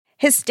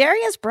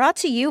Hysteria is brought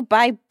to you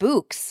by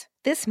Books.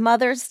 This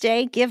Mother's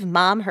Day, give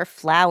Mom her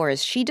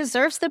flowers. She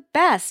deserves the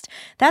best.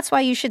 That's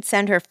why you should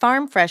send her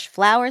farm fresh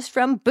flowers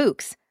from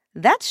Books.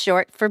 That's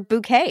short for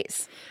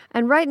bouquets.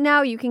 And right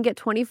now, you can get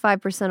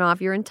 25%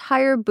 off your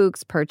entire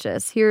Books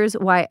purchase. Here's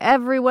why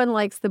everyone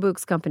likes the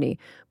Books company.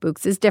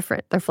 Books is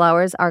different. Their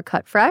flowers are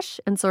cut fresh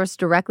and sourced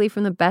directly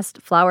from the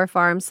best flower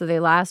farms, so they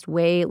last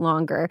way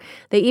longer.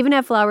 They even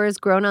have flowers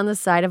grown on the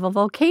side of a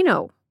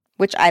volcano,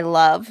 which I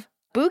love.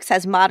 Books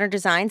has modern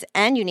designs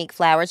and unique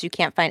flowers you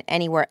can't find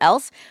anywhere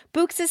else.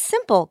 Books is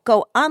simple.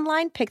 Go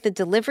online, pick the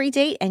delivery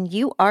date, and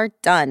you are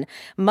done.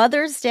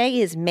 Mother's Day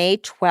is May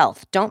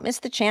 12th. Don't miss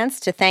the chance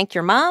to thank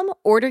your mom.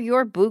 Order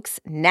your Books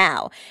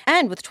now.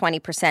 And with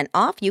 20%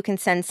 off, you can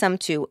send some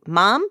to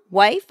mom,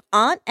 wife,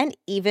 aunt, and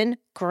even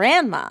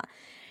grandma.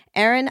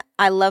 Erin,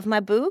 I love my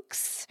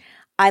Books.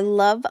 I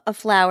love a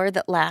flower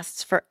that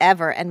lasts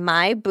forever, and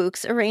my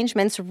Books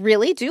arrangements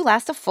really do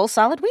last a full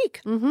solid week.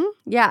 Mm-hmm.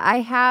 Yeah, I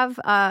have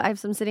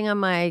some sitting on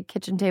my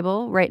kitchen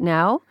table right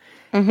now,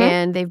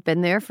 and they've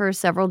been there for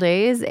several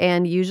days,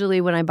 and usually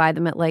when I buy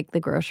them at, like,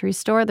 the grocery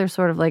store, they're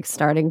sort of, like,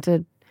 starting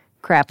to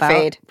fade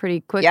out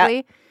pretty quickly.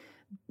 Yep.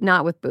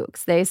 Not with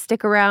Books. They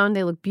stick around.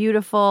 They look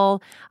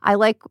beautiful. I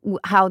like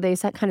how they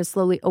kind of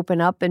slowly open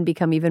up and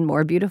become even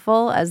more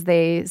beautiful as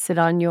they sit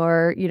on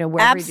your, wherever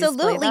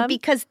Absolutely, you display them.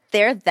 Because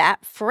they're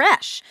that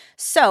fresh.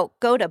 So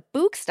go to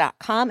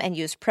Books.com and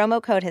use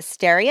promo code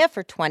Hysteria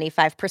for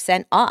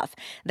 25% off.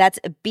 That's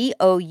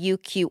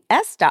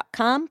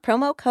BOUQS.com,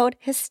 promo code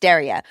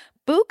Hysteria.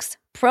 Books,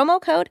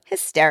 promo code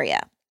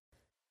Hysteria.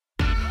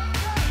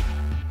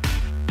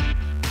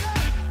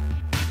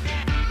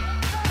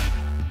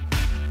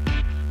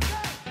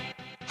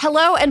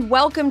 Hello and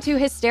welcome to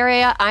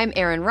Hysteria. I'm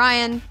Erin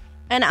Ryan.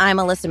 And I'm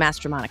Alyssa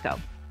Mastromonaco.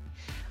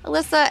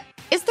 Alyssa,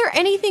 is there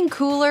anything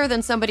cooler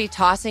than somebody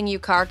tossing you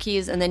car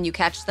keys and then you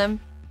catch them?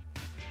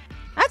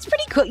 That's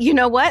pretty cool. You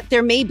know what?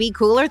 There may be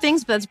cooler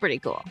things, but that's pretty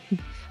cool.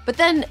 But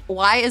then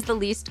why is the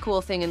least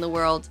cool thing in the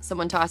world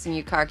someone tossing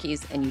you car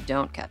keys and you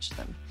don't catch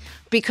them?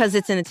 Because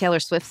it's in a Taylor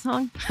Swift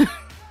song.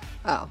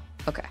 Oh,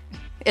 okay.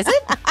 Is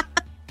it?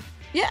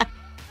 Yeah.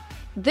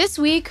 This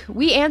week,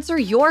 we answer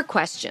your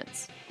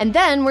questions. And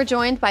then we're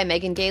joined by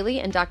Megan Gailey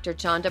and Dr.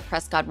 Chanda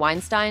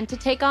Prescod-Weinstein to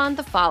take on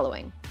the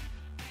following.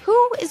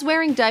 Who is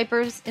wearing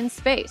diapers in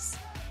space?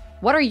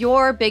 What are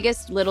your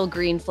biggest little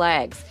green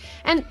flags?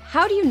 And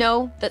how do you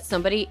know that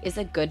somebody is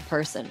a good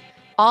person?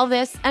 All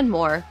this and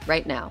more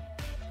right now.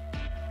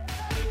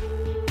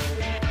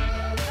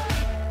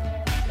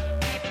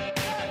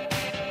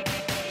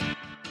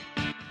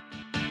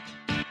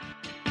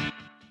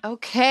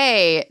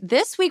 Okay,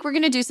 this week we're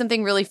going to do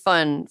something really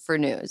fun for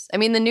news. I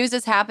mean, the news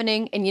is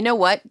happening, and you know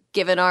what?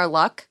 Given our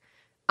luck,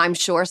 I'm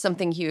sure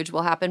something huge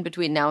will happen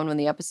between now and when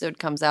the episode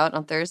comes out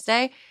on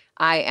Thursday.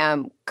 I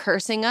am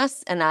cursing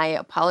us, and I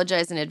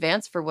apologize in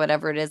advance for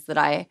whatever it is that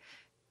I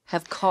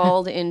have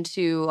called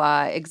into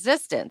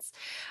existence.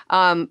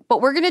 But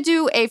we're going to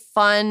do a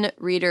fun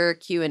reader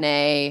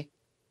Q&A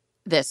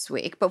this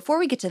week. Before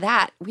we get to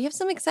that, we have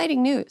some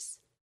exciting news.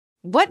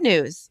 What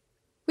news?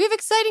 We have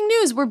exciting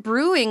news. We're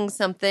brewing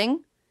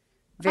something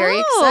very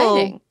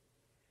exciting.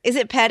 Is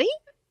it petty?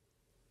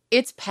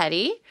 It's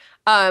petty.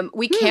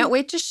 We can't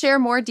wait to share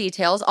more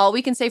details. All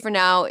we can say for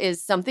now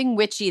is something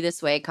witchy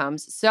this way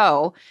comes.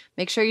 So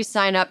make sure you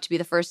sign up to be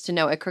the first to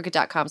know at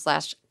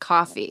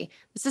crooked.com/coffee.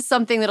 This is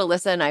something that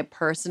Alyssa and I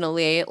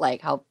personally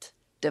helped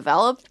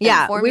develop.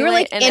 Yeah, we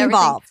were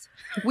involved.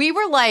 We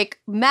were like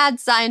mad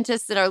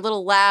scientists in our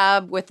little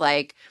lab with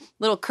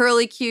little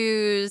curly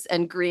cues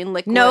and green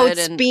liquid.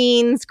 Notes,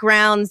 beans,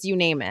 grounds, you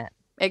name it.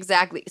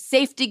 Exactly.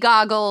 Safety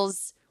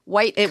goggles,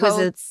 white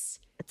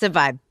coats. It's a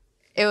vibe.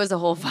 It was a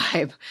whole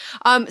vibe.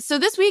 So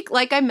this week,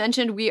 like I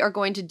mentioned, we are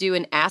going to do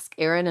an Ask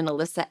Erin and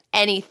Alyssa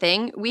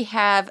Anything. We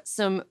have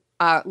some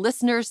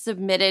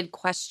listener-submitted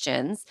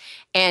questions,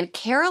 and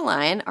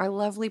Caroline, our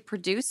lovely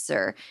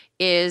producer,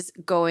 is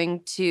going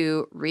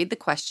to read the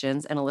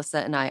questions, and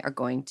Alyssa and I are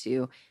going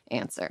to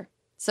answer.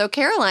 So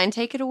Caroline,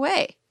 take it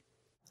away.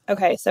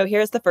 Okay, so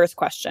here's the first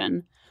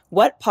question.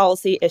 What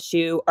policy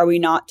issue are we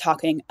not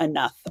talking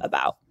enough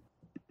about?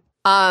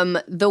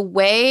 The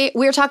way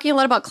we're talking a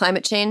lot about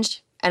climate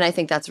change, and I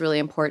think that's really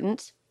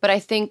important. But I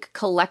think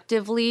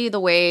collectively,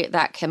 the way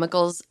that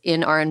chemicals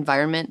in our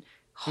environment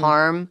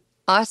harm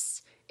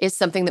us is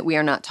something that we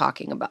are not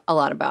talking about a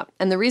lot about.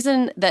 And the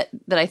reason that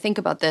I think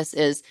about this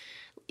is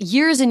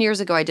years and years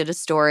ago, I did a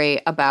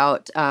story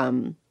about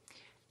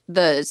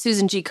the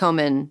Susan G.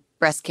 Komen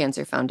Breast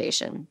Cancer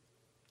Foundation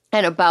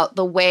and about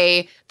the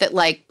way that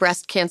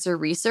breast cancer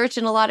research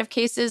in a lot of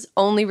cases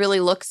only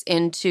really looks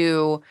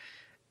into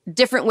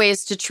different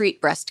ways to treat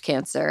breast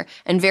cancer.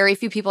 And very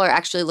few people are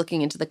actually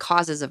looking into the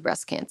causes of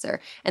breast cancer.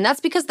 And that's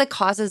because the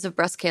causes of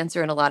breast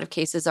cancer in a lot of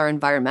cases are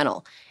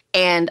environmental.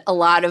 And a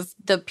lot of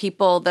the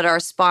people that are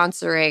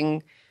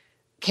sponsoring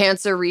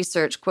cancer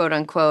research, quote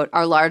unquote,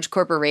 are large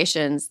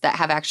corporations that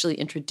have actually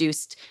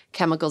introduced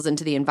chemicals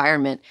into the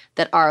environment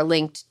that are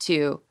linked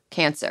to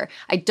cancer.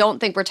 I don't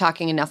think we're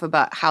talking enough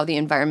about how the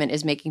environment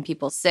is making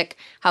people sick,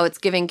 how it's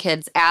giving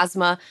kids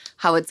asthma,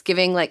 how it's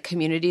giving like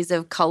communities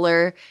of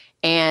color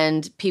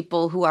and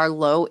people who are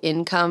low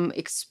income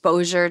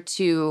exposure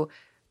to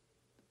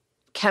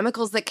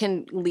chemicals that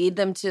can lead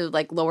them to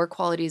like lower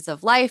qualities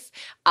of life.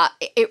 I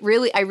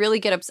really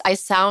get upset. I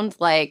sound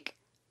like,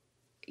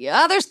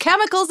 yeah, there's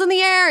chemicals in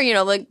the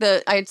air, like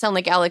I'd sound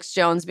like Alex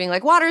Jones being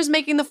like, water is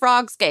making the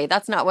frogs gay.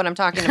 That's not what I'm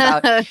talking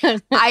about.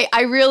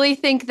 I really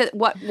think that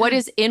what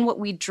is in what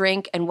we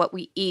drink and what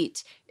we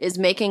eat is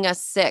making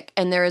us sick.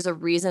 And there is a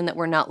reason that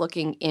we're not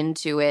looking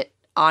into it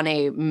on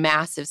a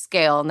massive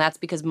scale. And that's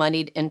because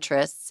moneyed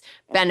interests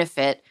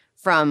benefit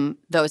from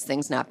those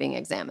things not being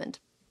examined.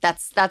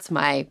 That's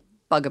my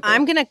bugaboo.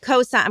 I'm going to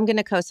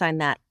co-sign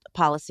that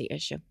policy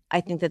issue.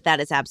 I think that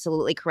is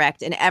absolutely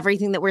correct. And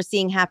everything that we're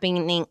seeing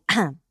happening,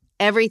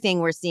 everything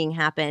we're seeing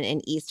happen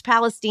in East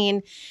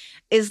Palestine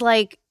is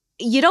like,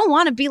 you don't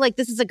want to be like,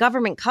 this is a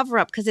government cover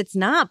up, because it's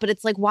not. But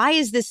it's like, why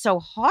is this so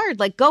hard?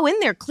 Like, go in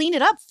there, clean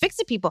it up, fix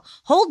it, people.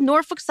 Hold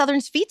Norfolk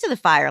Southern's feet to the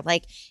fire.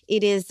 Like,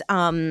 it is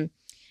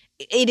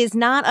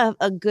not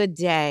a good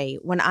day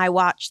when I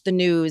watch the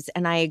news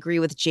and I agree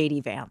with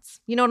JD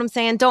Vance. You know what I'm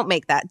saying? Don't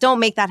make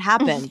that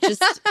happen.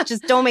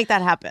 Just don't make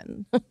that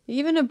happen.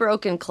 Even a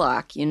broken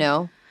clock,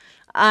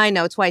 I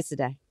know, twice a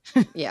day.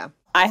 Yeah.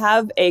 I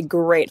have a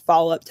great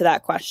follow-up to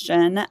that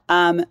question.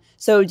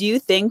 So do you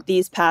think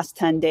these past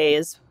 10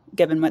 days,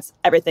 given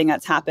everything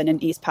that's happened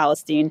in East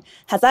Palestine,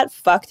 has that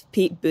fucked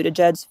Pete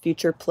Buttigieg's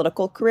future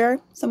political career?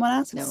 Someone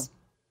asks. No.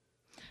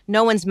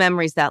 No one's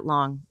memory's that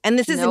long. And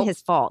this isn't Nope. his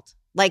fault.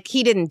 Like,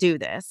 he didn't do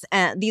this.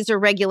 These are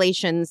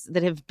regulations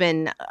that have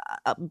been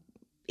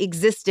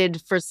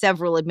existed for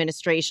several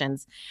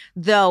administrations.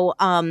 Though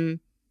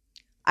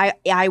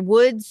I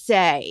would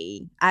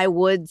say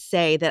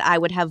that I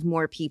would have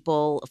more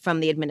people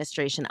from the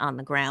administration on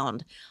the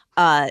ground,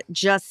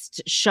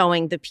 just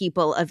showing the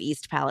people of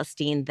East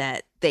Palestine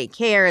that they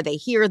care, they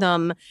hear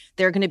them.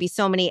 There are going to be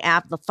so many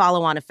the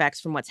follow-on effects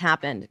from what's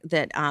happened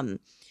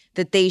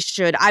that they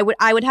should. I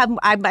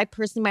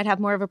personally might have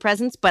more of a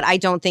presence, but I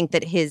don't think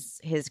that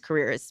his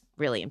career is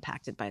really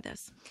impacted by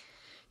this.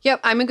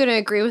 Yep, I'm going to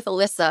agree with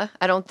Alyssa.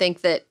 I don't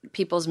think that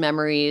people's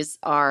memories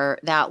are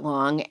that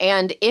long.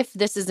 And if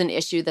this is an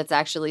issue that's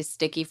actually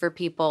sticky for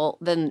people,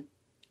 then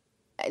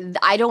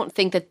I don't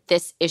think that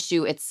this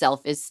issue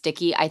itself is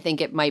sticky. I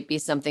think it might be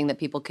something that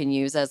people can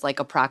use as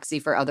like a proxy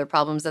for other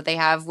problems that they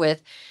have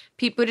with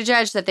Pete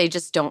Buttigieg that they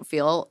just don't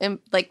feel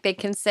like they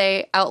can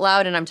say out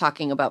loud. And I'm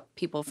talking about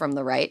people from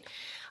the right.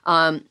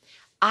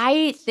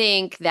 I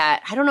think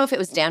that, I don't know if it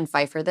was Dan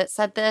Pfeiffer that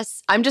said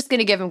this. I'm just going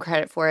to give him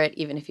credit for it,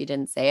 even if he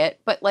didn't say it.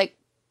 But like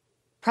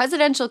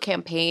presidential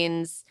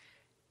campaigns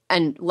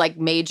and like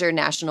major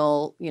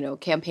national,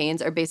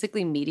 campaigns are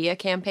basically media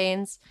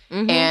campaigns.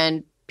 Mm-hmm.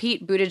 And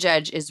Pete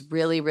Buttigieg is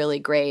really, really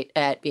great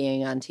at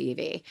being on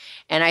TV.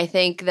 And I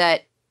think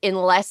that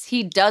unless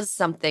he does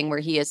something where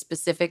he is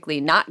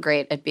specifically not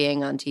great at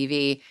being on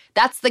TV,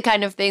 that's the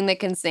kind of thing that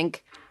can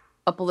sink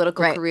a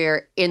political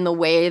career in the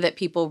way that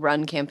people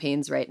run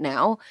campaigns right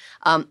now.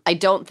 I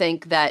don't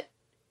think that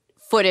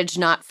footage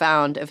not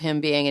found of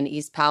him being in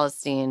East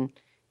Palestine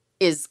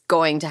is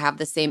going to have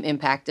the same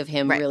impact of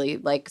him really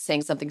like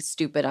saying something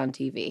stupid on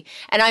TV.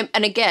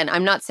 And again,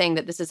 I'm not saying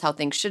that this is how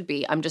things should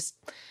be. I'm just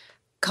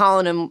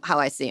calling him how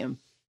I see him.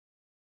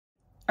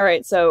 All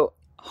right, so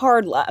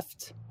hard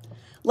left.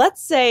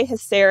 Let's say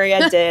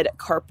Hysteria did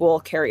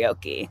carpool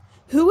karaoke.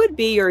 Who would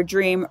be your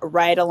dream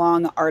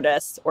ride-along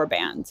artist or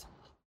band?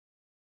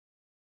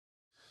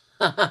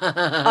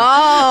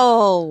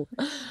 Oh.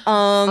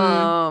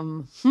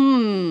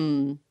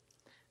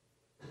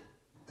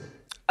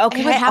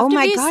 Okay. It would have oh to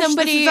my be gosh,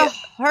 somebody. this is a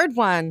hard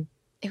one.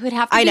 It would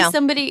have to be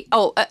somebody.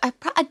 Oh,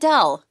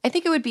 Adele. I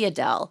think it would be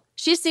Adele.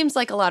 She seems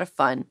like a lot of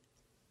fun.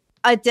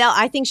 Adele,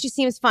 I think she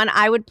seems fun.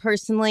 I would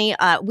personally,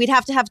 we'd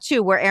have to have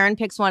two where Aaron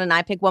picks one and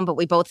I pick one, but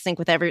we both sing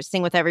with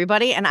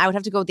everybody. And I would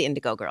have to go with the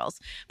Indigo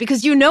Girls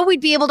because we'd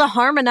be able to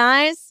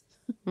harmonize.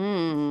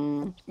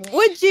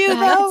 Would you?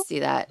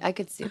 I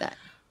could see that.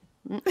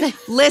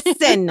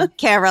 Listen,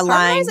 Caroline.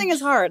 Harmonizing is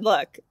hard.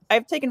 Look,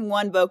 I've taken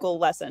one vocal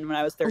lesson when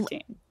I was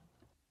 13.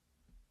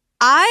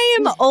 I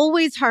am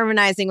always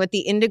harmonizing with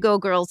the Indigo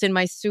Girls in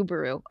my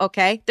Subaru,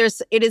 okay?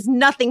 It is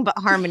nothing but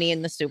harmony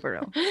in the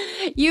Subaru.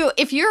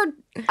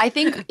 I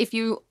think if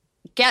you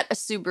get a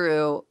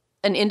Subaru,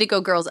 an Indigo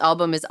Girls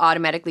album is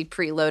automatically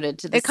preloaded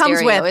to the stereo.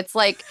 Comes with.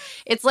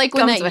 It's like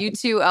when that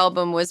U2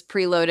 album was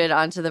preloaded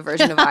onto the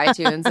version of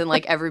iTunes and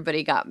like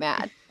everybody got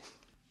mad.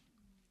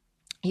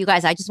 You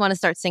guys, I just want to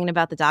start singing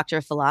about the Doctor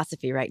of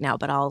Philosophy right now,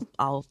 but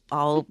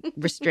I'll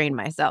restrain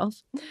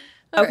myself.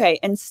 Okay,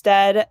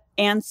 instead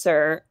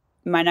answer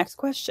my next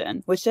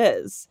question, which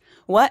is,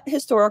 what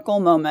historical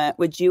moment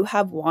would you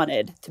have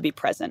wanted to be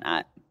present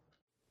at?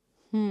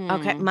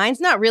 Okay,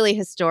 mine's not really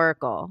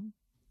historical.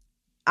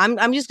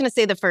 I'm just going to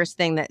say the first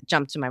thing that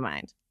jumped to my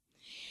mind.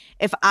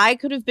 If I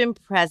could have been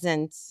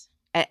present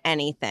at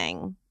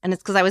anything, and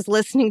it's because I was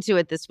listening to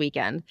it this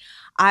weekend,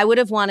 I would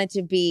have wanted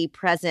to be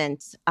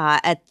present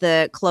at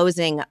the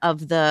closing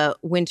of the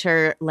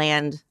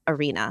Winterland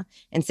Arena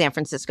in San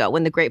Francisco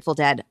when the Grateful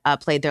Dead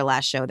played their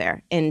last show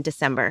there in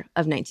December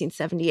of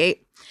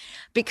 1978.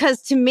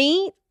 Because to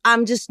me,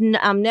 I'm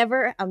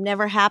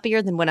never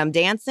happier than when I'm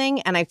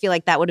dancing, and I feel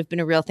like that would have been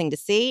a real thing to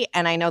see.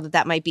 And I know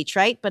that might be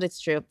trite, but it's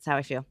true. It's how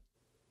I feel.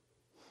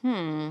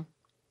 I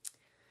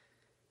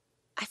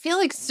feel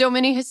like so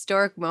many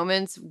historic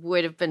moments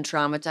would have been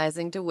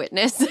traumatizing to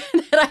witness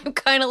that I'm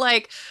kind of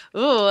like,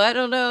 oh, I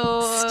don't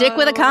know. Stick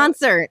with a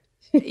concert.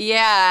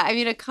 Yeah, I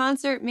mean, a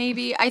concert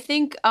maybe. I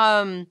think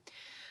that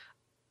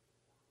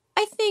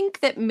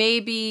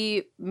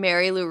maybe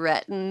Mary Lou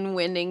Retton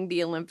winning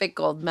the Olympic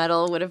gold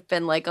medal would have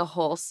been like a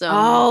wholesome.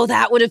 Oh,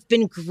 that would have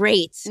been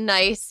great.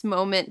 Nice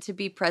moment to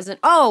be present.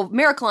 Oh,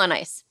 Miracle on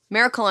Ice.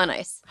 Miracle on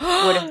Ice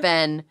would have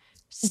been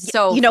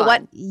so You know fun.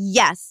 what?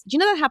 Yes. Do you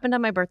know that happened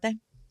on my birthday?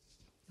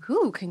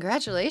 Ooh,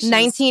 congratulations.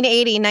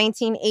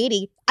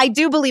 1980. I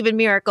do believe in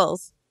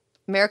miracles.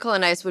 Miracle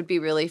on Ice would be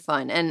really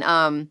fun.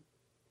 And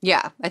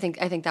yeah, I think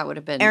that would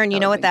have been. Erin, you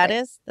know what that great.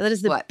 is? That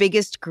is the What?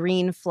 biggest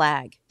green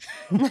flag.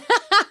 I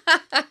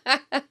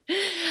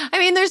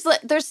mean,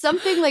 there's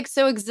something like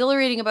so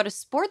exhilarating about a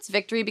sports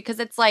victory because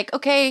it's like,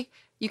 okay,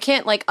 you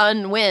can't like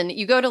unwin.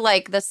 You go to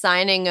like the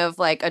signing of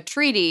like a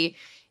treaty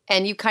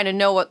and you kind of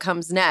know what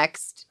comes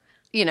next.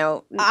 You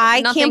know,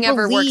 nothing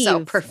ever works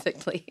out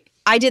perfectly.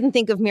 I didn't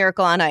think of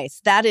Miracle on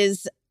Ice.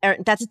 That's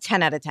a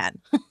 10 out of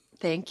 10.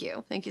 Thank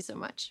you. Thank you so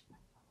much.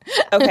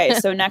 Okay,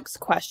 so next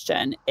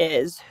question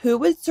is, who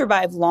would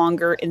survive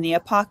longer in the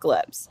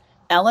apocalypse,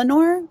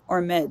 Eleanor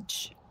or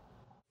Midge?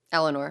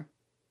 Eleanor.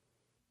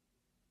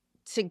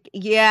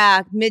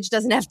 Yeah, Midge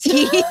doesn't have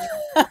teeth.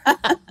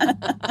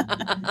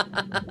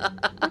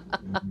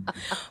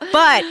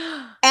 But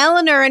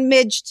Eleanor and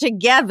Midge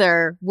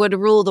together would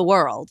rule the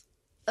world.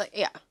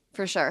 Yeah,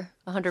 for sure.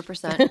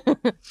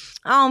 100%.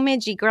 Oh,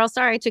 Midgey, girl,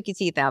 sorry I took your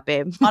teeth out,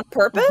 babe. On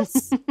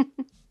purpose?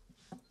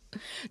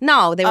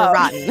 No, they were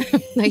rotten.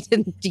 I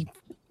didn't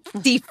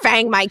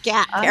defang my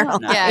cat, Carol.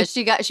 Yeah,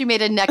 she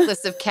made a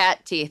necklace of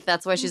cat teeth.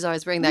 That's why she's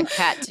always wearing that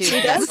cat tooth.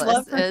 She does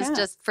love her It's cat.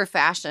 just for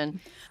fashion.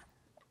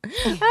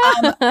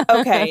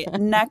 Okay,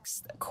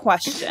 next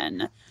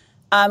question.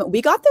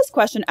 We got this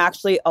question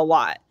actually a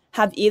lot.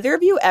 Have either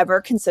of you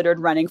ever considered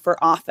running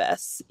for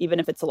office, even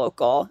if it's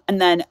local?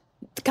 And then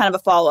kind of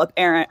a follow-up,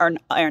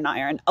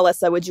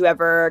 Alyssa, would you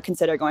ever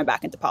consider going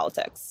back into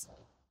politics?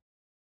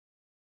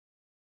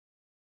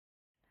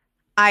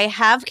 I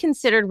have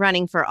considered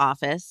running for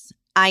office.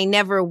 I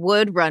never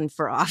would run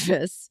for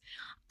office.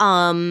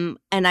 And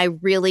I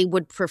really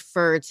would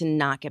prefer to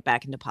not get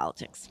back into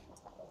politics.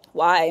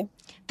 Why?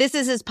 This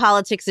is as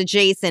politics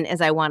adjacent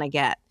as I want to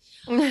get.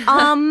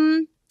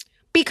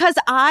 Because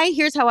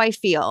here's how I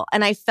feel.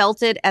 And I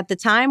felt it at the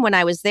time when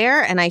I was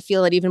there, and I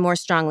feel it even more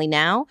strongly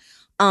now.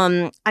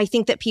 I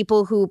think that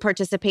people who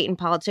participate in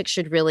politics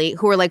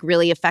who are like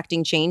really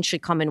affecting change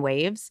should come in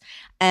waves.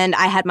 And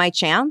I had my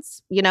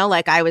chance,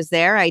 like I was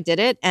there, I did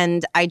it.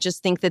 And I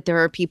just think that there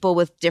are people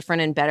with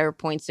different and better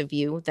points of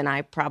view than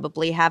I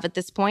probably have at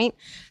this point.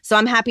 So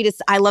I'm happy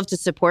I love to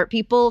support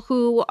people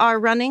who are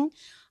running.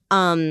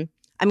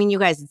 I mean, you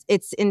guys,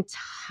 it's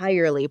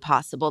entirely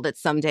possible that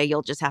someday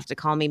you'll just have to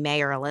call me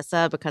Mayor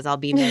Alyssa because I'll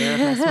be mayor of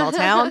my small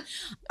town,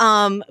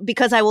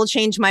 because I will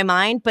change my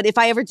mind. But if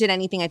I ever did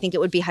anything, I think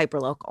it would be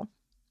hyperlocal.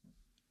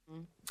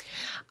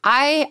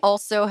 I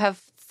also have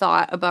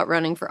thought about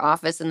running for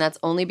office, and that's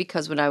only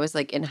because when I was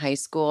like in high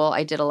school,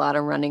 I did a lot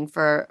of running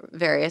for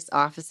various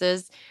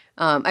offices.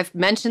 I've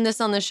mentioned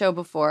this on the show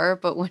before,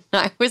 but when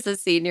I was a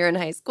senior in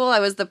high school, I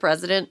was the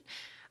president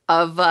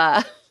of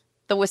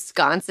the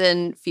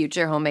Wisconsin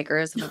Future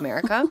Homemakers of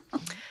America.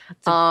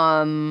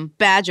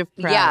 Badge of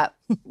pride.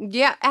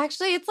 Yeah.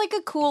 Actually, it's like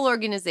a cool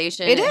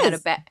organization. It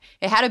is.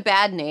 It had a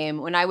bad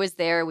name. When I was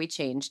there, we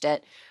changed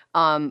it.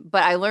 But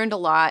I learned a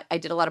lot. I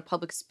did a lot of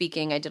public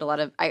speaking.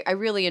 I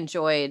really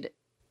enjoyed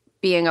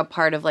being a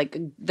part of like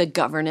the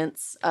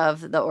governance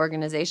of the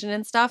organization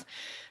and stuff.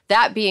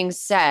 That being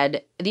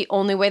said, the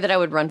only way that I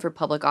would run for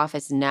public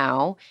office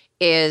now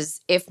is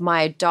if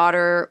my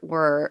daughter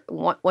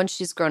once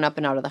she's grown up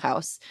and out of the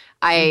house.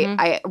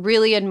 I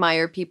really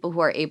admire people who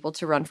are able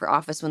to run for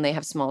office when they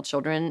have small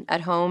children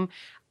at home.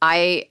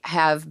 I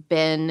have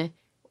been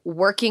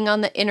working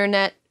on the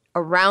internet,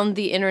 around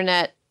the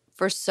internet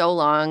for so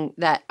long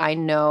that I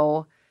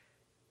know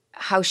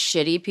how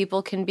shitty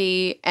people can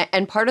be.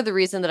 And part of the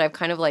reason that I've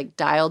kind of like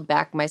dialed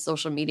back my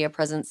social media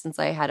presence since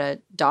I had a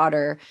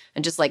daughter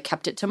and just like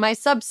kept it to my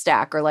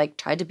Substack or like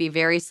tried to be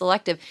very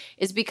selective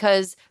is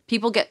because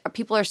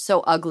people are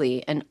so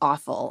ugly and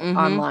awful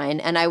online.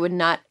 And I would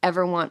not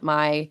ever want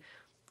my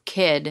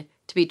kid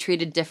to be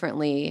treated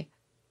differently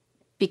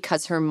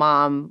because her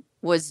mom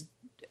was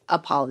a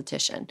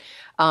politician.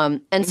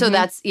 And so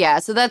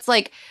that's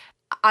like,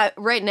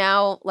 right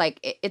now,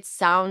 like it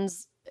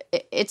sounds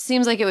it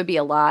seems like it would be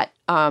a lot.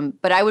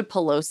 But I would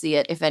Pelosi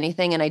it, if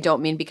anything. And I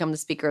don't mean become the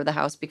Speaker of the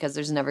House, because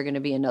there's never going to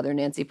be another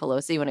Nancy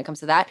Pelosi when it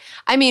comes to that.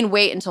 I mean,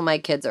 wait until my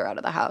kids are out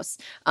of the house,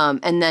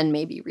 and then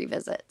maybe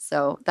revisit.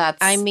 So that's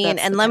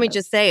and let me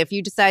just say, if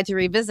you decide to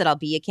revisit, I'll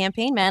be a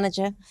campaign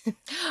manager.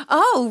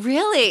 Oh,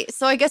 really?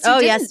 So I guess you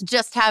didn't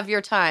just have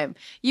your time.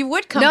 You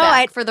would come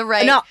back for the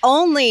right. No,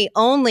 only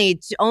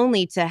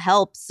to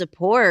help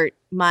support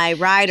my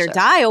ride or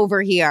die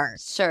over here.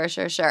 Sure.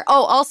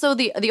 Oh, also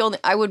the only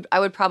I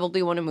would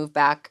probably want to move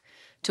back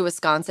to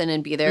Wisconsin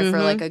and be there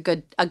for like a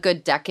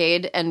good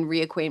decade and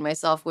reacquaint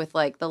myself with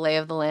like the lay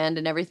of the land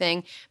and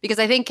everything, because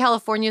I think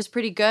California is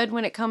pretty good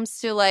when it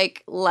comes to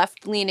like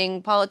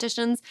left-leaning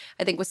politicians.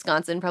 I think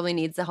Wisconsin probably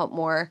needs the help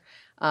more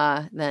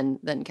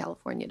than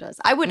California does.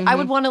 I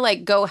would want to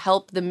like go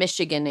help the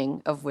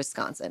Michiganing of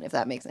Wisconsin, if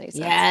that makes any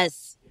sense.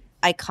 Yes,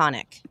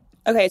 iconic.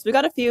 Okay, so we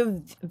got a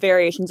few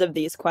variations of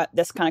this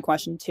kind of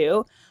question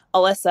too.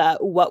 Alyssa,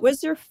 what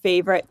was your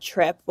favorite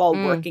trip while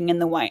working in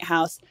the White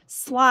House?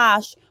 /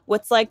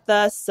 what's like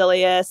the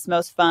silliest,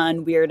 most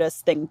fun,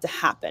 weirdest thing to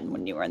happen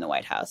when you were in the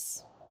White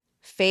House?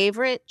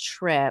 Favorite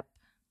trip.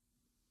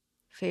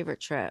 Okay,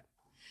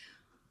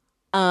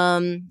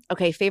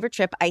 favorite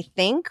trip I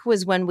think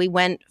was when we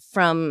went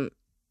from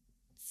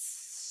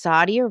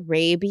Saudi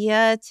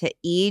Arabia to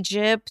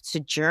Egypt to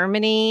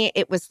Germany.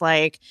 It was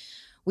like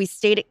we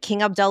stayed at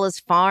King Abdullah's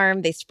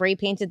farm. They spray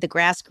painted the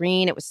grass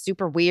green. It was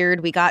super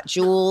weird. We got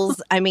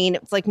jewels. I mean,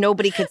 it's like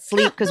nobody could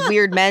sleep because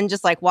weird men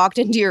just like walked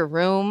into your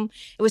room.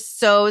 It was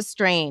so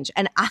strange.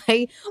 And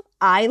I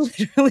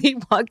literally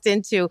walked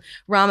into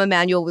Rahm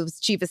Emanuel, who was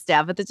chief of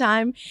staff at the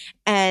time,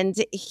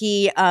 and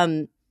he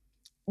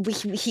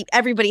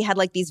everybody had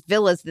like these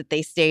villas that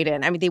they stayed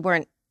in. I mean, they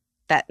weren't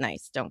that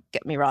nice, don't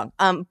get me wrong.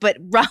 But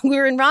we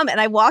were in Rahm, and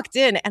I walked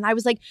in and I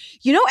was like,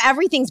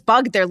 everything's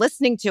bugged. They're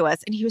listening to us.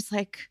 And he was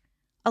like,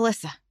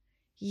 Alyssa,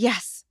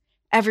 yes,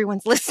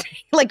 everyone's listening,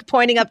 like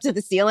pointing up to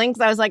the ceiling.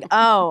 So I was like,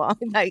 oh,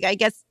 I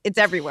guess it's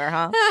everywhere,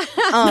 huh?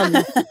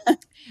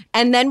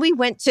 And then we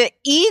went to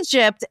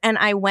Egypt, and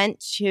we went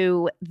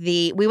to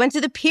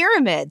the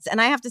pyramids. And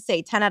I have to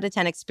say, 10 out of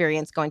 10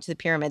 experience going to the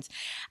pyramids.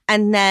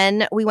 And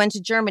then we went to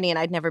Germany, and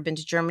I'd never been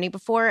to Germany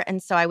before.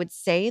 And so I would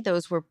say that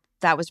was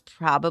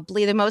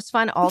probably the most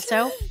fun.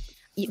 Also,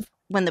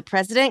 when the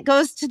president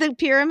goes to the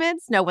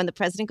pyramids, not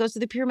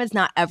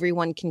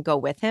everyone can go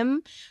with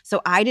him.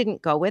 So I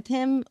didn't go with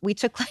him. We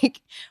took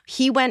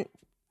he went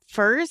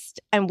first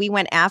and we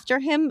went after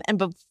him.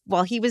 And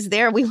while he was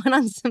there, we went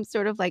on some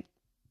sort of like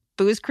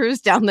booze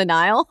cruise down the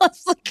Nile. I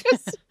was like,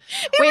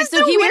 wait,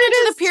 so he went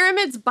into the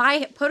pyramids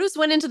POTUS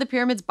went into the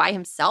pyramids by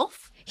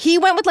himself? He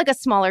went with like a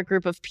smaller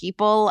group of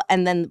people,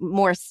 and then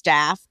more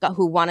staff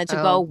who wanted to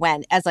go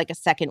went as like a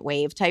second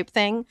wave type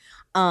thing.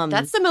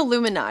 That's some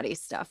Illuminati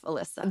stuff,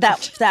 Alyssa.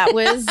 That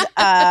was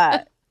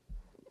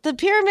the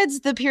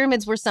pyramids. The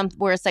pyramids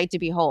were a sight to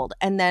behold.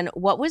 And then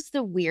what was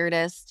the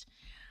weirdest?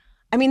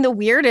 I mean, the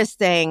weirdest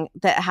thing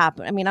that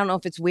happened, I mean, I don't know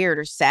if it's weird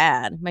or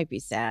sad. It might be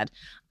sad.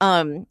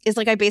 Is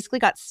like I basically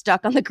got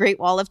stuck on the Great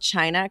Wall of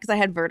China because I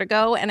had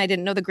vertigo and I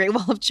didn't know the Great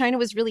Wall of China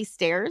was really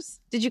stairs.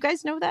 Did you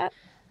guys know that?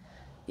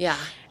 Yeah.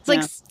 It's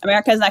like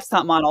America's Next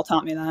Top Model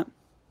taught me that.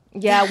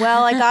 Yeah,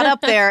 well, I got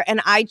up there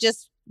and I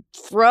just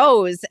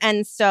froze.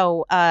 And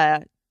so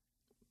two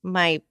of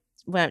my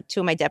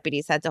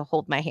deputies had to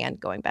hold my hand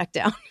going back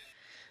down.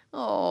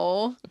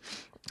 Oh.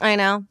 I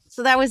know.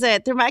 So that was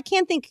it. I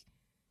can't think.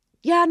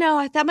 Yeah,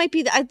 no, that might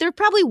be. There are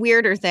probably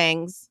weirder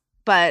things,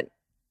 but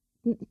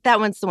that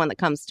one's the one that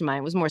comes to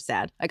mind. It was more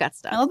sad. I got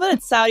stuck. I love that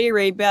it's Saudi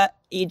Arabia,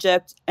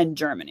 Egypt, and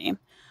Germany.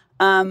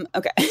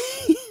 Okay.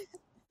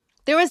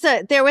 There was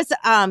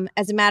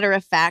as a matter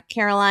of fact,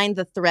 Caroline,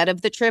 the thread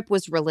of the trip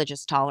was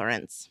religious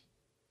tolerance.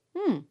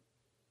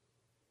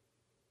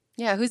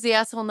 Yeah, who's the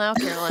asshole now,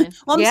 Caroline?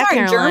 Well, I'm sorry,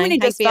 Caroline, Germany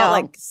just felt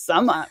like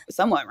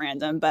somewhat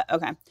random, but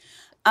okay.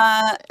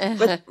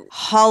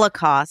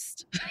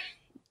 Holocaust.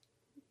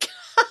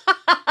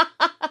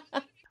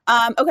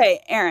 Okay,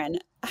 Erin,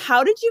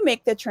 how did you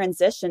make the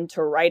transition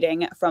to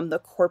writing from the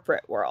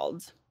corporate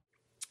world?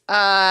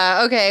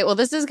 Okay, well,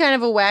 this is kind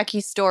of a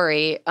wacky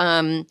story.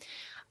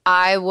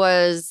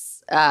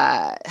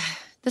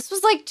 This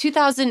was like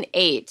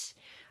 2008.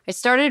 I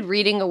started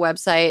reading a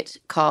website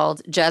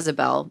called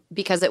Jezebel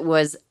because it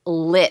was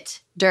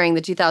lit during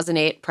the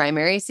 2008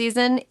 primary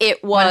season.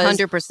 It was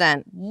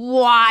 100%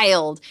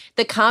 wild.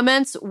 The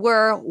comments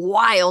were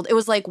wild. It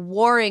was like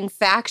warring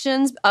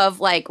factions of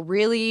like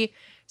really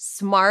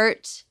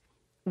smart,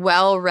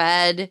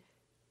 well-read,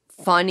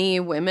 funny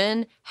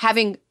women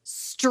having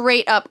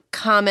straight up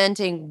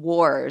commenting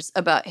wars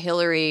about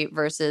Hillary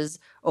versus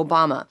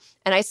Obama.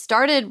 And I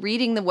started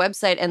reading the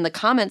website and the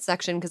comment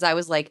section because I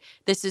was like,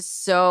 this is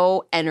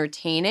so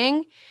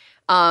entertaining.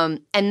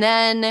 And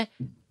then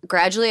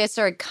gradually I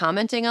started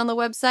commenting on the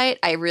website.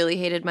 I really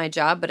hated my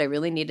job, but I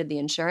really needed the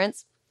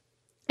insurance.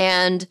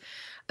 And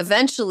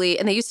eventually,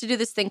 and they used to do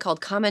this thing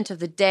called comment of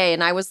the day.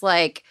 And I was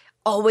like,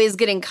 always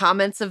getting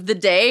comments of the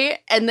day.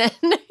 And then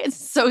it's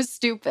so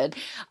stupid.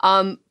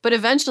 But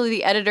eventually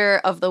the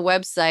editor of the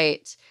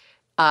website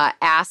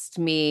asked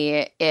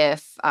me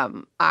if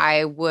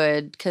I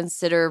would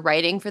consider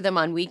writing for them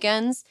on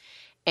weekends.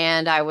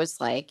 And I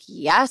was like,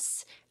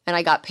 yes. And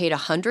I got paid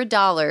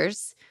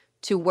 $100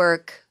 to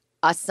work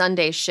a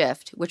Sunday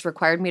shift, which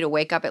required me to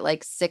wake up at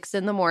like 6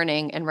 in the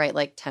morning and write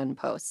like 10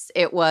 posts.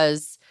 It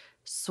was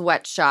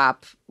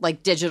sweatshop,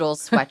 like digital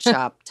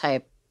sweatshop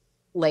type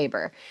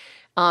labor.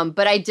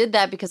 But I did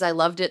that because I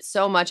loved it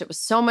so much. It was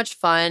so much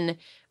fun.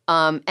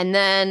 And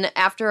then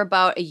after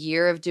about a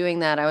year of doing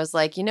that, I was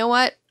like, you know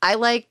what? I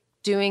like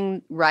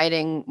doing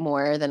writing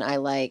more than I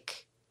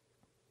like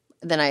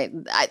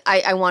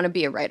I want to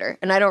be a writer.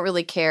 And I don't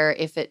really care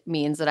if it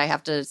means that I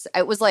have to.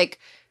 It was like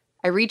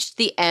I reached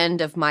the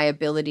end of my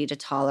ability to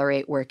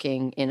tolerate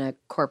working in a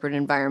corporate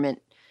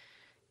environment.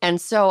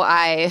 And so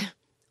I,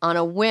 on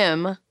a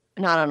whim,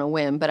 not on a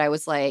whim, but I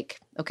was like,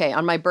 okay,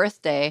 on my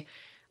birthday,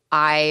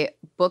 I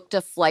booked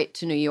a flight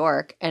to New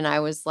York, and I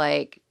was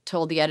like,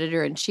 told the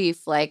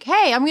editor-in-chief, like,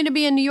 hey, I'm going to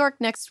be in New York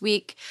next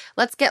week.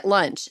 Let's get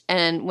lunch.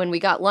 And when we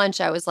got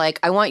lunch, I was like,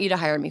 I want you to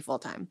hire me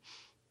full-time.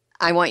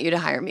 I want you to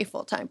hire me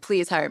full-time.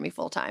 Please hire me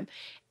full-time.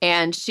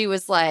 And she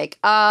was like,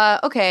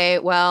 okay,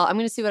 well, I'm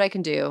going to see what I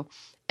can do.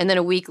 And then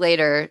a week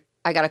later,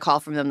 I got a call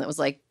from them that was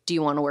like, do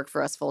you want to work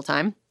for us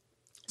full-time?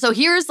 So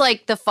here's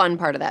like the fun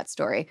part of that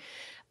story.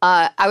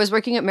 I was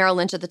working at Merrill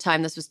Lynch at the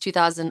time. This was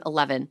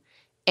 2011.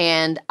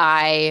 And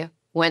I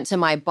went to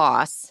my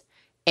boss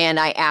and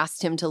I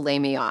asked him to lay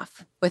me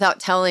off without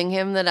telling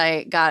him that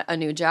I got a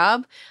new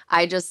job.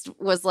 I just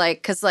was like,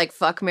 because like,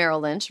 fuck Merrill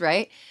Lynch,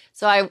 right?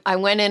 So I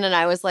went in and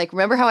I was like,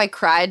 remember how I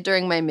cried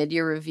during my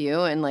mid-year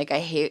review? And like,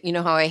 you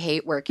know how I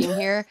hate working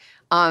here?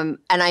 And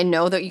I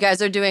know that you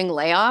guys are doing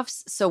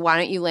layoffs. So why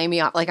don't you lay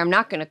me off? Like, I'm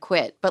not going to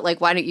quit, but like,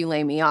 why don't you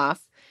lay me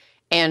off?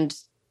 And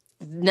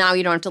now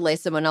you don't have to lay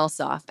someone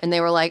else off. And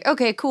they were like,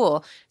 okay,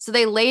 cool. So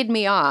they laid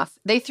me off.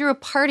 They threw a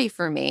party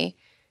for me.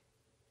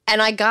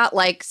 And I got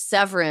like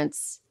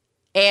severance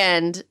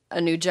and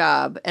a new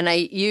job. And I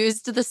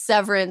used the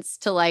severance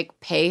to like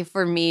pay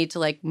for me to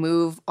like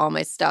move all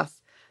my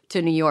stuff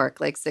to New York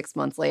like 6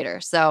 months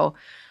later. So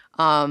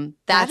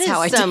that's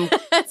how I did.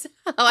 That's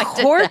how I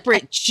did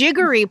corporate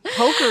jiggery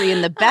pokery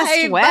in the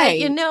best way. But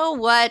you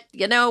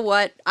know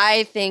what?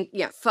 I think,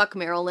 fuck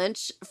Merrill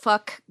Lynch,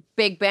 fuck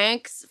big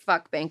banks,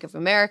 fuck Bank of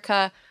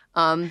America.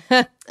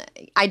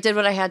 I did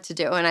what I had to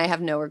do, and I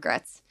have no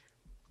regrets.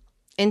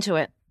 Into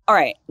it. All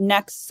right,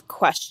 next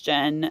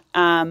question.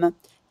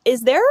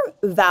 Is there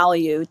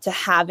value to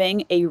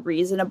having a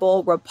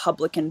reasonable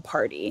Republican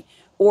Party,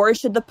 or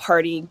should the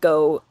party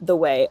go the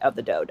way of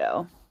the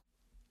dodo?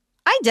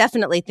 I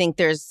definitely think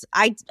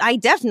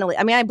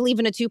I believe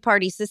in a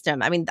two-party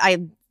system. I mean,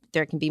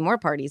 there can be more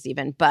parties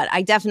even, but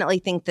I definitely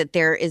think that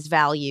there is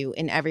value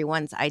in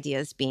everyone's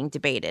ideas being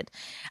debated.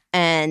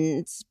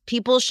 And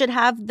people should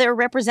have their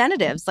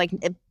representatives. Like,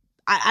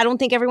 I don't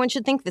think everyone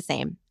should think the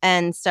same.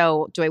 And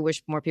so do I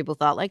wish more people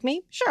thought like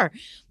me? Sure.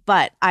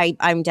 But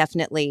I'm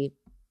definitely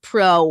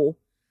pro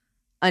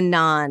a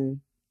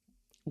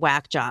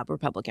non-whack job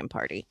Republican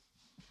Party.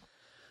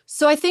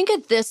 So I think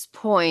at this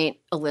point,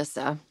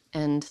 Alyssa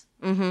and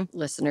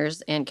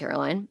listeners and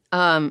Caroline,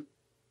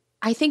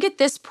 I think at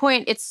this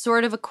point it's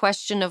sort of a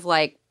question of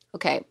like,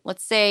 okay,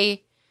 let's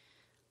say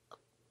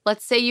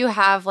you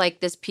have like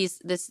this piece,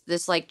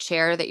 this like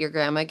chair that your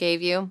grandma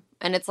gave you,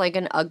 and it's like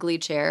an ugly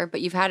chair,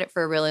 but you've had it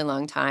for a really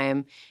long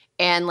time,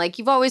 and like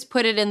you've always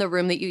put it in the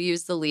room that you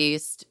use the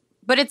least,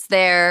 but it's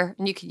there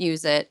and you can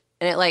use it,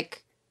 and it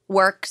like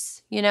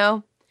works,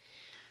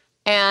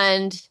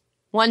 and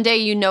one day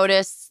you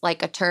notice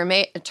like a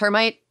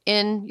termite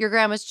in your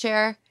grandma's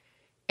chair,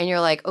 and you're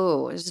like,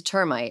 oh, there's a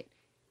termite.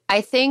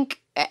 I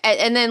think,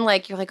 and then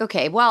like, you're like,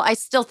 okay, well, I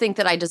still think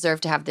that I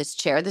deserve to have this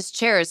chair. This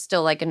chair is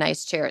still like a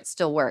nice chair. It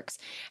still works.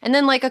 And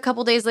then like a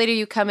couple days later,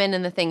 you come in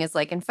and the thing is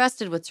like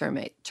infested with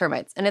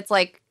termites, and it's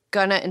like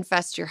gonna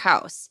infest your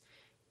house.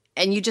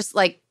 And you just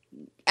like,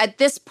 at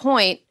this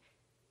point,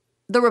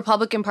 the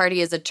Republican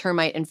Party is a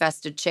termite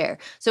infested chair.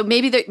 So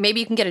maybe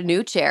you can get a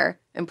new chair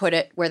and put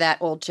it where that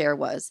old chair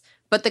was.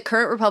 But the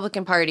current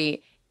Republican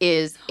Party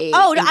is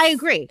I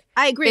agree.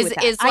 I agree with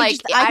that.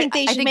 I think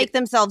they should make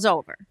themselves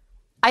over.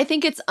 I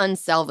think it's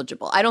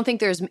unsalvageable. I don't think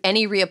there's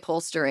any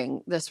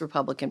reupholstering this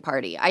Republican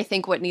Party. I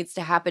think what needs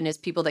to happen is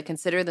people that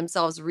consider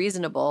themselves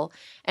reasonable,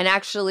 and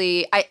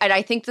actually,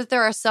 I think that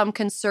there are some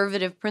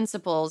conservative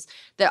principles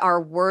that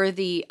are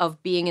worthy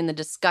of being in the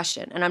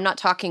discussion. And I'm not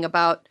talking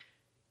about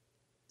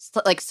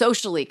like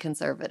socially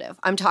conservative.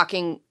 I'm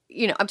talking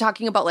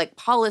about like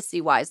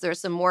policy-wise. There are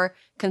some more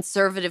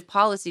conservative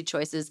policy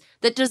choices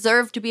that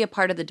deserve to be a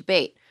part of the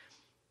debate.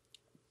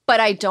 But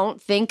I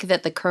don't think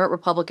that the current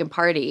Republican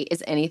Party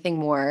is anything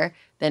more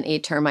than a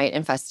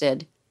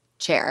termite-infested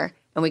chair.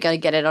 And we got to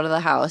get it out of the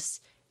house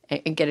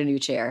and get a new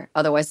chair.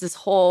 Otherwise, this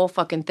whole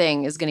fucking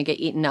thing is going to get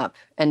eaten up,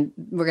 and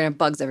we're going to have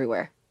bugs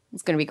everywhere.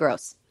 It's going to be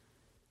gross.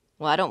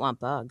 Well, I don't want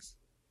bugs.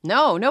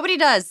 No, nobody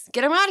does.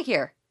 Get them out of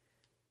here.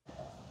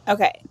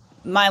 Okay,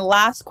 my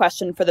last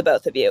question for the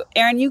both of you.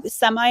 Erin, you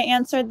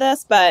semi-answered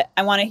this, but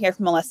I want to hear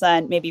from Melissa,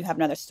 and maybe you have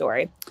another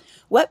story.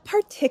 What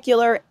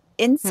particular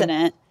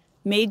incident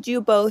made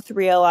you both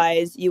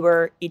realize you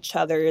were each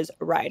other's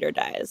ride or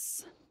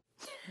dies?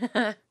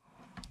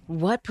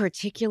 What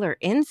particular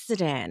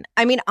incident?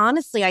 I mean,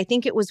 honestly, I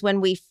think it was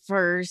when we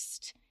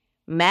first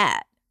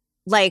met.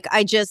 Like,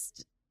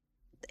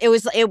 it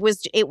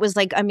was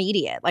like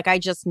immediate. Like, I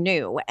just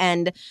knew.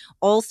 And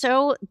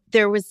also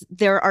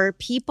there are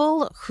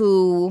people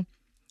who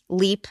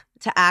leap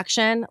to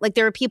action. Like,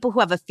 there are people who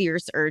have a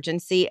fierce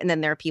urgency, and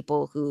then there are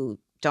people who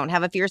don't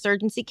have a fierce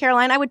urgency.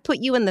 Caroline, I would put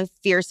you in the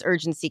fierce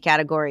urgency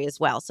category as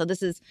well. So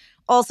this is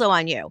also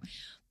on you.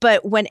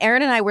 But when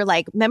Erin and I were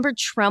like, remember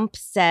Trump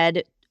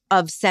said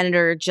of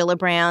Senator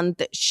Gillibrand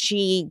that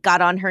she got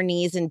on her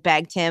knees and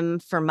begged him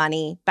for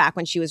money back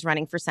when she was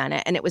running for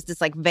Senate. And it was this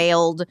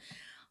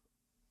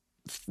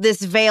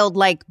veiled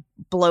like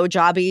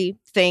blowjobby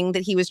thing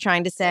that he was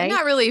trying to say.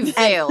 Not really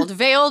veiled.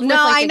 Veiled. No,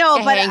 with like I know,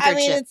 but handkerchief. I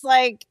mean, it's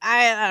like,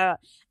 I don't know.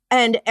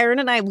 And Erin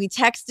and I, we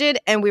texted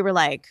and we were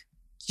like,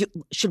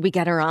 should we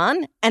get her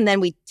on? And then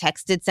we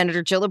texted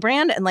Senator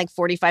Gillibrand, and like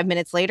 45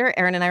 minutes later,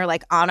 Erin and I were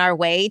like on our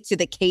way to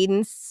the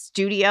Cadence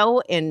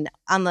studio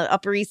on the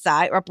Upper East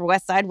Side or Upper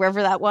West Side,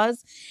 wherever that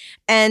was.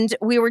 And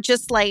we were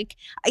just like,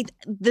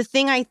 the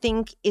thing I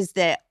think is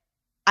that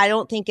I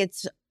don't think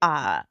it's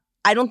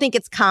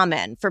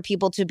common for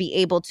people to be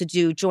able to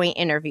do joint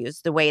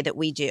interviews the way that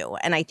we do.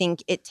 And I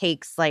think it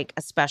takes like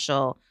a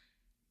special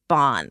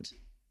bond.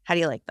 How do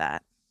you like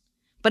that?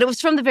 But it was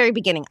from the very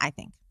beginning, I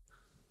think.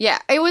 Yeah,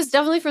 it was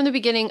definitely from the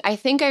beginning. I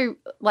think I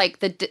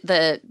like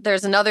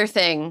there's another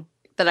thing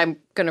that I'm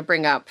going to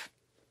bring up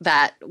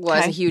that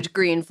was a huge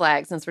green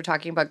flag, since we're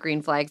talking about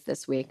green flags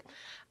this week.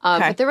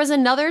 But there was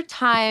another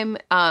time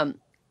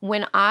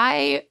when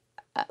I,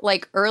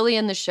 like early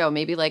in the show,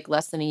 maybe like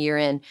less than a year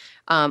in,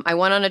 I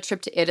went on a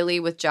trip to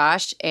Italy with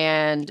Josh,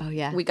 and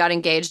we got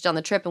engaged on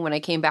the trip. And when I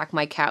came back,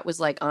 my cat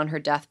was like on her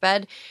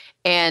deathbed,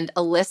 and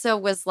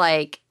Alyssa was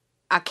like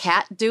a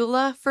cat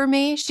doula for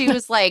me. She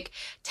was like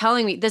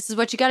telling me, this is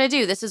what you got to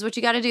do. This is what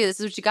you got to do. This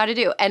is what you got to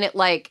do. And it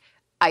like,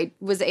 I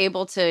was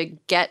able to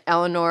get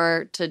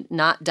Eleanor to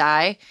not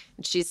die.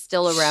 And she's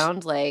still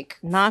around like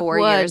 4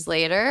 years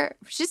later.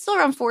 She's still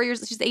around 4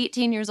 years. She's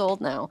 18 years old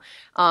now.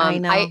 I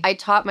know. I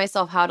taught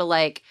myself how to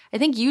like, I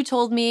think you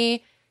told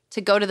me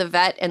to go to the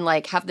vet and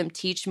like have them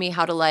teach me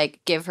how to like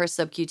give her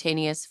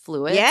subcutaneous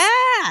fluids.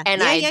 Yeah.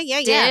 And I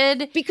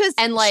did. Because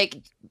and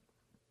like,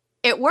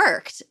 it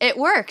worked. It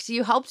worked.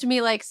 You helped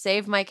me like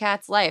save my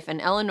cat's life.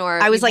 And Eleanor,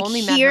 I was like, only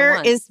met her here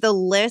once. is the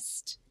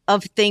list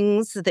of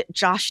things that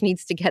Josh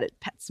needs to get at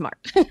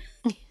PetSmart.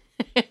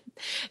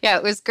 Yeah,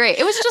 it was great.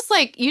 It was just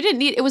like,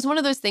 it was one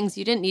of those things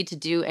you didn't need to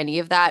do any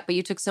of that, but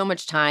you took so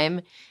much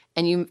time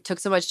and you took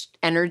so much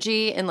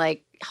energy in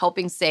like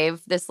helping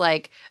save this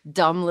like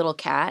dumb little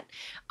cat.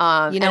 You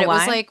know and it why?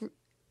 was like,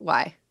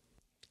 why?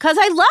 Because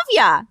I love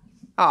ya.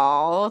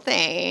 Oh,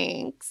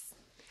 thanks.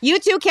 You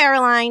too,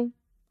 Caroline.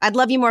 I'd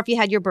love you more if you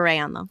had your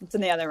beret on, though. It's in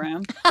the other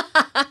room.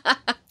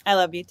 I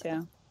love you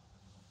too.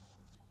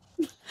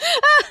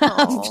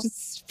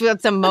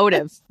 That's a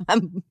motive.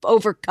 I'm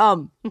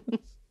overcome.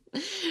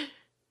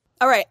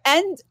 All right.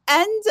 End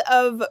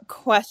of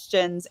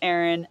questions,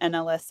 Erin and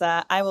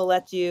Alyssa. I will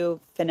let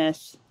you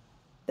finish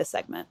this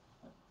segment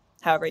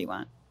however you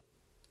want.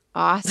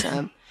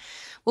 Awesome.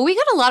 Well, we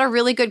got a lot of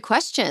really good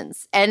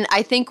questions. And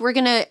I think we're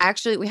going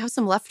to we have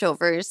some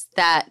leftovers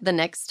that the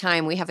next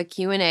time we have a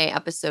Q&A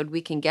episode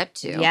we can get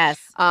to. Yes,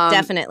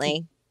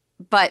 definitely.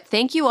 But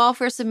thank you all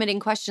for submitting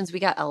questions. We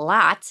got a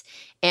lot,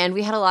 and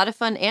we had a lot of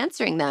fun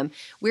answering them.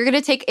 We're going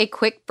to take a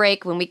quick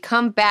break. When we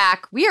come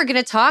back, we are going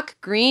to talk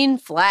green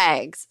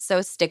flags.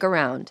 So stick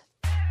around.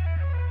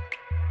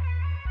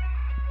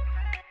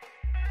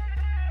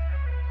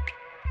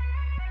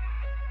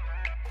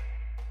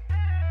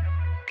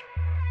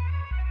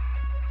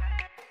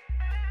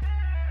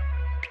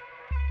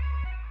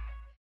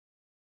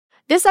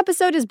 This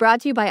episode is brought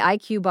to you by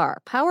IQ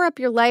Bar. Power up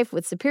your life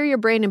with superior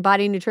brain and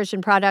body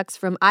nutrition products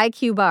from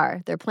IQ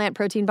Bar. Their plant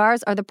protein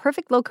bars are the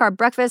perfect low-carb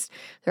breakfast.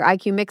 Their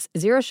IQ Mix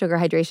zero sugar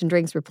hydration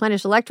drinks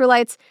replenish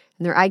electrolytes.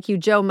 And their IQ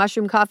Joe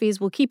mushroom coffees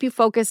will keep you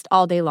focused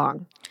all day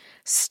long.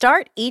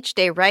 Start each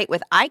day right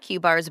with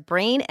IQ Bar's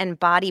brain and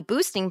body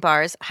boosting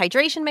bars,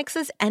 hydration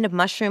mixes, and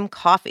mushroom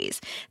coffees.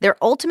 Their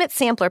ultimate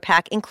sampler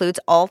pack includes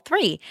all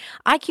three.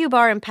 IQ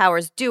Bar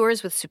empowers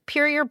doers with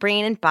superior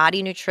brain and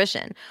body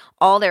nutrition.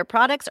 All their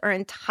products are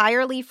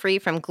entirely free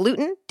from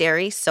gluten,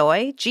 dairy,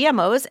 soy,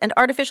 GMOs, and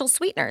artificial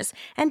sweeteners.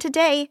 And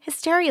today,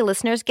 Hysteria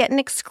listeners get an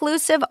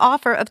exclusive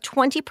offer of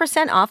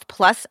 20% off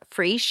plus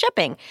free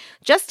shipping.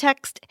 Just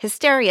text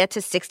Hysteria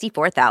to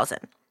 64,000.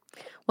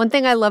 One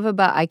thing I love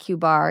about IQ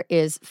Bar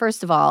is,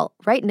 first of all,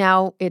 right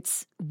now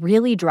it's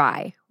really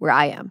dry where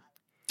I am.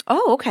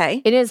 Oh,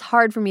 okay. It is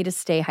hard for me to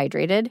stay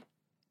hydrated.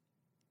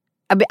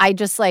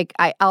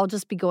 I'll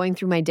just be going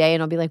through my day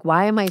and I'll be like,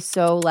 why am I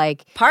so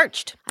like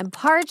parched? I'm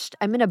parched.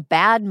 I'm in a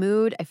bad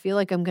mood. I feel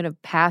like I'm going to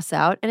pass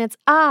out. And it's,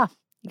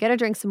 you got to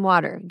drink some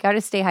water. You got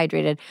to stay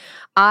hydrated.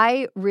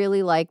 I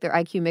really like their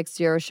IQ Mix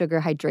zero sugar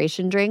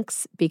hydration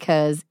drinks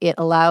because it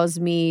allows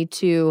me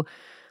to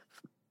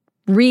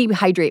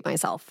rehydrate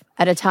myself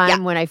at a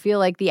time when I feel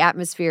like the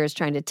atmosphere is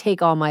trying to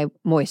take all my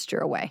moisture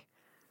away.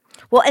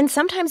 Well, and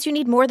sometimes you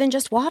need more than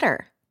just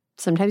water.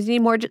 Sometimes you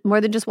need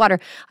more than just water.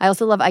 I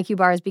also love IQ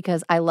bars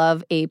because I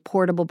love a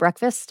portable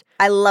breakfast.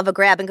 I love a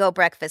grab-and-go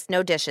breakfast,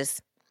 no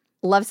dishes.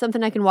 Love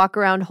something I can walk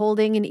around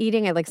holding and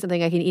eating. I like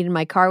something I can eat in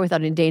my car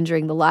without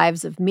endangering the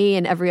lives of me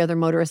and every other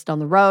motorist on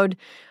the road.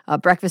 A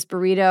breakfast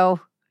burrito,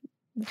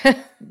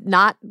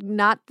 not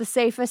the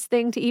safest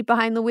thing to eat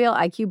behind the wheel.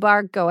 IQ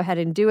bar, go ahead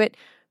and do it.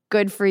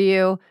 Good for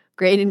you.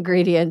 Great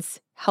ingredients.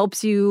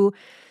 Helps you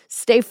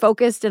stay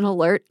focused and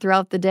alert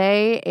throughout the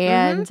day.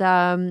 And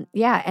and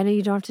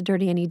you don't have to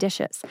dirty any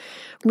dishes.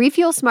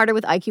 Refuel smarter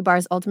with IQ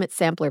Bar's Ultimate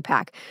Sampler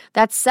Pack.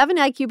 That's 7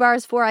 IQ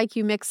Bars, 4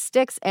 IQ Mix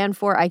sticks, and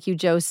 4 IQ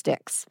Joe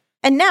sticks.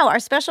 And now our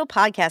special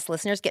podcast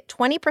listeners get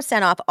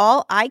 20% off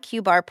all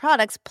IQ Bar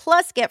products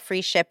plus get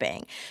free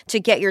shipping. To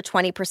get your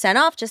 20%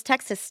 off, just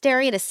text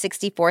Hysteria to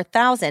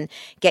 64,000.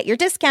 Get your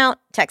discount,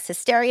 text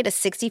Hysteria to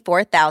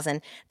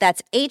 64,000.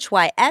 That's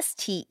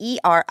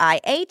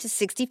HYSTERIA to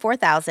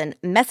 64,000.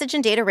 Message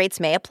and data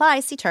rates may apply.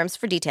 See terms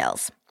for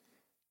details.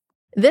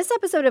 This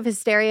episode of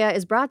Hysteria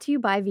is brought to you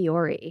by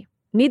Vuori.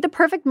 Need the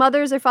perfect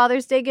Mother's or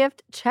Father's Day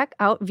gift? Check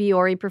out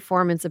Vuori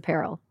Performance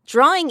Apparel.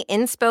 Drawing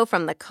inspo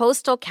from the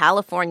coastal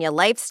California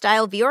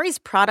lifestyle, Vuori's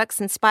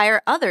products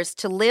inspire others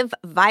to live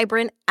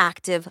vibrant,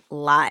 active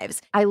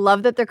lives. I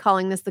love that they're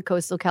calling this the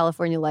coastal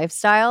California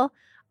lifestyle.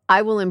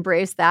 I will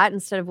embrace that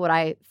instead of what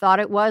I thought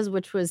it was,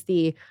 which was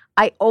the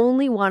I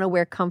only want to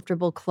wear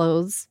comfortable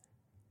clothes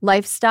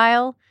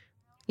lifestyle.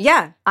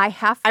 Yeah. I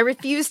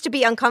refuse to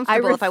be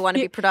uncomfortable if I want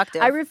to be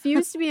productive. I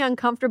refuse to be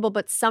uncomfortable,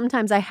 but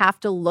sometimes I have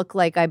to look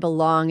like I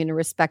belong in a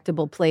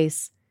respectable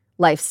place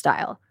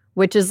lifestyle,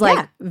 which is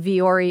like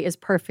Vuori is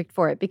perfect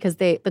for it because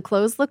the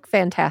clothes look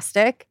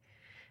fantastic.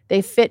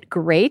 They fit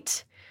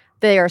great.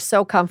 They are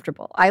so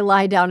comfortable. I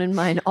lie down in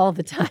mine all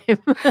the time.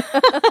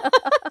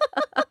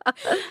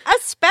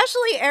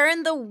 Especially,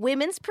 Erin, the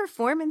women's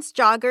performance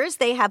joggers.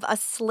 They have a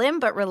slim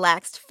but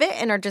relaxed fit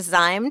and are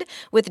designed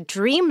with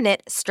dream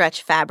knit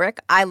stretch fabric.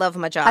 I love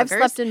my joggers. I've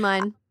slept in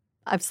mine.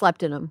 I've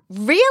slept in them.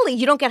 Really?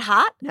 You don't get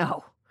hot?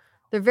 No.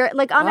 They're very,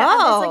 like, it's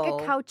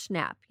like a couch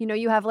nap. You know,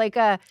 you have like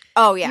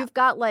you've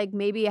got like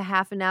maybe a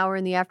half an hour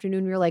in the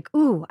afternoon. You're like,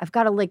 ooh, I've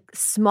got a like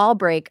small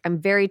break. I'm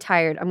very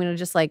tired. I'm going to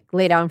just like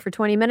lay down for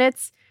 20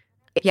 minutes.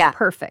 Yeah.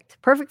 Perfect.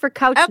 Perfect for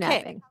couch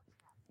napping.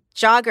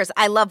 Joggers.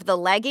 I love the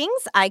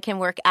leggings. I can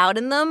work out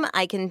in them.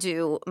 I can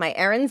do my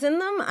errands in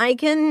them. I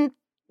can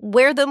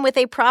wear them with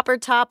a proper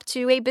top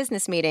to a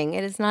business meeting.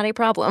 It is not a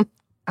problem.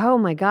 Oh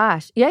my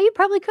gosh. Yeah, you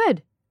probably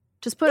could.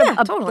 Just put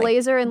a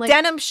blazer and like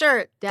denim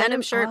shirt,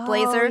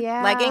 blazer,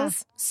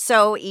 leggings.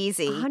 So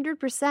easy.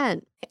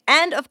 100%.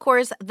 And of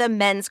course, the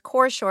men's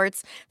core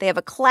shorts. They have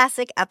a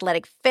classic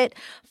athletic fit,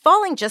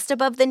 falling just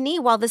above the knee,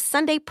 while the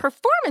Sunday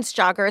performance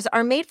joggers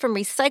are made from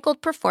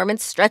recycled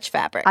performance stretch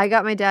fabric. I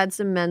got my dad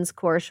some men's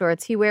core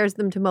shorts. He wears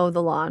them to mow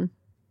the lawn.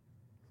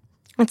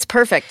 It's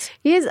perfect.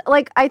 He is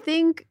like, I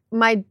think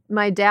my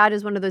dad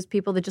is one of those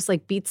people that just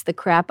like beats the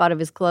crap out of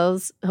his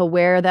clothes. He'll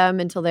wear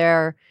them until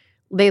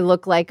they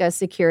look like a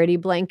security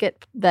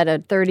blanket that a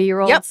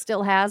 30-year-old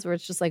still has, where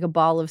it's just like a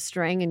ball of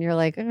string, and you're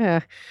like,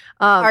 ugh.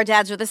 Our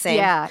dads are the same.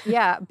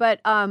 Yeah.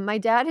 But my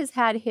dad has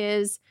had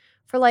his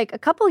for like a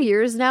couple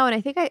years now, and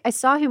I think I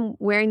saw him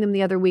wearing them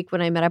the other week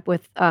when I met up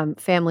with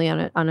family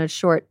on a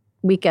short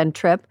weekend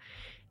trip,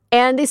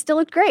 and they still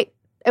looked great.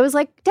 It was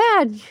like,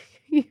 Dad,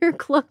 your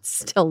clothes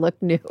still look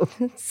new.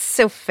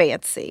 So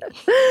fancy.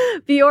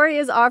 Vuori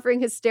is offering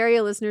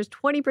Hysteria listeners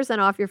 20%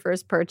 off your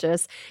first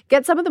purchase.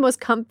 Get some of the most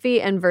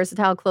comfy and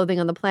versatile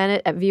clothing on the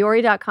planet at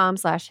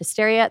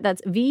vuori.com/hysteria.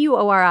 That's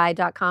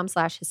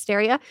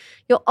VUORI.com/hysteria.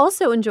 You'll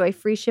also enjoy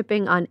free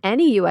shipping on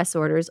any U.S.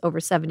 orders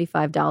over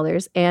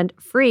 $75 and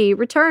free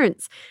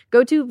returns.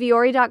 Go to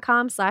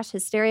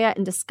vuori.com/hysteria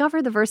and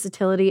discover the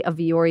versatility of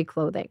Vuori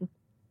clothing.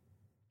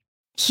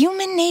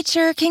 Human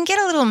nature can get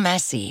a little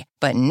messy,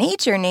 but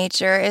nature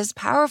is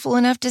powerful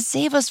enough to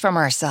save us from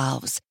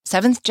ourselves.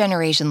 Seventh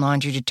Generation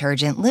Laundry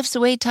Detergent lifts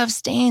away tough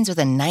stains with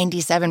a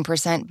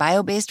 97%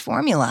 bio-based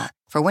formula.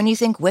 For when you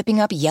think whipping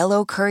up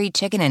yellow curry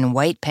chicken in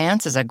white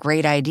pants is a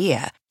great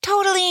idea,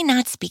 totally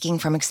not speaking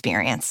from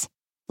experience.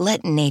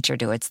 Let nature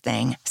do its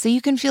thing so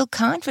you can feel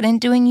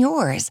confident doing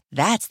yours.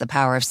 That's the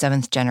power of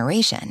Seventh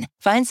Generation.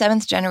 Find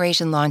Seventh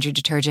Generation Laundry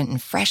Detergent in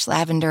fresh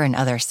lavender and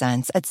other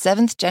scents at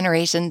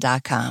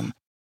seventhgeneration.com.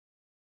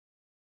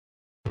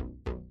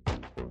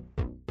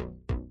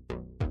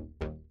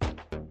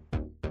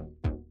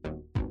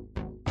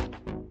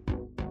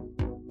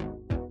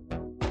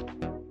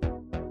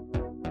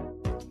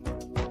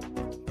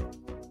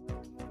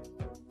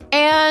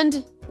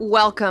 And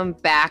welcome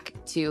back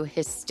to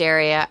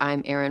Hysteria.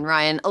 I'm Erin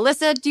Ryan.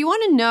 Alyssa, do you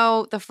want to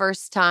know the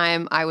first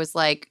time I was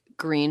like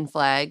green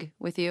flag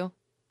with you?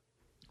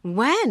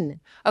 When?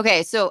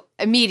 Okay, so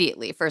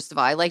immediately, first of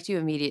all, I liked you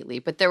immediately.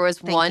 But there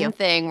was one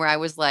thing where I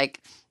was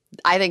like,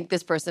 I think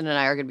this person and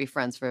I are going to be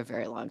friends for a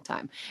very long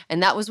time.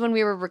 And that was when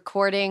we were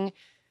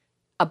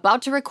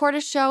about to record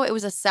a show. It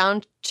was a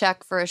sound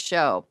check for a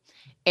show.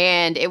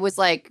 and it was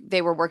like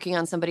they were working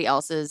on somebody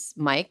else's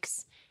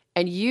mics,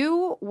 and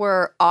you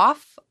were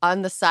off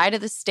on the side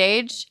of the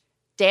stage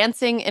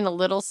dancing in a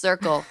little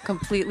circle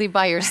completely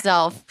by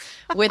yourself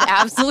with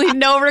absolutely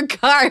no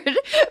regard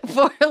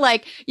for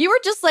like, you were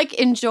just like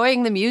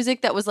enjoying the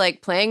music that was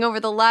like playing over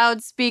the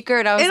loudspeaker.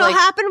 And I was It'll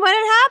happen when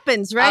it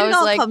happens, right? It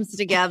all like, comes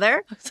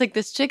together. It's like,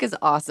 this chick is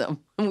awesome.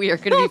 We are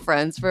going to be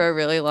friends for a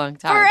really long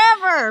time.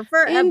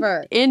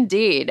 Forever.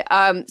 Indeed.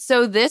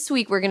 So this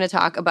week we're going to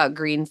talk about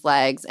green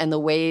flags and the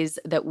ways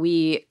that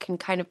we can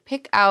kind of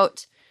pick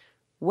out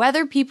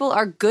whether people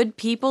are good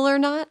people or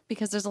not,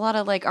 because there's a lot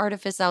of like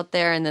artifice out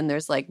there, and then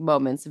there's like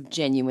moments of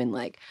genuine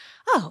like,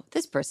 oh,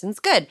 this person's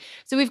good.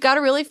 So we've got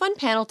a really fun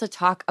panel to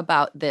talk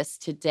about this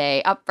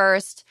today. Up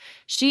first,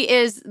 she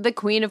is the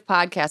queen of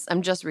podcasts.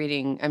 I'm just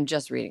reading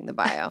the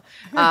bio.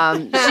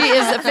 She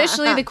is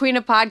officially the queen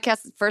of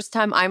podcasts. The first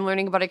time I'm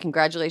learning about it.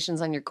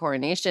 Congratulations on your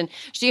coronation.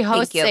 She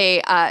hosts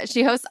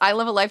I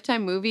Love a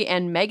Lifetime movie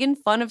and Megan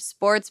Fun of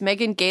Sports.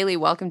 Megan Gailey,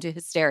 welcome to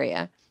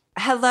Hysteria.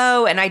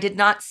 Hello, and I did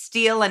not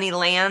steal any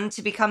land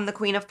to become the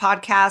queen of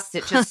podcasts.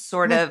 It just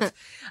sort of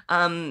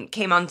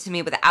came onto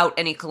me without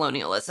any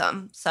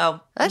colonialism. So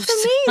that's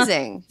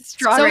amazing.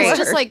 So it's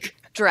just like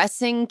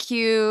dressing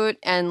cute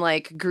and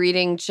like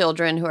greeting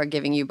children who are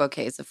giving you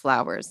bouquets of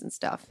flowers and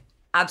stuff.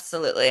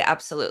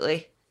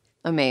 Absolutely.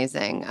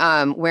 Amazing.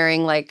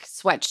 Wearing like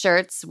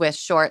sweatshirts with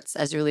shorts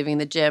as you're leaving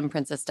the gym,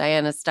 Princess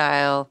Diana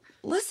style.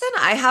 Listen,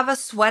 I have a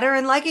sweater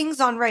and leggings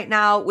on right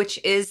now, which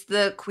is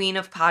the queen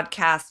of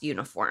podcast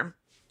uniform.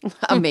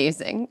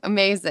 Amazing.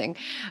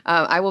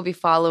 I will be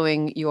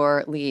following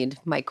your lead,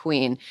 my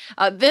queen.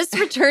 This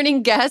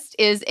returning guest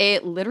is a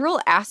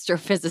literal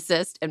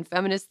astrophysicist and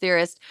feminist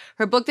theorist.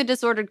 Her book, The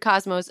Disordered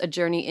Cosmos, A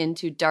Journey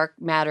into Dark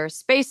Matter,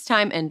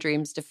 Space-Time, and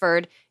Dreams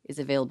Deferred, is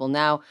available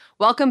now.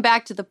 Welcome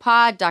back to the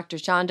pod, Dr.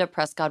 Chanda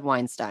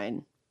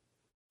Prescod-Weinstein.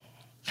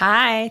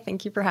 Hi,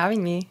 thank you for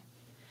having me.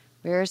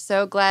 We're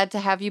so glad to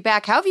have you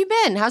back. How have you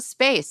been? How's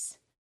space?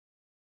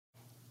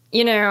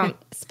 You know,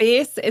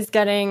 space is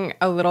getting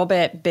a little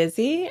bit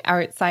busy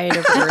outside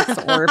of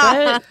Earth's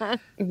orbit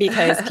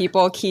because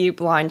people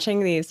keep launching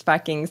these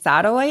fucking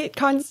satellite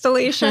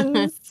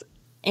constellations.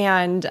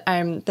 And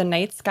the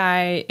night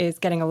sky is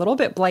getting a little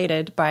bit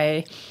blighted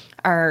by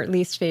our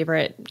least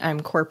favorite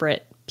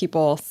corporate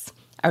peoples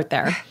out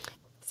there.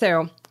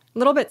 So a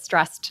little bit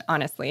stressed,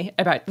 honestly,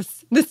 about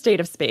the state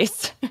of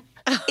space.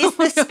 Is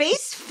the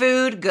space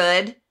food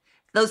good?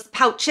 Those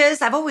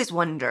pouches? I've always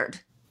wondered.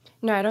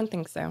 No, I don't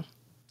think so.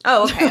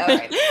 Oh, okay. All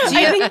right.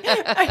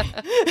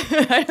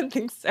 I don't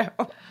think so.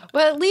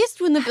 Well, at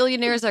least when the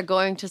billionaires are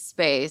going to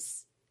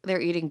space,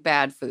 they're eating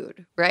bad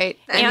food, right?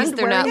 At least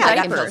they're not like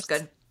diapers. That feels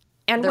good.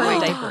 And they're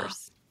wearing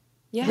diapers.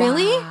 Yeah.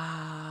 Really?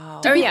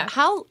 Wow. Oh, yeah.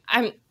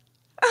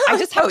 I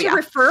just have to yeah.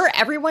 refer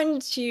everyone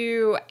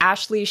to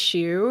Ashley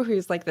Shue,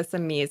 who's like this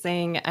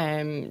amazing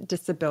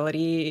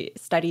disability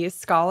studies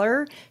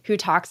scholar who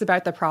talks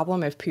about the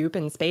problem of poop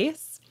in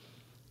space.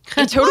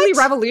 It totally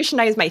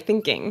revolutionized my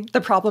thinking, the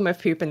problem of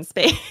poop in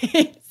space.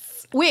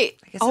 Wait,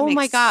 oh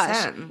my gosh.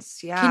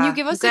 Sense. Yeah. Can you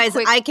give us Guys, a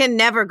quick... I can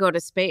never go to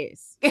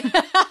space.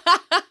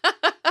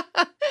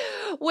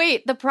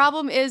 Wait, the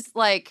problem is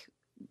like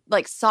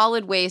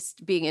solid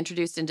waste being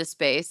introduced into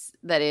space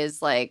that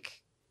is like...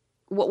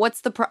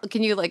 What's the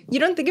can you like... You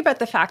don't think about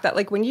the fact that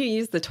like when you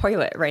use the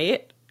toilet,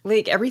 right?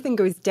 Like everything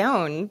goes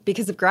down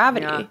because of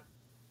gravity. Yeah.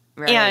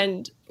 Right.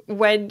 And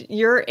when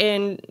you're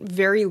in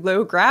very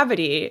low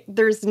gravity,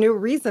 there's no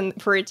reason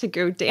for it to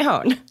go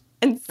down.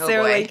 And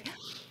so like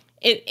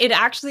it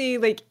actually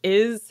like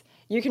is,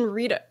 you can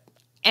read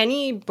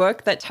any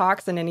book that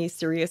talks in any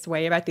serious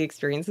way about the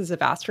experiences of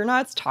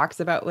astronauts talks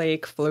about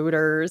like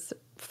floaters,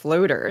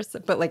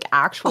 but like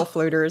actual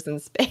floaters in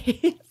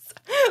space.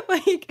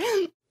 Like...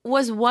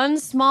 Was one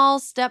small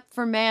step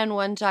for man,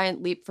 one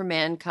giant leap for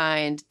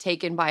mankind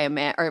taken by a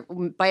man, or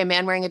by a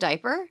man wearing a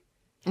diaper?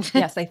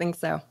 Yes, I think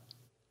so.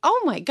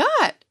 Oh my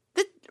God.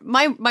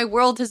 My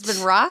world has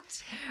been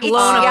rocked.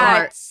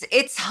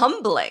 It's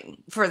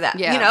humbling for them,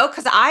 yeah. You know,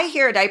 because I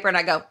hear a diaper and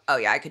I go, oh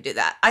yeah, I could do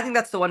that. I think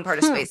that's the one part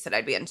of space that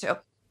I'd be into.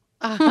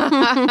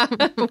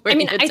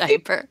 Wearing a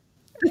diaper.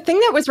 The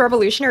thing that was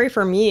revolutionary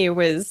for me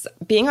was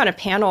being on a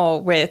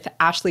panel with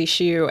Ashley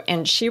Shue,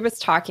 and she was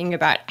talking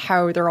about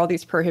how there are all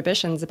these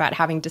prohibitions about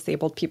having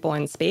disabled people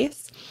in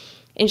space.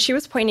 And she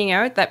was pointing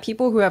out that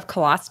people who have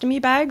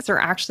colostomy bags are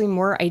actually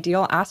more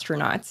ideal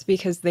astronauts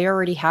because they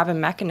already have a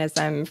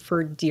mechanism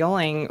for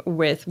dealing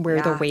with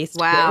where the waste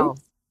goes.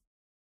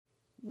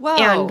 Whoa.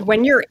 And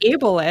when you're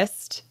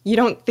ableist, you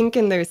don't think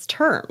in those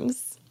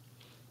terms.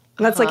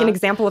 And that's like an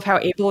example of how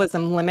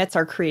ableism limits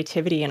our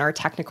creativity and our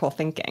technical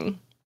thinking.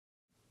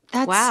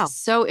 That's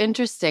so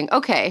interesting.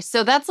 Okay,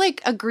 so that's like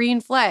a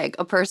green flag,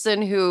 a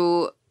person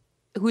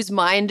whose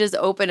mind is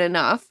open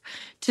enough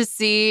to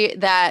see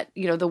that,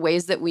 you know, the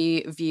ways that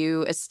we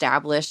view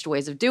established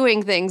ways of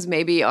doing things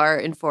maybe are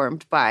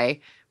informed by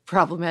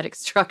problematic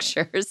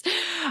structures.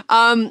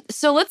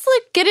 So let's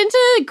like get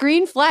into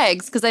green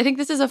flags because I think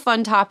this is a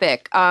fun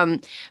topic.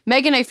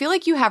 Megan, I feel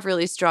like you have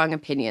really strong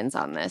opinions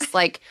on this.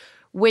 Like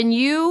when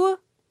you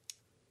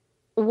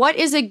What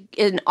is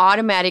an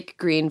automatic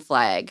green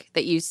flag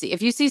that you see?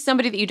 If you see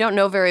somebody that you don't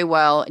know very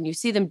well and you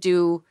see them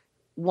do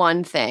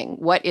one thing,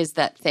 what is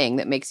that thing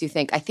that makes you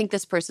think, I think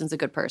this person's a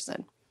good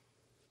person?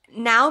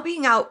 Now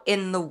being out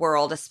in the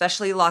world,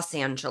 especially Los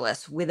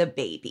Angeles, with a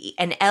baby,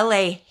 and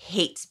LA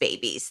hates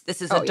babies.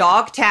 This is a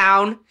dog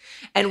town,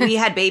 and we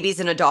had babies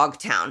in a dog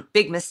town.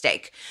 Big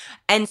mistake.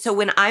 And so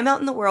when I'm out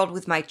in the world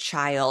with my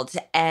child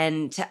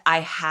and I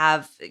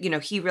have,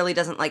 he really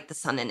doesn't like the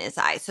sun in his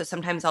eyes. So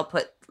sometimes I'll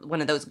put one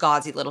of those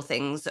gauzy little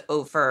things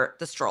over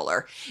the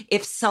stroller.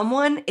 If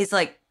someone is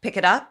like, pick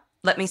it up,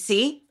 let me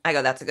see, I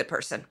go, that's a good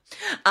person.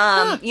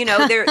 They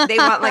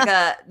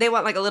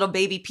want like a little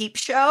baby peep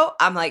show.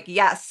 I'm like,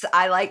 yes,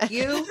 I like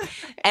you.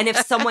 And if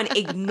someone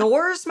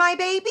ignores my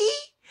baby,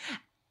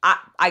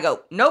 I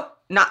go, nope,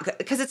 not good.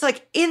 Because it's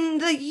like in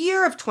the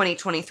year of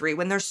 2023,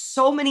 when there's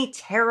so many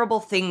terrible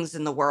things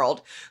in the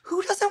world,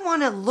 who doesn't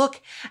want to look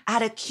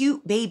at a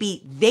cute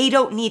baby they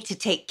don't need to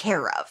take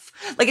care of?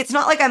 Like, it's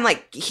not like I'm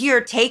like,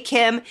 here, take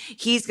him.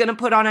 He's going to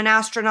put on an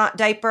astronaut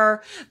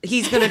diaper.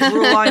 He's going to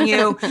drool on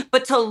you.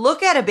 But to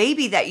look at a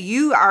baby that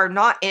you are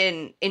not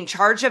in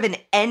charge of in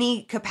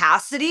any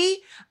capacity,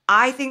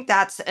 I think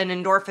that's an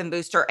endorphin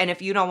booster. And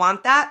if you don't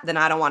want that, then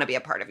I don't want to be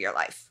a part of your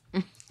life.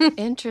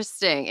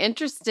 Interesting.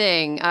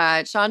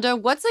 Chanda,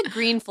 what's a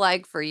green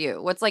flag for you?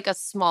 What's like a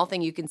small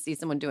thing you can see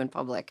someone do in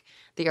public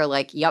that you're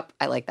like, yep,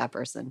 I like that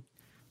person?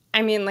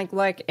 I mean, like,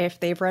 look, if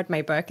they've read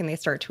my book and they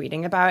start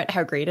tweeting about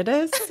how great it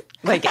is,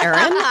 like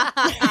Erin,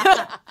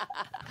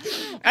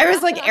 I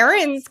was like,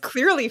 Erin's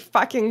clearly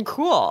fucking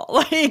cool.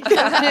 Like,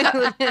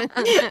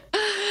 yeah,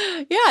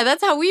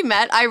 that's how we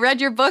met. I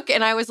read your book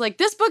and I was like,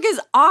 this book is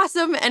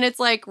awesome. And it's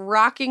like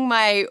rocking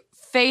my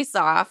face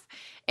off.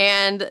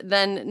 And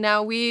then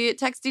now we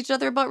text each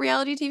other about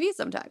reality TV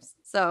sometimes.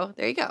 So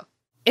there you go.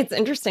 It's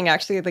interesting,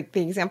 actually. Like,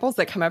 the examples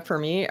that come up for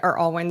me are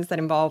all ones that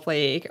involve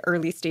like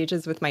early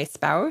stages with my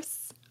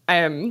spouse.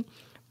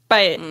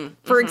 But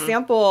for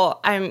example,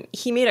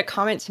 he made a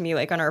comment to me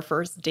like on our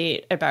first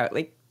date about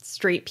like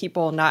straight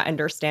people not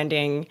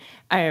understanding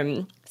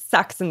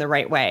sex in the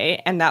right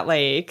way, and that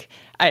like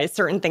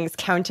certain things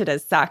counted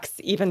as sex,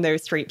 even though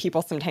straight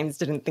people sometimes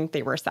didn't think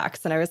they were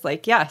sex. And I was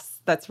like, yes,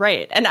 that's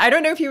right. And I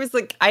don't know if he was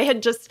like, I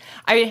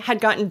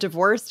had gotten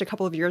divorced a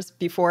couple of years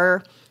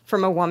before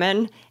from a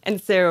woman.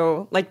 And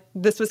so like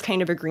this was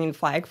kind of a green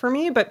flag for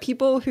me. But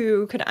people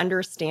who could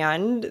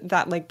understand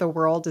that like the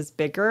world is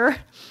bigger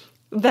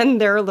than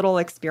their little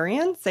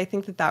experience, I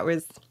think that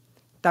was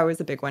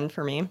a big one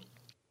for me.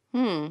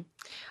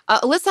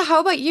 Alyssa, how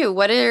about you?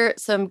 What are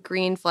some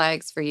green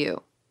flags for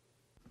you?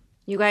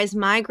 You guys,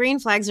 my green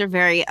flags are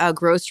very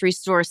grocery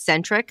store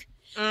centric.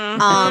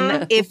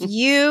 If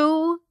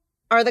you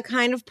are the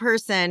kind of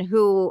person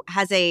who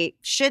has a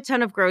shit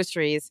ton of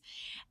groceries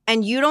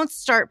and you don't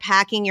start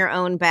packing your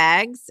own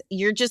bags,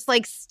 you're just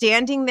like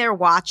standing there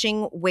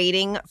watching,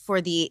 waiting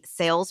for the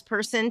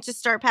salesperson to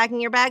start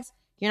packing your bags,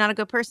 you're not a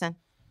good person.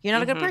 You're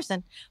not a good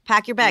person.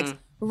 Pack your bags.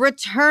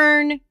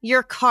 Return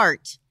your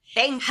cart.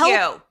 Thank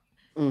you.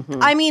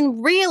 I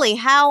mean, really,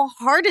 how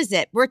hard is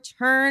it?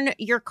 Return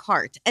your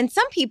cart. And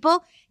some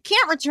people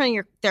can't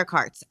return their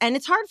carts, and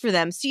it's hard for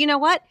them. So you know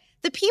what?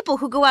 The people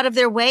who go out of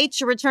their way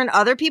to return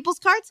other people's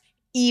carts,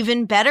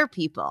 even better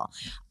people.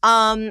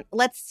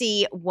 Let's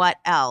see what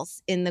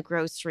else in the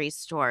grocery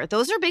store.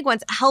 Those are big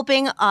ones.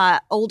 Helping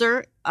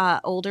older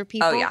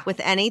people with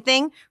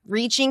anything,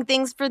 reaching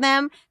things for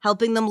them,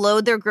 helping them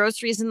load their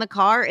groceries in the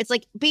car. It's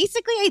like,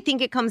 basically, I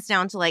think it comes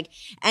down to like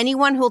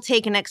anyone who'll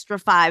take an extra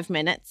 5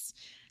 minutes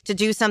to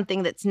do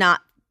something that's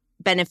not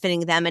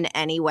benefiting them in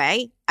any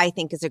way, I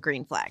think is a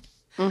green flag.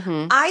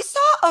 I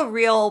saw a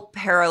real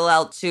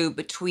parallel too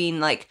between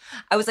like,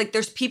 I was like,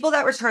 there's people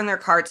that return their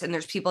carts and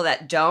there's people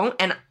that don't.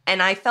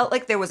 And I felt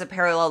like there was a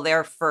parallel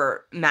there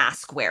for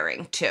mask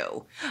wearing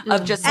too,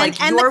 of just like,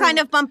 and the kind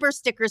of bumper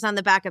stickers on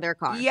the back of their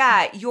car.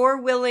 Yeah, you're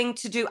willing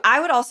to do.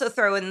 I would also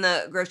throw in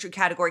the grocery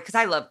category because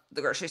I love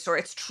the grocery store.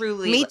 It's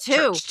truly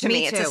church to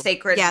me. It's a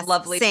sacred,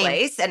 lovely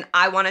place, and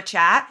I want to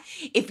chat.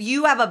 If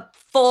you have a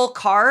full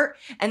cart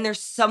and there's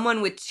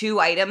someone with 2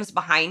 items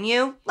behind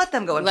you, let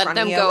them go in front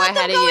of you. Let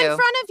them go in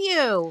front of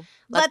you.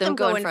 Let them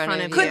go in front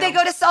of you. Could they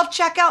go to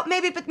self-checkout?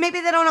 Maybe, but maybe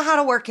they don't know how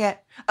to work it.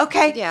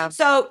 Okay. Yeah.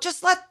 So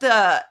just let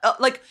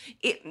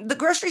the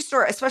grocery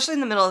store, especially in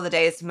the middle of the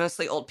day, it's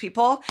mostly old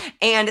people.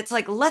 And it's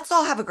like, let's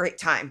all have a great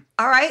time.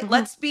 All right.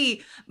 Let's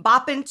be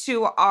bopping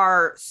to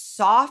our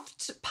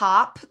soft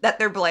pop that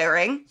they're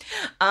blaring.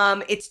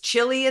 It's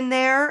chilly in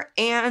there,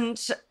 and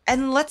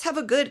let's have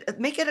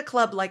make it a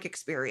club-like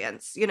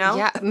experience, you know?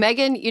 Yeah.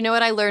 Megan, you know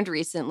what I learned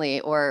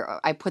recently, or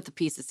I put the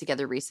pieces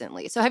together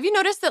recently. So have you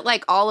noticed that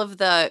like all of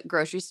the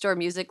grocery store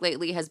music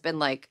lately has been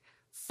like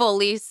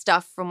fully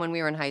stuff from when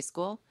we were in high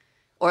school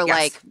or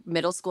like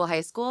middle school,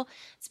 high school?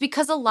 It's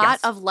because a lot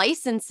of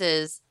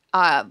licenses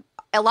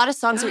a lot of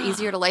songs are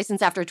easier to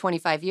license after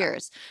 25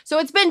 years. So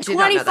it's been Did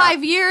not know 25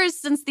 that. years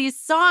since these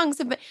songs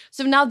have been.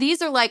 So now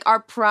these are like our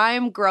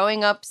prime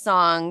growing up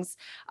songs.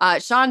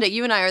 Chanda,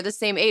 you and I are the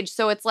same age.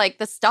 So it's like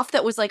the stuff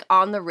that was like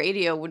on the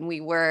radio when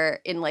we were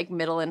in like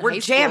middle and We're high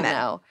jamming. school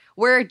now.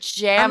 We're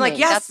jamming. I'm like,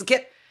 yes,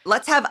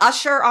 let's have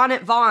Usher on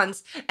at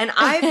Vaughn's. And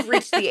I've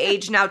reached the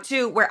age now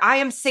too where I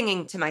am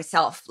singing to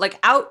myself, like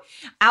out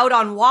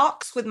on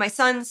walks with my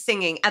son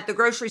singing, at the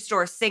grocery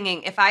store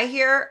singing. If I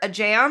hear a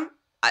jam,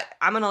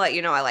 I'm going to let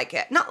you know I like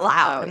it. Not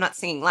loud. I'm not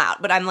singing loud,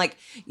 but I'm like,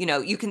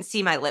 you can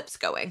see my lips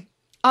going.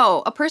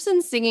 Oh, a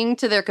person singing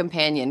to their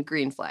companion,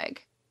 green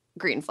flag.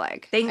 Green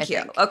flag. Thank you.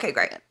 Think. Okay,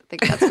 great. I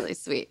think that's really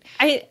sweet.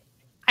 I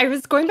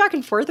was going back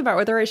and forth about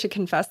whether I should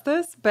confess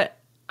this, but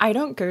I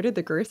don't go to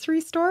the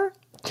grocery store.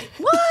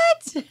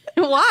 What?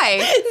 Why?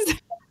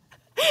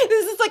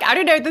 This is like, I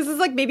don't know, this is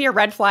like maybe a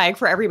red flag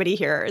for everybody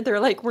here. They're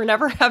like, we're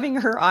never having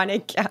her on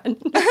again.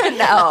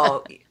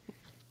 No.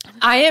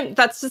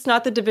 That's just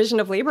not the division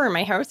of labor in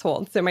my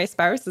household. So my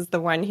spouse is the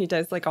one who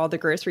does like all the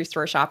grocery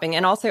store shopping.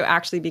 And also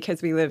actually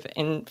because we live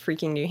in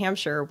freaking New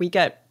Hampshire, we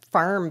get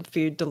farm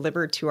food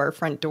delivered to our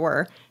front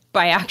door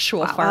by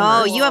actual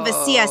farmers. Oh, you have a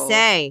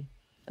CSA.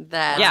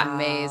 That's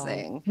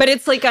amazing. But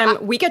it's like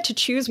we get to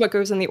choose what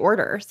goes in the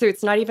order. So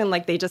it's not even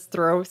like they just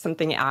throw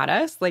something at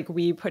us. Like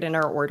we put in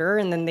our order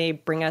and then they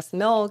bring us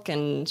milk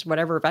and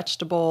whatever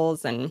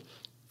vegetables and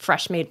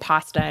fresh made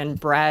pasta and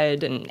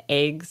bread and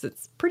eggs.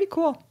 It's pretty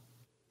cool.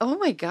 Oh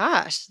my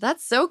gosh,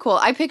 that's so cool.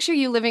 I picture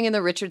you living in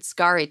the Richard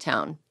Scarry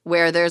town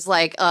where there's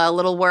like a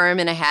little worm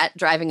in a hat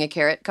driving a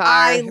carrot car.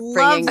 I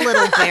love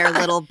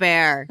Little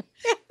Bear.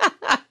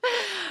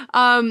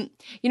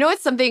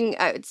 It's something,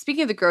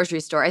 speaking of the grocery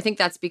store, I think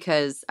that's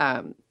because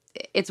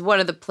it's one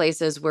of the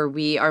places where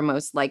we are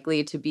most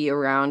likely to be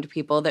around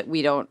people that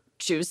we don't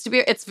choose to be.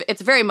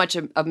 It's very much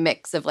a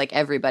mix of like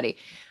everybody.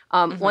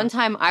 One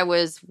time I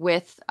was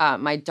with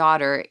my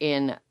daughter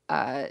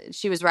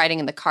she was riding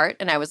in the cart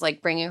and I was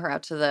like bringing her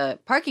out to the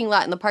parking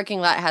lot, and the parking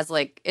lot has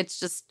like,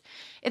 it's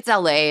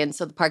LA. And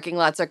so the parking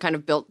lots are kind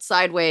of built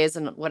sideways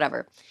and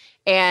whatever.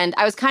 And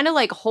I was kind of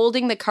like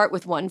holding the cart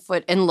with one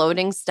foot and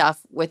loading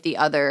stuff with the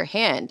other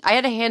hand. I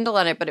had a handle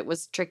on it, but it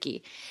was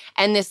tricky.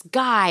 And this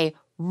guy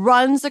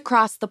runs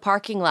across the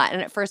parking lot.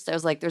 And at first I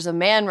was like, there's a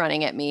man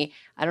running at me.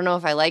 I don't know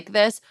if I like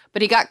this.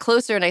 But he got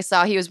closer and I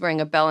saw he was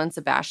wearing a Belle and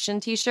Sebastian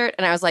t-shirt.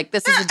 And I was like,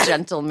 this is a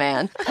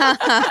gentleman.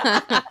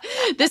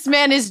 This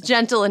man is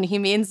gentle and he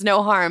means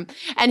no harm.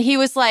 And he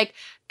was like,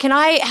 can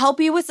I help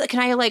you with, can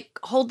I like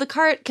hold the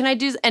cart? Can I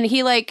do, and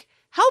he like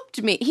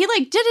helped me. He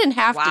like didn't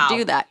have to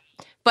do that.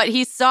 But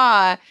he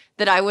saw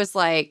that I was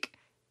like,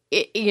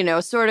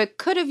 sort of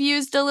could have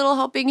used a little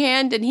helping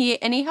hand, and he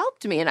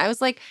helped me. And I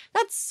was like,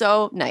 that's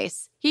so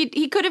nice.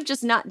 He could have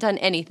just not done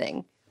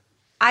anything.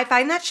 I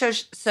find that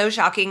so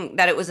shocking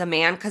that it was a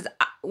man, because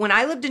when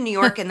I lived in New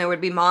York and there would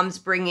be moms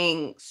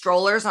bringing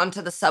strollers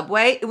onto the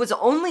subway, it was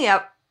only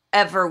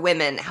ever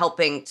women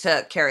helping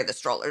to carry the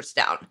strollers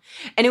down.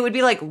 And it would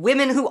be like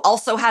women who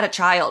also had a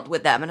child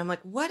with them. And I'm like,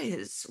 what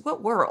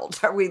world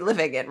are we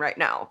living in right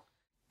now?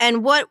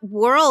 And what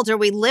world are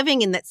we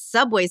living in that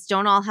subways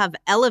don't all have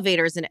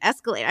elevators and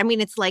escalators? I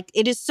mean, it's like,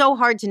 it is so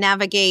hard to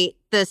navigate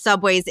the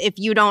subways if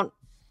you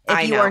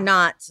are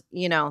not,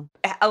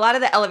 A lot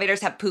of the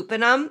elevators have poop in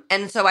them.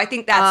 And so I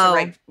think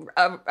that's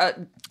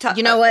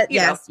you know what?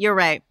 Yes, you're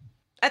right.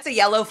 That's a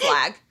yellow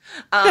flag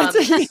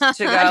to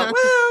go,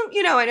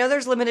 well, I know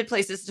there's limited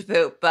places to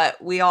poop,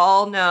 but we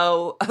all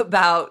know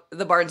about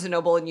the Barnes &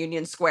 Noble in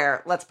Union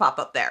Square. Let's pop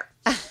up there.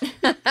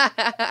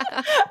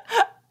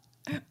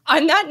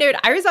 On that note,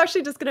 I was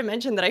actually just going to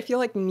mention that I feel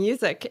like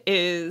music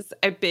is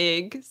a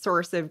big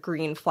source of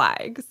green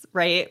flags,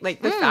 right?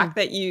 Like the fact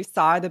that you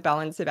saw the Belle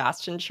and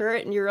Sebastian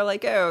shirt and you were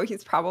like, oh,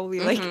 he's probably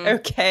like,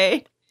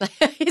 okay.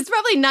 He's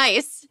probably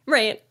nice.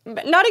 Right.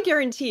 But not a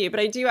guarantee, but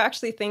I do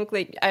actually think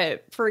like,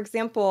 for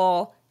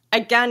example,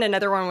 again,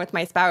 another one with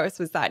my spouse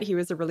was that he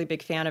was a really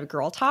big fan of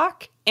Girl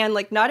Talk. And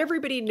like not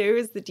everybody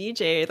knows the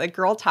DJ, like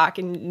Girl Talk,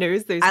 and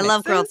knows those mixes,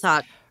 love Girl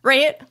Talk.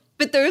 Right?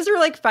 But those are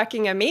like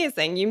fucking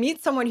amazing. You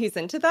meet someone who's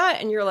into that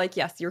and you're like,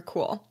 yes, you're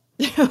cool.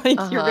 Like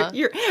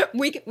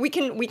we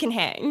can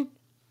hang.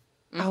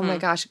 Oh my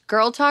gosh.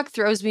 Girl Talk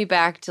throws me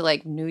back to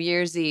like New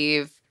Year's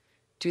Eve,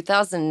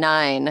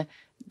 2009.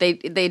 They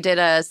did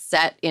a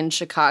set in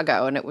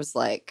Chicago and it was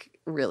like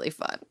really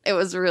fun. It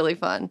was really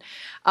fun.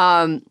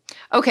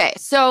 Okay,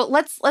 so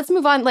let's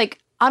move on like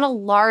on a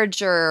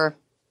larger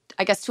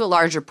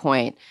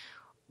point.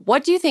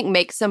 What do you think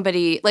makes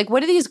somebody, like, what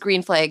do these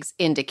green flags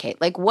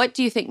indicate? Like, what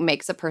do you think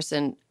makes a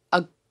person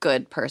a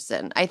good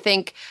person? I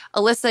think,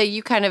 Alyssa,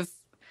 you kind of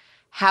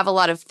have a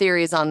lot of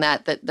theories on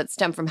that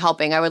stem from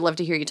helping. I would love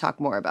to hear you talk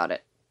more about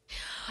it.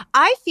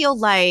 I feel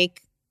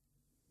like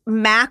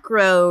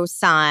macro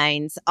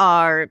signs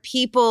are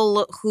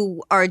people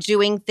who are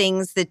doing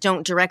things that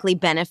don't directly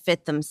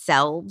benefit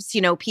themselves.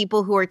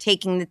 People who are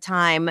taking the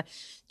time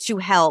to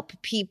help,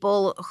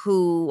 people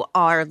who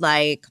are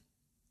like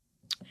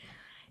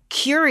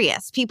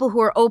curious, people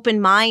who are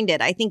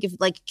open-minded. I think of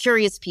like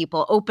curious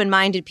people,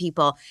 open-minded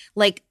people,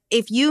 like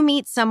if you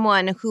meet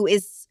someone who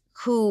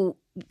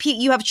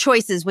you have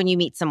choices when you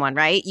meet someone,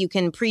 right? You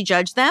can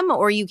prejudge them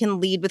or you can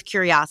lead with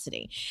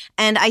curiosity.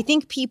 And I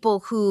think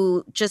people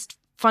who just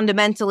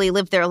fundamentally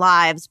live their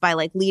lives by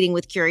like leading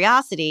with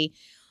curiosity,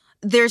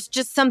 there's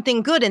just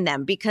something good in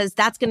them because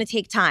that's going to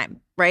take time,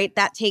 right?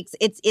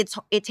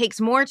 It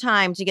takes more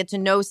time to get to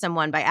know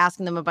someone by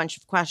asking them a bunch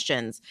of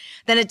questions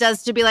than it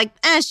does to be like,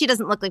 she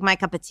doesn't look like my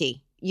cup of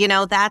tea. You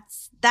know, that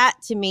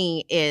to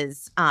me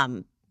is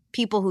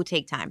people who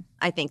take time.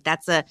 I think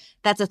that's a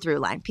through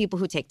line. People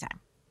who take time.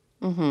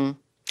 Mm-hmm.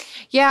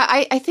 Yeah,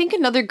 I think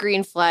another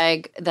green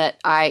flag that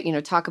I,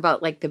 talk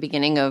about like the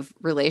beginning of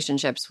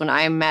relationships. When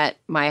I met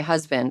my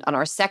husband on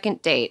our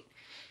second date,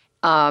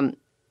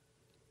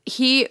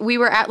 we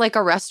were at like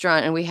a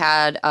restaurant and we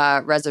had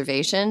a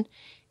reservation,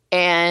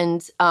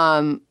 and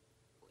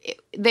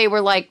they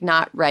were like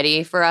not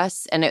ready for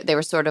us, and they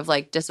were sort of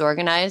like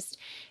disorganized.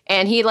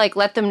 And he like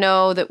let them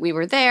know that we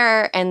were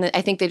there, and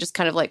I think they just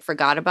kind of like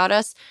forgot about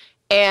us.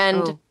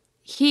 And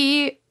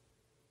he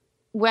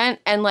went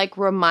and like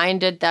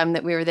reminded them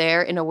that we were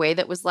there in a way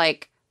that was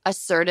like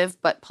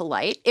assertive but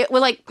polite. It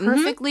was like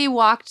perfectly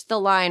walked the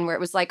line where it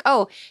was like,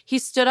 oh, he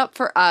stood up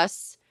for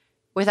us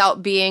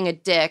without being a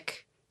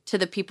dick to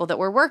the people that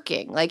were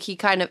working. Like he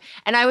kind of,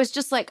 and I was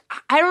just like,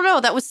 I don't know,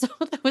 that was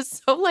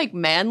so like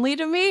manly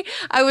to me.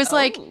 I was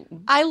like,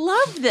 I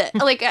love this.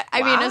 Like,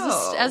 I mean,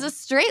 as a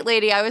straight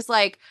lady, I was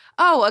like,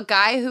 oh, a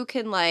guy who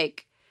can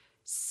like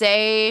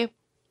say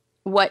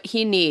what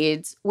he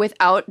needs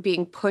without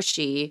being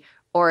pushy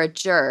or a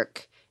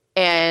jerk.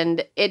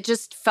 And it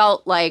just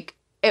felt like,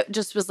 it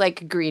just was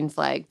like a green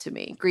flag to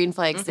me, green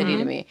flag city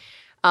to me.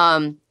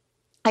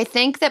 I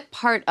think that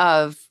part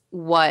of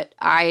what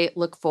I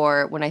look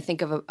for when I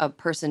think of a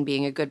person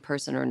being a good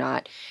person or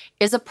not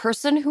is a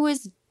person who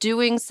is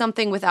doing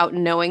something without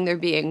knowing they're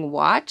being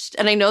watched.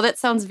 And I know that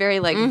sounds very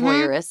like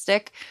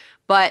voyeuristic,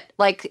 but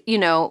like,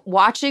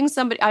 watching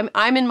somebody,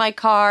 I'm in my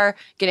car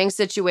getting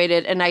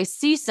situated and I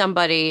see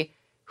somebody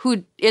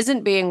who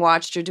isn't being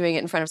watched or doing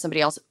it in front of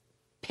somebody else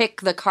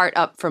pick the cart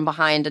up from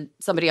behind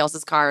somebody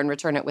else's car and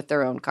return it with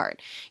their own cart,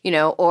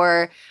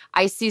 or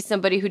I see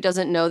somebody who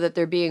doesn't know that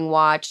they're being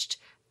watched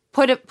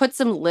put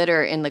some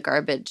litter in the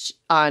garbage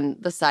on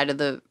the side of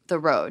the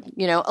road.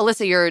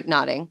 Alyssa, you're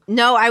nodding.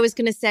 No, I was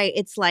going to say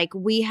it's like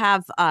we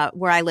have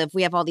where I live,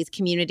 we have all these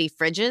community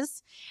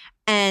fridges,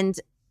 and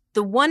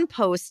the one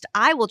post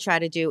I will try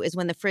to do is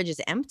when the fridge is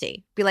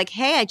empty. Be like,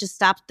 hey, I just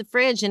stopped the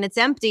fridge and it's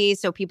empty,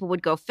 so people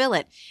would go fill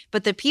it.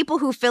 But the people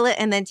who fill it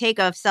and then take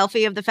a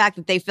selfie of the fact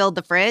that they filled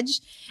the fridge,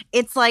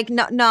 it's like,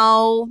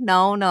 no.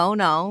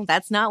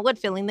 That's not what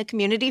filling the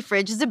community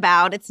fridge is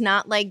about. It's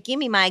not like, give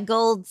me my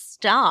gold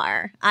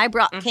star. I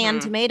brought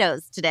canned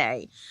tomatoes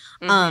today.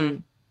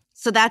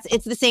 So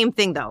it's the same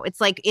thing though.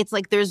 It's like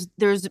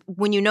there's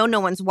when no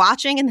one's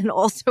watching, and then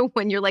also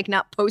when you're like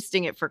not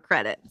posting it for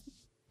credit.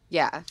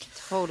 Yeah,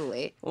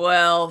 totally.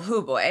 Well,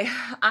 hoo boy.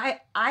 I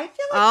feel like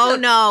oh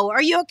no.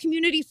 Are you a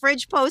community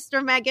fridge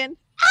poster, Megan?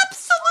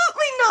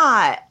 Absolutely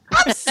not.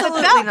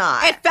 Absolutely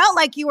not. It felt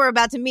like you were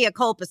about to mea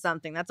culpa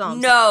something. That's all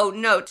I'm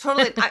saying. No,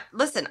 totally.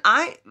 Listen,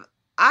 I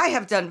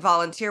have done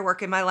volunteer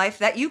work in my life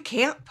that you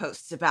can't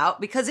post about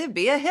because it'd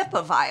be a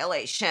HIPAA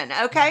violation.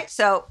 Okay,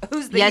 so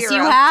who's the hero? Yes,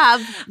 you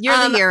have.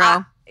 You're the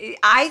hero.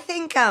 I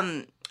think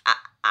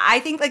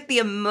like the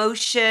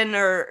emotion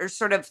or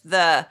sort of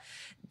the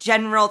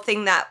general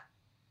thing that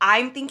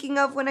I'm thinking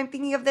of when I'm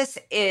thinking of this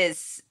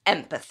is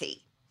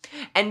empathy.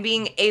 And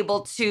being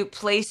able to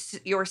place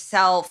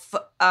yourself,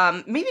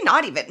 maybe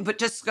not even, but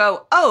just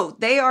go, oh,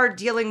 they are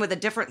dealing with a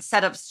different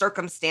set of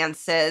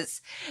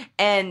circumstances.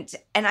 And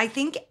I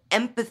think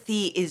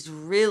empathy is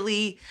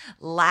really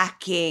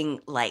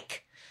lacking,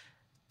 like,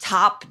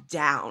 top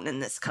down in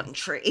this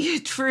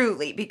country,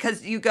 truly,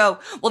 because you go,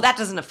 well, that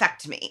doesn't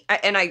affect me.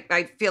 And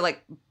I feel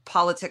like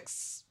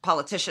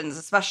politicians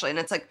especially, and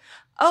it's like,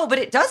 oh, but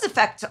it does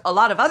affect a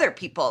lot of other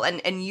people.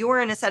 And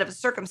you're in a set of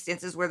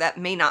circumstances where that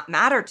may not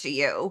matter to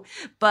you,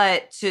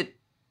 but to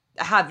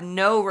have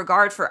no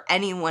regard for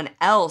anyone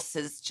else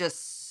is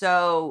just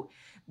so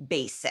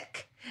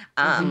basic.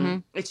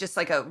 It's just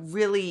like a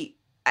really,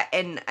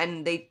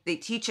 and they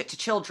teach it to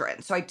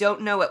children. So I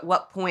don't know at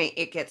what point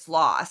it gets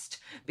lost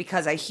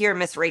because I hear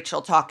Miss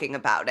Rachel talking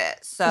about it.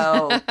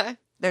 So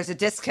there's a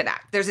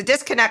disconnect. There's a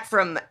disconnect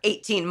from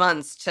 18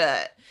 months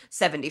to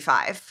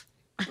 75.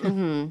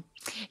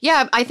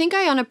 Yeah, I think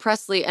Ayanna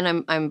Pressley,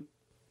 and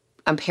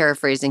I'm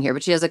paraphrasing here,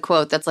 but she has a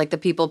quote that's like, the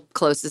people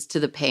closest to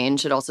the pain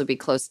should also be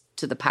close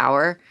to the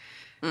power.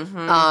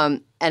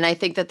 And I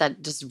think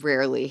that just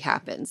rarely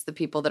happens. The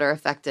people that are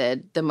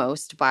affected the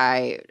most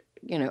by,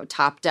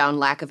 top-down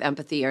lack of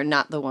empathy are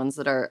not the ones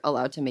that are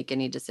allowed to make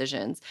any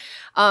decisions.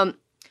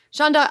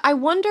 Chanda, I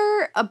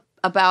wonder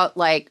about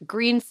like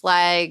green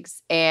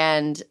flags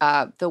and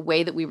the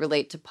way that we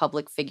relate to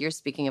public figures,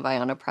 speaking of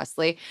Ayanna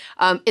Pressley.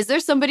 Is there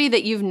somebody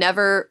that you've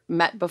never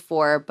met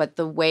before, but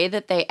the way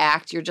that they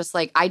act, you're just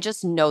like, I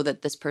just know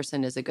that this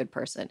person is a good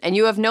person. And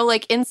you have no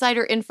like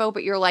insider info,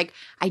 but you're like,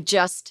 I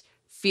just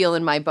feel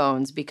in my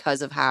bones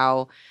because of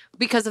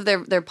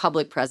their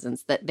public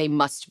presence that they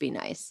must be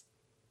nice.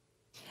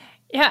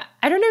 Yeah,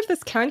 I don't know if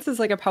this counts as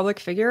like a public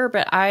figure,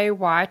 but I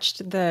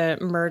watched the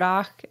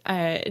Murdoch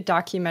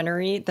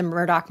documentary, the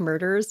Murdoch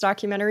Murders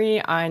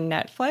documentary on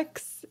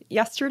Netflix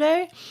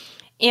yesterday.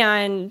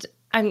 And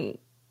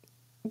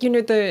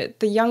the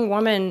young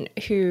woman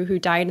who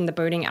died in the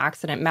boating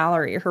accident,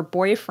 Mallory, her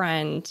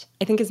boyfriend,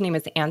 I think his name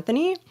is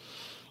Anthony.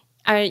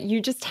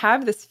 You just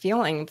have this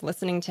feeling of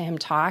listening to him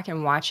talk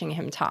and watching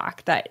him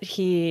talk that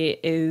he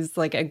is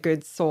like a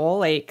good soul,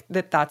 like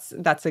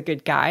that's a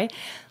good guy.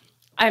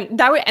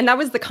 That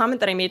was the comment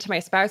that I made to my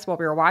spouse while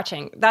we were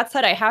watching. That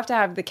said, I have to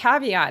have the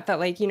caveat that,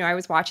 like, I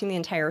was watching the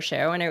entire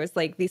show and I was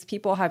like, these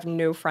people have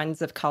no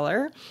friends of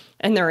color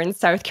and they're in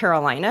South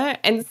Carolina.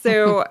 And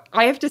so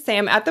I have to say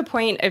I'm at the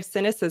point of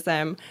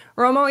cynicism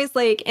where I'm always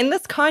like, in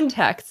this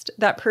context,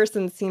 that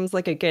person seems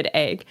like a good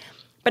egg.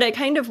 But I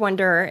kind of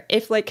wonder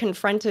if, like,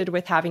 confronted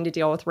with having to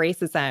deal with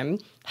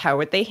racism, how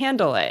would they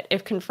handle it?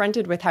 If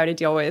confronted with how to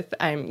deal with,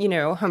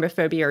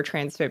 homophobia or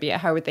transphobia,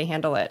 how would they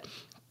handle it?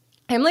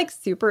 I'm like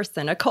super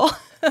cynical.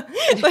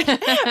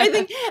 I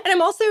think, and I'm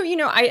also,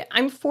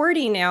 I'm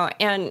 40 now.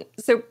 And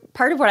so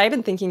part of what I've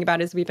been thinking about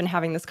as we've been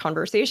having this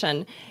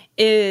conversation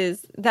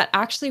is that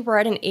actually we're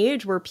at an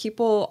age where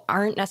people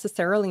aren't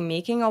necessarily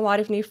making a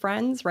lot of new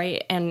friends,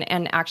 right? And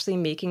actually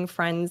making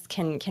friends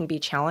can be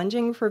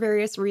challenging for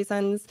various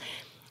reasons.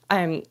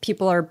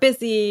 People are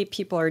busy,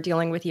 people are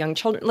dealing with young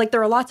children. Like,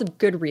 there are lots of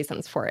good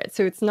reasons for it.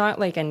 So it's not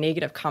like a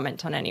negative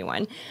comment on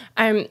anyone.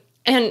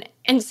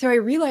 And so I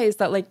realized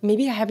that, like,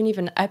 maybe I haven't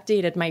even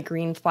updated my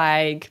green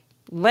flag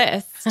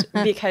list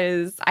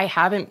because I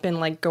haven't been,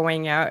 like,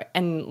 going out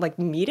and, like,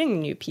 meeting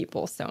new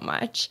people so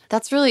much.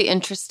 That's really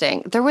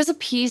interesting. There was a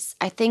piece,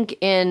 I think,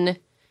 in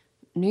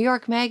New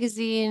York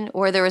Magazine,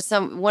 or there was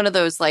one of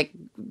those, like,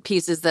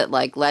 pieces that,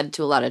 like, led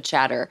to a lot of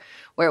chatter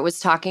where it was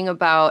talking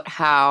about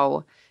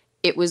how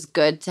it was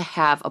good to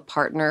have a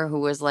partner who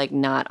was, like,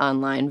 not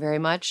online very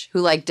much,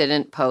 who, like,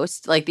 didn't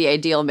post. Like, the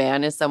ideal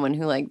man is someone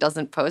who, like,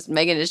 doesn't post.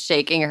 Megan is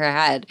shaking her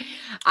head.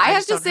 I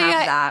have to say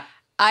that.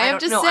 I'm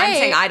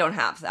saying I don't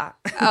have that.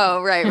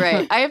 Oh,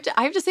 right. I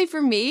have to say,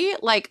 for me,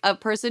 like, a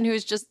person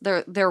who's just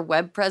their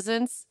web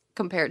presence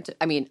compared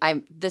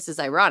to, this is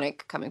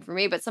ironic coming from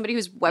me, but somebody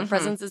whose web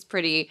presence is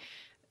pretty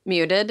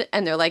muted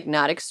and they're, like,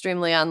 not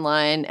extremely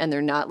online and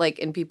they're not, like,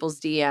 in people's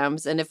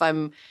DMs. And if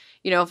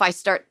if I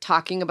start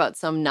talking about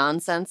some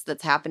nonsense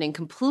that's happening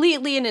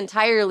completely and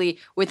entirely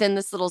within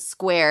this little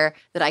square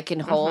that I can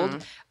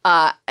hold,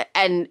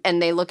 and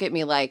they look at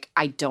me like,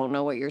 I don't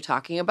know what you're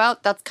talking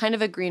about, that's kind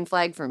of a green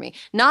flag for me.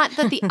 Not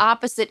that the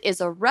opposite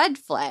is a red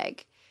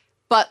flag,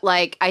 but,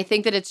 like, I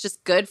think that it's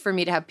just good for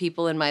me to have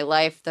people in my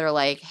life that are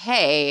like,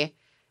 hey,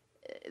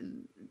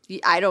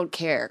 I don't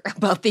care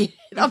about the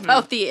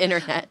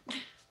internet.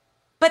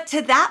 But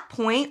to that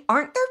point,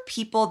 aren't there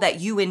people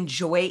that you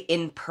enjoy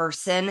in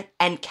person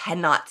and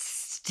cannot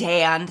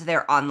stand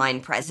their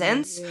online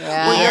presence?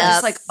 Yes. Where you're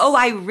just like, oh,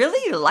 I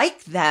really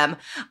like them.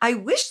 I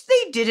wish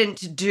they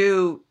didn't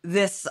do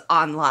this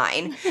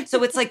online.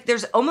 So it's like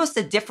there's almost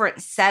a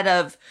different set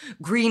of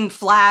green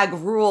flag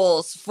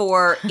rules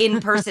for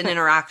in-person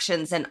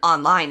interactions and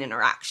online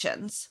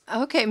interactions.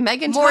 Okay,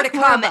 Megan, more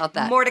about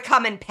that. More to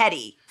come and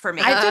petty for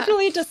me. I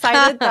definitely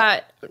decided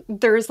that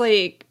there's,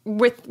 like,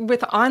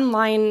 with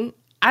online,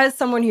 as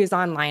someone who's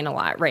online a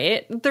lot,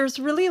 right? There's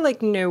really,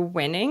 like, no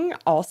winning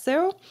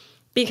also.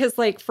 Because,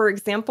 like, for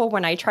example,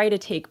 when I try to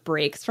take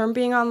breaks from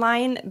being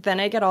online,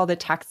 then I get all the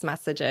text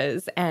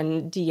messages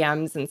and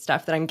DMs and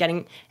stuff that I'm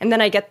getting. And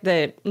then I get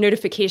the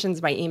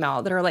notifications by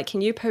email that are like,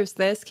 can you post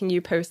this? Can you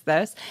post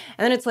this?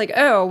 And then it's like,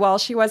 oh, well,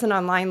 she wasn't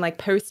online, like,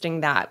 posting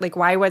that. Like,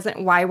 why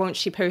won't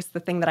she post the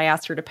thing that I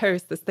asked her to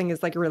post? This thing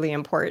is, like, really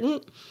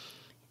important.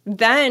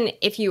 Then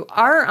if you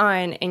are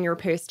on and you're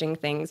posting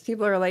things,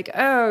 people are like,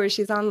 oh,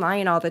 she's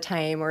online all the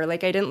time, or,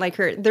 like, I didn't like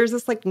her. There's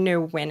this, like, no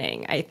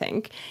winning, I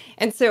think.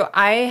 And so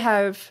I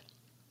have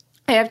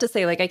to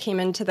say, like, I came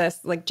into this,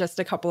 like, just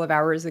a couple of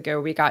hours ago.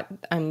 We got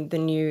the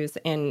news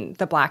in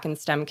the Black and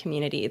STEM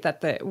community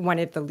that one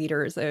of the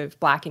leaders of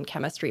Black in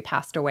chemistry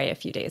passed away a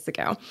few days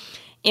ago.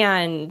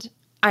 And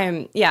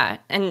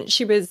and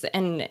she was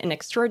an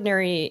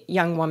extraordinary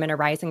young woman, a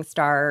rising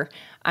star.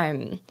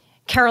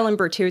 Carolyn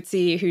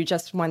Bertuzzi, who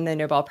just won the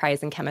Nobel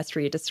Prize in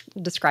Chemistry,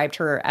 described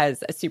her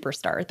as a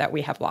superstar that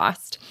we have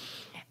lost.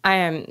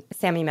 Sammy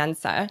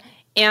Mensah.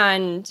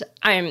 And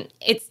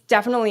it's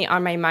definitely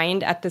on my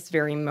mind at this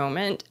very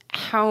moment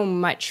how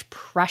much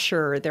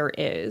pressure there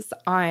is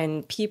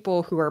on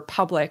people who are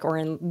public or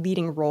in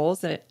leading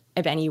roles of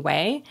any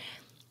way,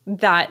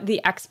 that the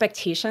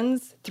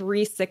expectations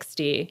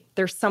 360,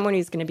 there's someone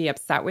who's going to be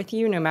upset with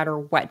you no matter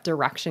what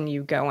direction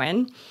you go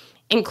in.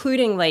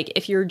 Including, like,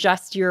 if you're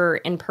just your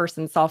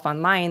in-person self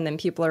online, then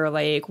people are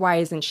like, why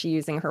isn't she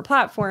using her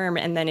platform?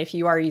 And then if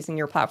you are using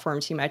your platform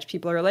too much,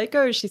 people are like,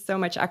 oh, she's so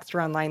much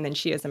extra online than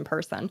she is in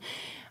person.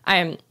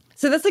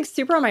 So that's, like,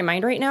 super on my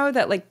mind right now,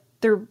 that, like,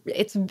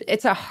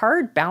 it's a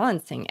hard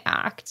balancing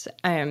act.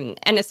 And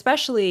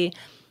especially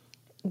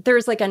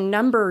there's, like, a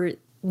number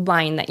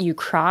line that you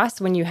cross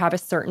when you have a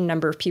certain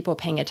number of people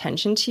paying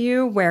attention to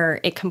you,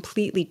 where it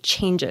completely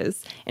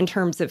changes in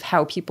terms of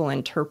how people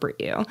interpret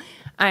you,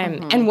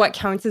 and what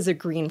counts as a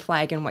green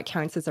flag and what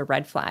counts as a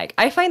red flag.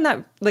 I find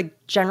that, like,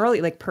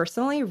 generally, like,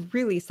 personally,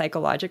 really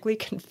psychologically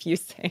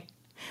confusing,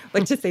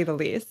 like, to say the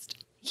least.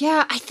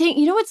 Yeah, I think,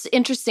 you know what's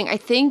interesting? I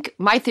think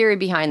my theory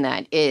behind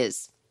that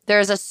is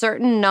there's a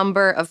certain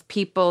number of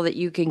people that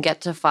you can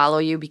get to follow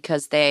you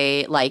because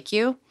they like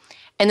you.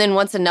 And then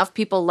once enough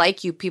people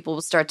like you, people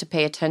will start to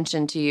pay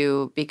attention to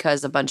you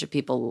because a bunch of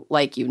people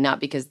like you, not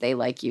because they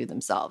like you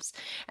themselves.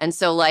 And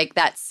so, like,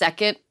 that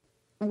second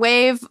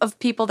wave of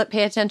people that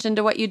pay attention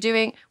to what you're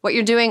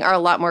doing are a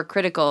lot more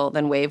critical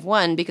than wave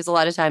one, because a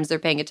lot of times they're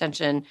paying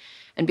attention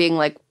and being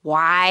like,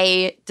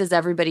 why does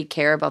everybody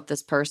care about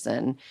this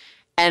person?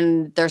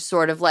 And they're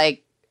sort of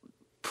like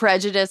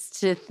prejudiced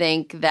to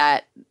think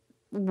that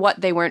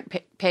what they weren't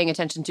paying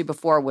attention to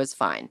before was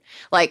fine.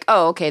 Like,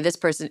 oh, okay, this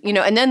person, you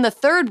know. And then the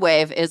third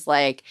wave is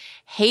like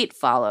hate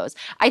follows.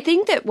 I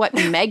think that what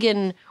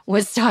Megan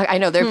was talking, I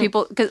know there are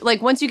people, because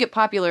like once you get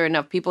popular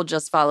enough, people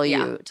just follow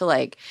you to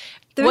like,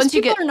 those once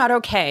people you get, are not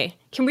okay.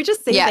 Can we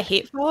just say the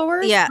hate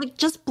followers? Yeah. Like,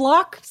 just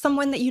block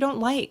someone that you don't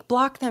like.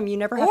 Block them. You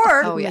never have to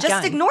Or follow them just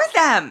again. ignore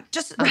them.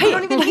 Just you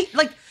don't even need,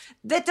 like,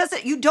 that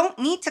doesn't, you don't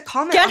need to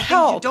comment Get on things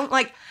help. you don't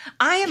like.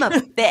 I am a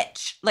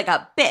bitch, like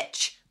a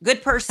bitch.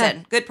 Good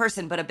person,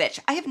 but a bitch.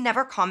 I have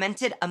never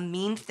commented a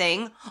mean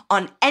thing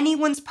on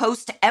anyone's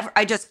post ever.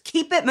 I just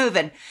keep it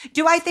moving.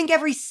 Do I think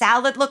every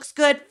salad looks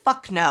good?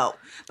 Fuck no.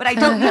 But I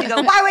don't need to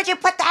go, why would you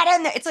put that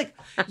in there? It's like,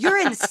 you're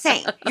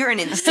insane. You're an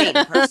insane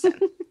person.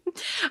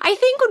 I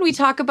think when we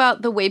talk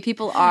about the way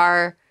people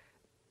are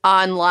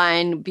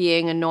online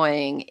being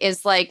annoying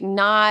is like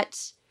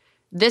not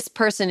this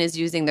person is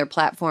using their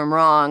platform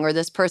wrong, or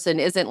this person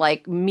isn't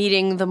like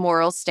meeting the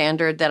moral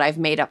standard that I've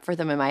made up for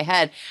them in my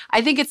head.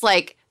 I think it's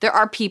like there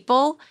are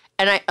people,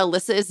 and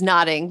Alyssa is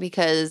nodding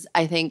because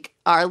I think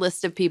our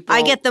list of people.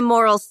 I get the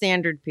moral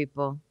standard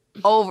people.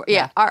 Our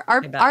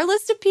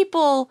list of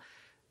people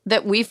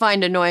that we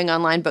find annoying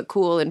online but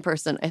cool in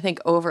person, I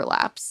think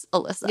overlaps,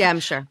 Alyssa. Yeah, I'm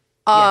sure.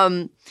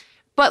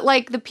 But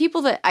like the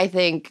people that I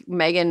think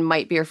Megan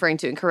might be referring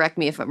to, and correct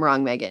me if I'm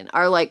wrong, Megan,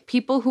 are like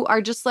people who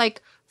are just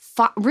like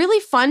really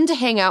fun to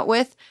hang out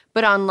with,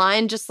 but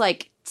online just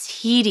like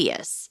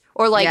tedious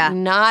or like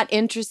not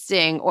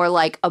interesting or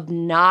like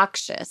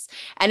obnoxious.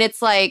 And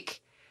it's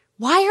like,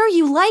 why are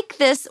you like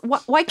this?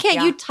 Why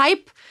can't you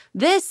type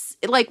this?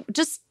 Like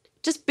just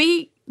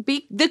be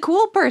the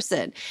cool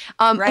person.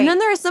 And then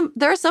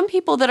there are some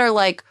people that are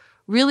like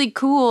really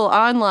cool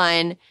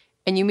online,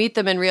 and you meet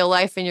them in real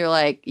life and you're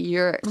like,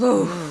 you're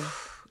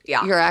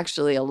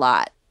actually a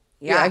lot.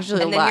 Yeah, and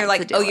then you're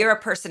like, oh, you're a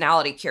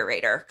personality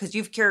curator because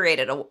you've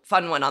curated a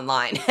fun one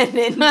online, and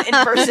in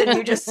person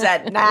you just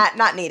said, nah,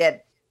 not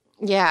needed.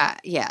 Yeah,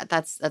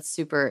 that's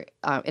super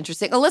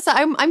interesting. Alyssa,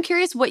 I'm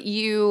curious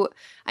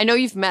I know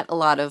you've met a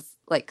lot of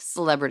like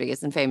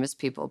celebrities and famous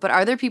people, but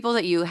are there people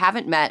that you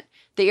haven't met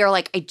that you're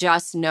like, I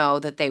just know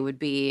that they would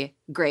be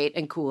great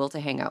and cool to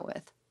hang out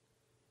with?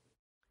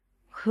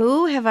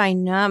 Who have I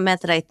not met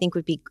that I think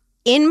would be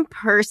in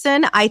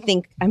person?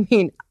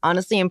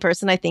 Honestly, in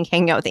person, I think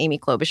hanging out with Amy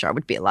Klobuchar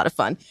would be a lot of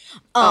fun.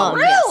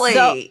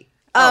 Really?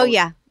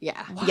 Yeah.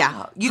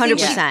 Wow.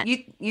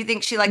 100%. You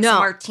think she likes a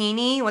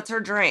martini? What's her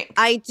drink?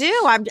 I do.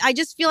 I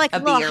just feel like a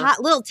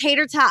little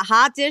tater tot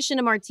hot dish and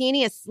a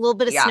martini, a little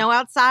bit of snow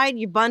outside.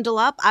 You bundle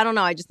up. I don't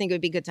know. I just think it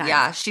would be a good time.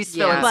 Yeah, she's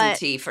spilling some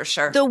tea for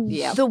sure.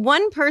 The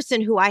one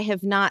person who I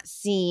have not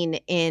seen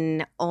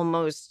in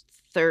almost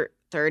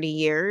 30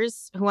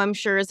 years, who I'm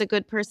sure is a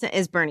good person,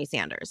 is Bernie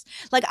Sanders.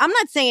 Like, I'm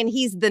not saying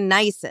he's the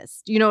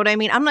nicest. You know what I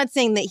mean? I'm not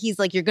saying that he's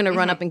like, you're going to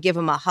run up and give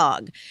him a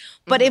hug.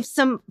 But if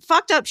some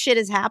fucked up shit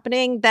is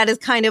happening, that is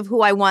kind of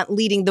who I want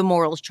leading the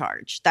morals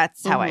charge.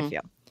 That's how I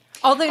feel.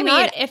 Although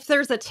if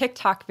there's a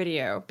TikTok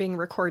video being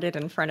recorded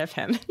in front of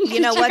him. You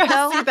know what,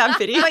 though? See that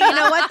video? But you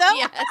know what, though?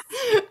 Yes.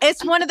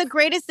 It's one of the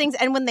greatest things.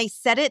 And when they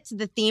set it to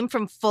the theme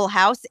from Full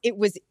House, it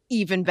was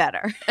even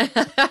better. We're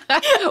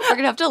going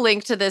to have to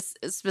link to this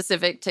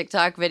specific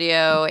TikTok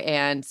video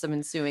and some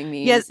ensuing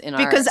memes in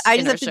our because I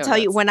just have to tell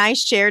you, notes. when I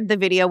shared the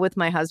video with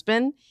my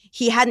husband,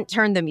 he hadn't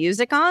turned the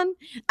music on.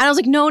 And I was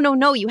like, no,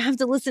 you have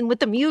to listen with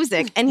the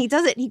music. And he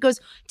does it. He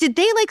goes, did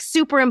they like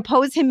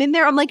superimpose him in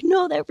there? I'm like,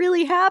 no, that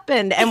really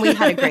happened. And we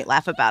had a great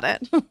laugh about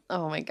it.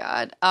 Oh my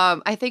God.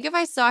 I think if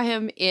I saw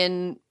him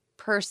in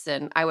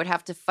person, I would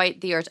have to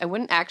fight the urge. I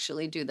wouldn't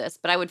actually do this,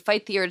 but I would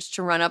fight the urge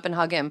to run up and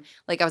hug him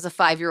like I was a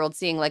 5-year-old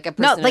seeing like a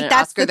person in an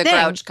Oscar the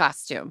Grouch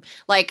costume.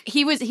 Like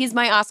he's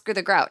my Oscar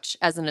the Grouch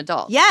as an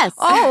adult. Yes.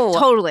 Oh,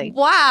 totally.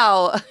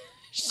 Wow.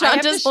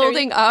 Chanda's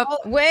holding up. Oh,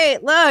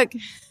 wait, look.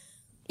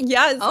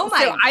 Yes. Oh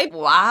my!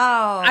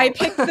 Wow. I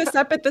picked this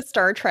up at the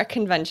Star Trek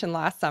convention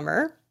last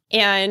summer,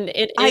 and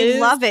I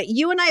love it.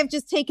 You and I have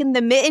just taken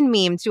the mitten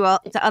meme to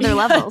other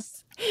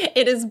levels.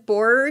 It is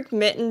Borg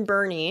Mitten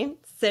Bernie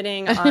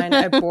sitting on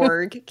a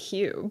Borg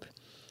cube.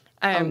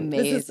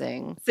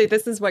 Amazing.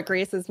 This is what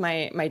graces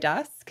my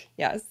desk.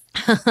 Yes.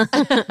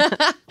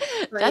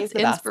 That's the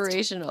best.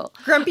 inspirational.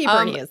 Grumpy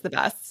Bernie is the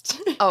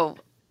best. Oh,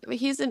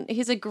 he's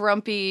a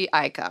grumpy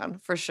icon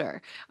for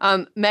sure.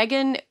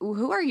 Megan,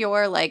 who are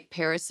your like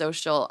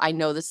parasocial, I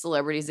know the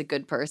celebrity's a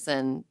good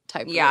person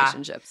type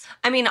relationships?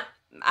 I mean,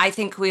 I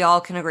think we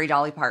all can agree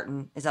Dolly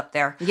Parton is up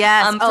there.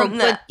 Yes.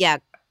 Yeah,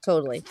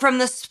 totally. From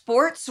the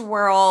sports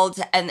world,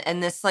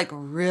 and this like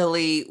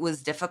really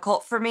was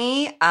difficult for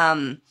me.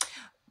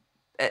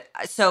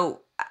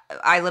 So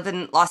I live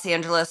in Los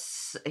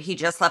Angeles. He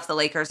just left the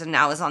Lakers and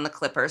now is on the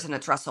Clippers, and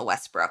it's Russell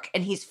Westbrook.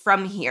 And he's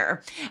from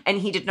here. And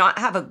he did not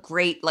have a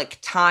great like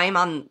time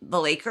on the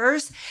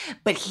Lakers,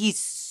 but he's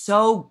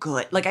so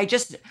good. Like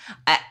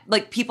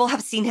like people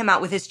have seen him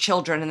out with his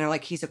children and they're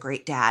like, he's a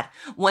great dad.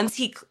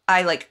 Once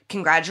I like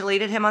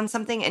congratulated him on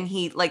something and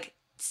he like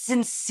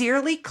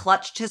sincerely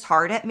clutched his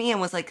heart at me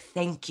and was like,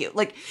 thank you.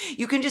 Like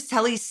you can just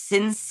tell he's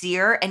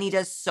sincere and he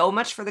does so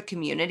much for the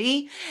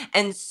community.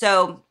 And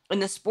so in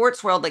the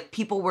sports world, like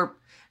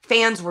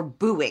fans were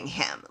booing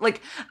him.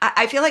 Like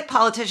I feel like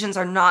politicians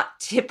are not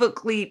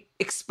typically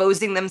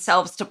exposing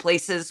themselves to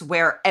places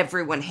where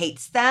everyone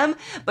hates them.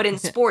 But in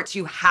sports,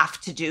 you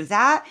have to do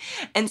that.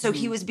 And so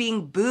he was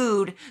being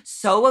booed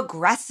so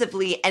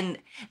aggressively, and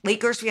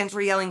Lakers fans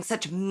were yelling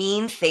such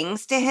mean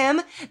things to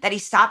him that he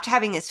stopped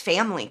having his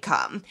family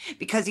come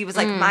because he was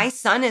like, my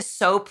son is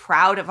so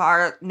proud of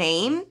our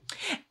name.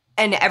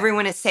 And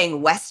everyone is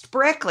saying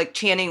Westbrook, like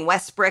chanting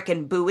Westbrook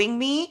and booing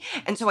me.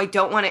 And so I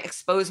don't want to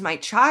expose my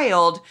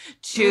child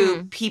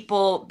to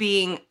people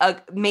being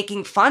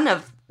making fun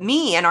of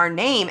me and our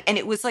name. And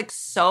it was like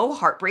so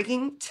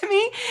heartbreaking to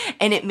me.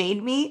 And it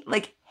made me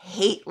like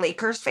hate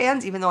Lakers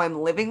fans, even though I'm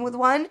living with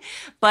one.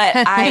 But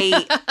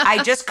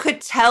I just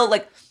could tell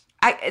like,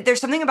 there's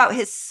something about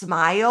his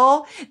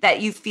smile that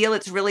you feel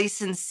it's really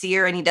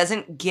sincere and he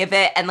doesn't give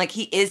it. And like,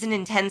 he is an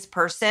intense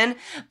person,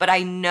 but I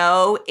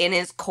know in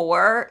his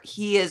core,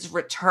 he is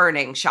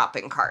returning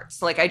shopping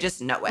carts. Like, I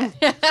just know it.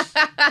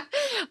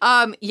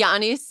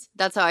 Giannis,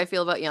 that's how I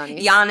feel about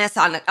Giannis.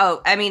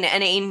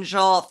 An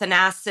angel,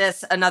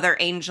 Thanasis, another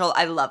angel.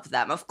 I love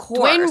them. Of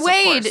course. Dwayne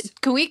Wade. Of course.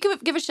 Can we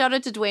give a shout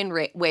out to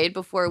Dwayne Wade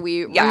before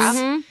we Yes.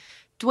 wrap?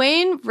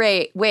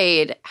 Dwayne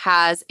Wade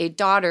has a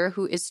daughter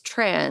who is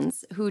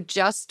trans, who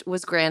just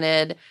was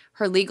granted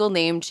her legal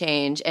name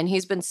change, and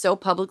he's been so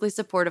publicly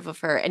supportive of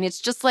her. And it's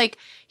just like,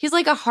 he's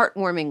like a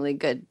heartwarmingly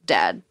good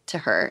dad to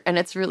her, and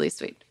it's really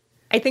sweet.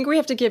 I think we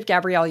have to give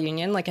Gabrielle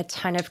Union like a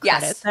ton of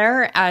credit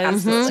there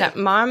as a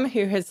stepmom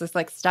who has just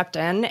like stepped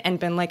in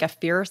and been like a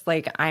fierce,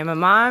 like, I'm a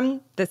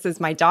mom, this is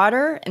my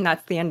daughter, and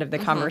that's the end of the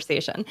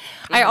conversation.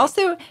 I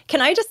also,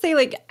 can I just say,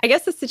 like, I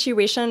guess a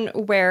situation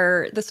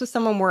where this was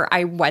someone where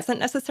I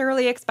wasn't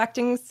necessarily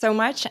expecting so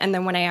much, and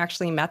then when I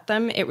actually met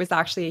them, it was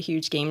actually a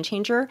huge game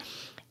changer.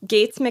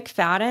 Gates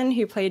McFadden,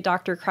 who played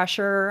Dr.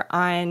 Crusher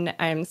on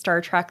Star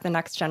Trek: The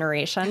Next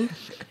Generation.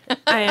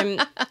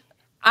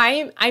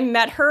 I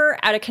met her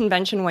at a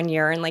convention one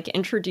year and like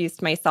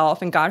introduced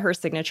myself and got her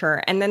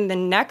signature. And then the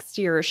next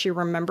year she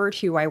remembered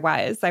who I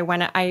was. I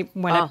went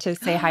up to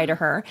say hi to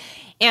her,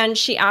 and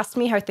she asked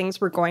me how things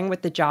were going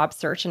with the job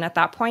search. And at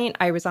that point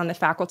I was on the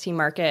faculty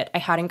market. I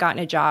hadn't gotten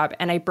a job,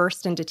 and I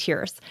burst into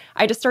tears.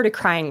 I just started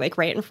crying like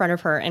right in front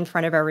of her, in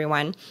front of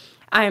everyone.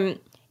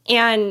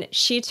 And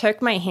she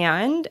took my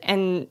hand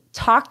and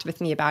talked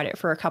with me about it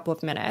for a couple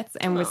of minutes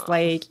and was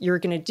like, you're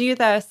going to do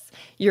this.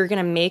 You're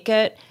going to make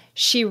it.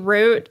 She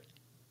wrote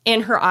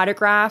in her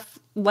autograph,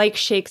 like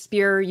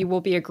Shakespeare, you will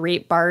be a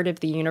great bard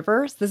of the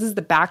universe. This is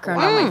the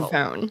background on my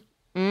phone.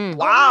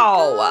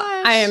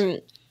 Wow.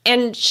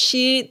 And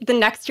the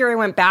next year I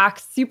went back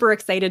super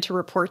excited to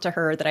report to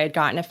her that I had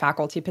gotten a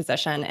faculty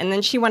position. And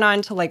then she went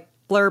on to like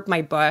blurb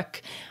my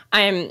book.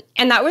 And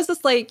that was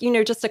just like,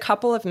 just a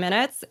couple of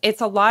minutes.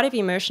 It's a lot of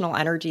emotional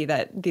energy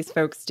that these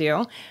folks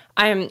do.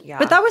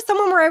 But that was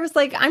someone where I was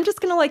like, I'm just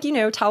going to like,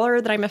 tell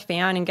her that I'm a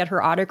fan and get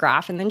her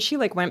autograph. And then she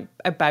like went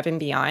above and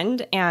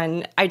beyond.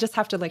 And I just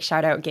have to like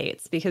shout out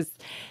Gates, because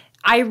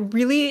I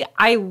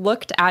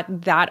looked at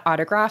that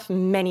autograph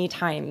many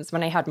times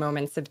when I had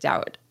moments of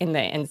doubt in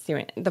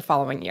the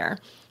following year.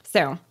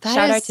 So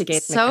shout out to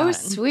Gates McFadden. So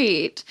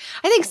sweet.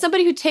 I think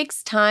somebody who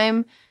takes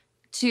time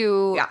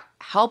to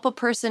help a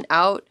person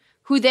out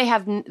who they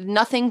have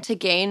nothing to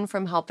gain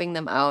from helping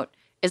them out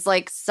is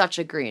like such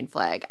a green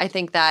flag. I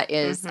think that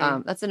is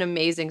that's an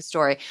amazing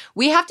story.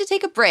 We have to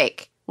take a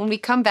break. When we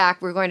come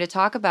back, we're going to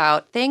talk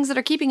about things that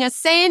are keeping us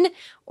sane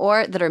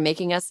or that are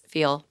making us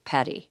feel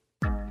petty.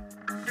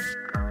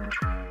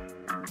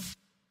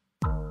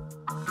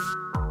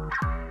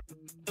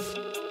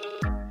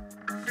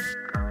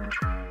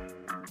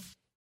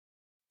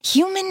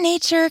 Human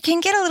nature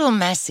can get a little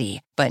messy,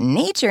 but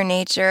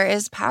nature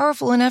is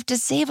powerful enough to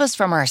save us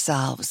from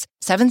ourselves.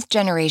 Seventh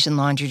Generation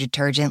Laundry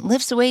Detergent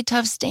lifts away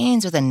tough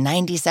stains with a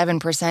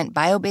 97%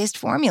 bio-based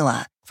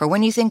formula. For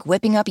when you think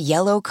whipping up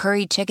yellow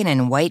curry chicken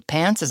in white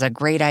pants is a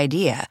great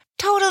idea.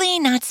 Totally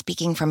not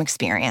speaking from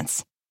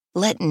experience.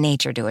 Let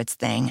nature do its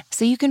thing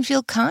so you can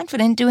feel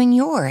confident doing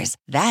yours.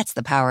 That's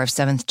the power of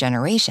Seventh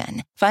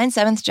Generation. Find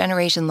Seventh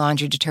Generation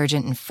Laundry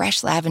Detergent in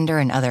fresh lavender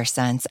and other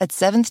scents at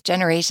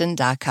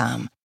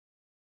seventhgeneration.com.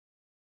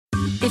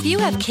 If you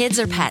have kids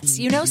or pets,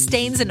 you know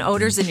stains and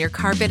odors in your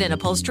carpet and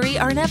upholstery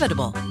are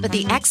inevitable. But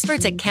the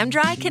experts at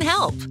ChemDry can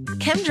help.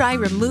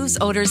 ChemDry removes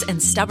odors and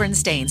stubborn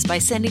stains by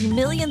sending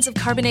millions of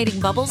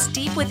carbonating bubbles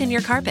deep within your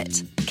carpet.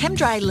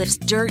 ChemDry lifts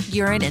dirt,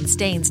 urine, and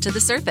stains to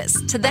the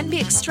surface to then be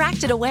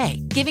extracted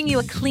away, giving you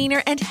a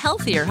cleaner and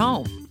healthier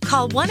home.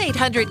 Call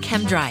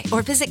 1-800-ChemDry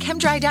or visit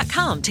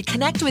chemdry.com to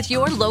connect with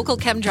your local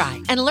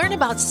ChemDry and learn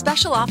about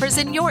special offers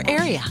in your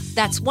area.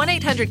 That's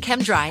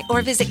 1-800-ChemDry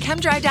or visit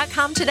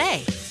chemdry.com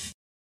today.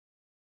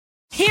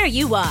 Here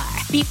you are,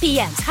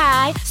 BPMs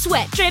high,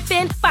 sweat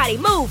dripping, body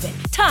moving,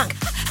 tongue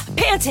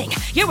panting.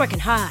 You're working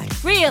hard,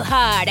 real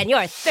hard, and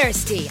you're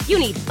thirsty. You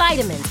need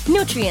vitamins,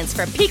 nutrients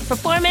for peak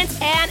performance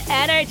and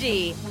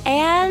energy.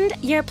 And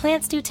your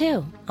plants do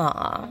too.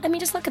 Aw, I mean,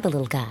 just look at the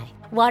little guy.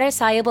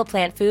 Water-soluble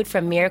plant food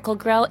from Miracle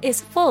Grow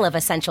is full of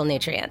essential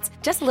nutrients.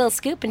 Just a little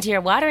scoop into your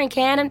watering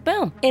can and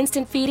boom,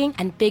 instant feeding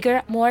and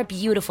bigger, more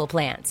beautiful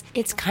plants.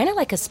 It's kind of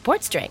like a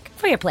sports drink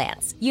for your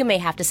plants. You may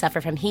have to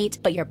suffer from heat,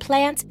 but your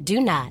plants do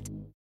not.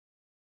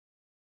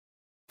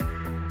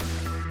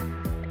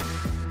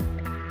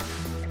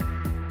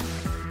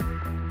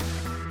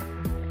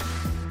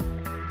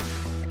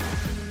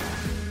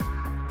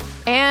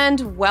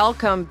 And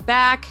welcome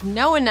back.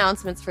 No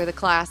announcements for the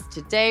class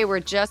today.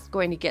 We're just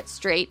going to get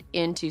straight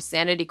into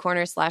Sanity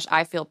Corner /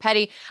 I Feel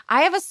Petty.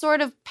 I have a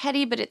sort of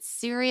petty, but it's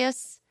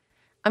serious.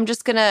 I'm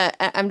just gonna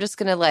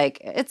like,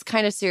 it's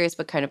kind of serious,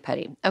 but kind of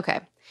petty. Okay.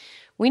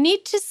 We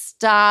need to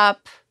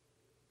stop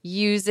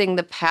using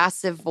the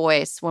passive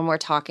voice when we're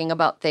talking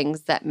about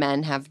things that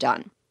men have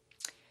done.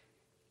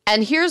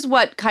 And here's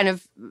what kind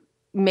of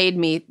made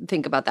me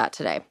think about that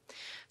today.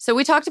 So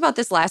we talked about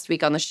this last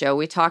week on the show.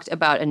 We talked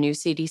about a new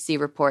CDC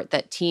report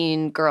that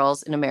teen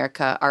girls in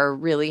America are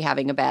really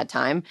having a bad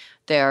time.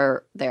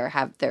 They're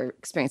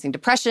experiencing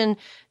depression.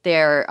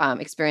 They're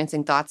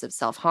experiencing thoughts of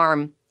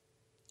self-harm.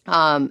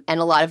 And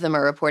a lot of them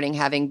are reporting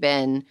having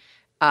been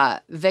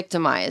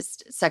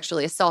victimized,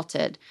 sexually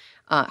assaulted,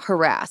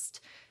 harassed.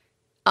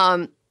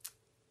 And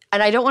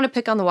I don't want to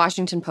pick on the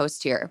Washington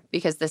Post here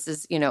because this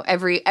is,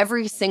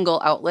 every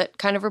single outlet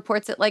kind of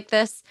reports it like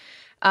this.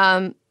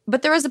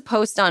 But there was a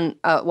post on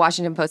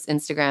Washington Post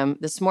Instagram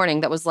this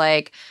morning that was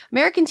like,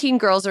 American teen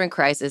girls are in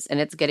crisis and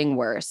it's getting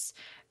worse.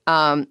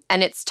 And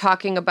it's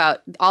talking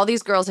about all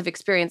these girls have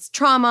experienced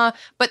trauma,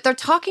 but they're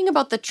talking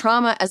about the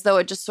trauma as though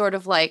it just sort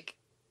of like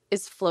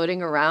is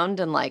floating around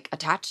and like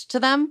attached to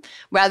them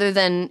rather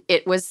than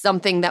it was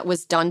something that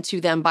was done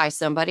to them by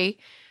somebody.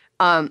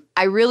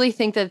 I really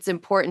think that it's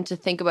important to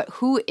think about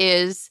who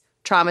is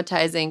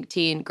traumatizing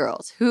teen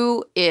girls,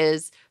 who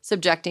is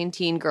subjecting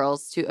teen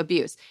girls to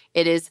abuse.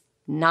 It is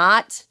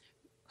not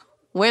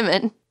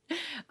women.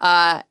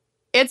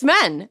 It's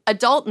men.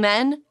 Adult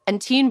men and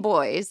teen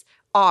boys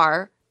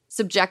are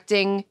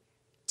subjecting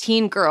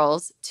teen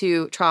girls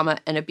to trauma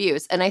and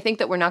abuse. And I think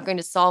that we're not going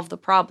to solve the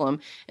problem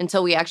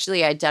until we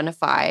actually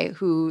identify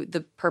who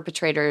the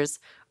perpetrators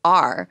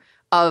are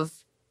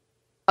of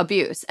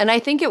abuse. And I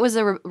think it was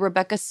a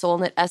Rebecca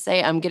Solnit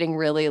essay. I'm getting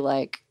really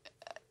like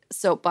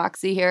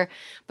soapboxy here,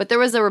 but there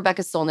was a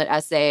Rebecca Solnit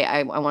essay,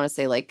 I want to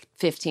say like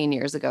 15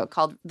 years ago,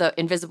 called The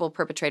Invisible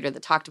Perpetrator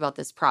that talked about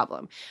this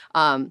problem.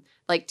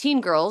 Like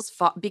teen girls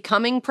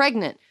becoming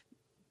pregnant.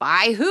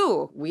 By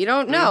who? We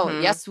don't know.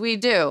 Mm-hmm. Yes, we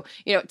do.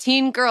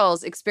 Teen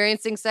girls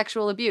experiencing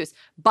sexual abuse.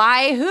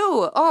 By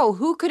who? Oh,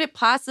 who could it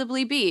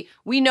possibly be?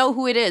 We know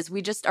who it is.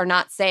 We just are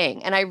not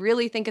saying. And I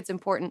really think it's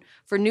important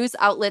for news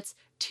outlets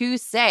to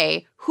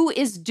say who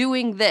is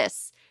doing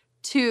this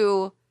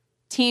to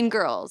teen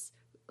girls.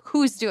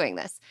 Who's doing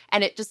this?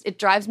 And it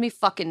drives me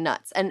fucking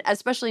nuts. And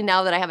especially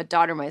now that I have a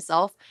daughter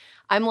myself,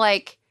 I'm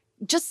like,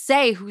 just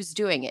say who's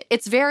doing it.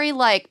 It's very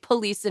like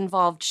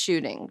police-involved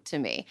shooting to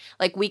me.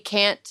 Like we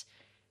can't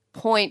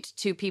point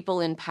to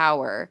people in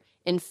power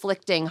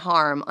inflicting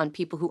harm on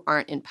people who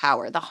aren't in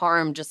power. The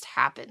harm just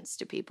happens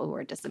to people who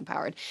are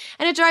disempowered.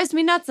 And it drives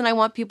me nuts and I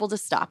want people to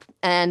stop.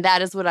 And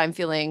that is what I'm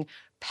feeling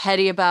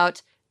petty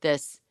about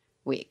this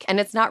week. And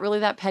it's not really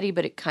that petty,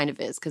 but it kind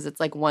of is because it's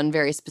like one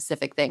very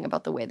specific thing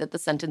about the way that the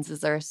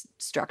sentences are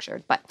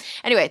structured. But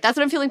anyway, that's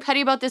what I'm feeling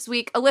petty about this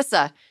week.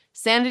 Alyssa,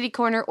 Sanity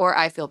Corner or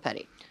I Feel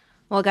Petty?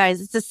 Well,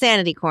 guys, it's a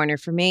Sanity Corner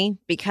for me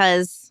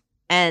because,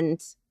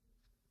 and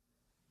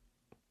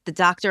the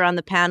doctor on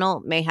the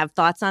panel may have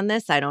thoughts on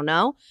this, I don't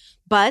know,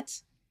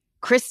 but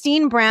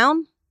Christine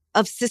Brown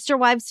of Sister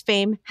Wives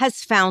fame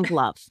has found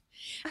love.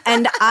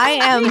 And I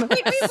am...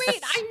 Wait,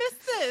 I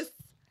missed this.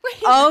 Wait,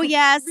 oh,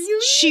 yes.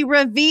 really? She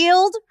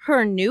revealed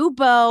her new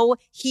beau.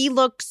 He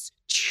looks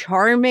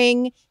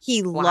charming.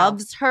 He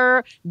loves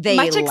her.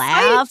 They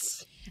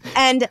laugh.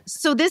 And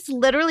so this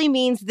literally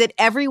means that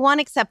everyone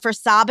except for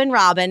Saab and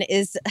Robin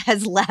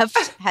has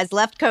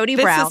left Cody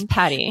Brown. This is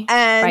petty,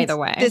 and by the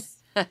way.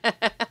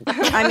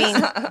 I mean,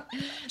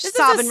 this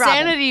Saab is a and Robin.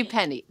 sanity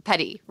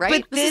petty,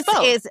 right? But this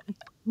is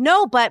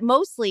no, but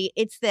mostly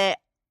it's the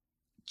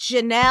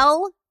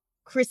Janelle,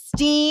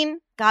 Christine,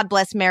 God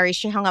bless Mary,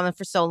 she hung on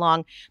for so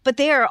long, but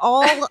they are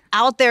all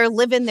out there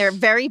living their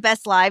very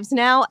best lives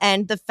now.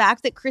 And the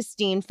fact that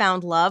Christine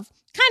found love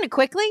kind of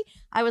quickly,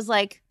 I was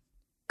like,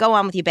 Go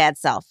on with your bad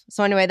self.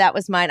 So anyway, that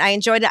was mine. I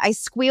enjoyed it. I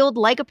squealed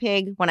like a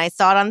pig when I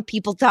saw it on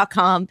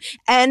people.com,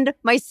 and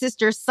my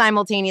sister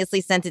simultaneously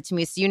sent it to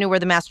me. So you knew where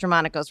the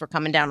Mastromonicos were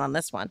coming down on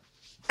this one.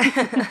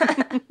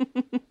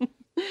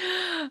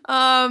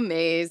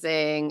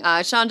 Amazing.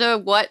 Chanda,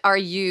 what are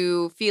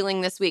you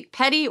feeling this week?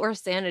 Petty or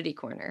Sanity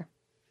Corner?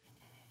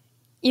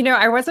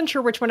 I wasn't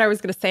sure which one I was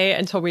going to say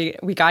until we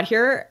got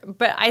here,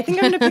 but I think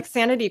I'm going to pick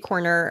Sanity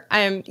Corner.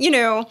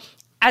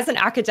 As an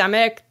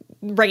academic,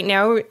 right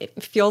now,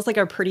 it feels like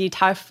a pretty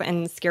tough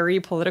and scary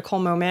political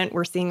moment.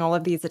 We're seeing all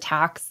of these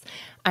attacks,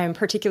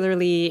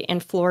 particularly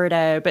in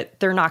Florida, but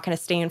they're not going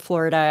to stay in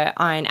Florida,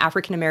 on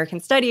African American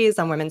studies,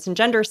 on women's and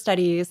gender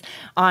studies,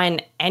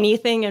 on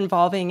anything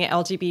involving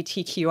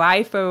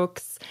LGBTQI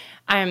folks.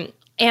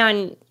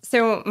 And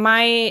so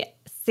my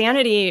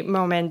sanity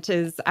moment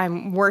is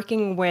I'm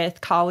working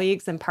with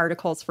colleagues in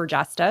Particles for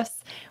Justice.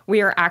 We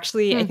are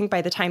actually, I think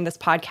by the time this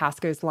podcast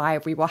goes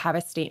live, we will have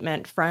a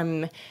statement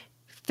from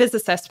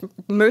physicists,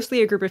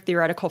 mostly a group of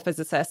theoretical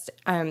physicists,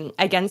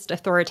 against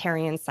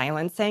authoritarian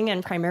silencing,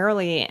 and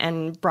primarily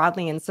and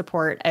broadly in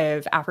support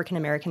of African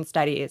American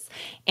studies.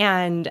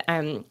 And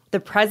the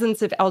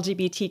presence of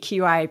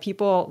LGBTQI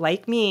people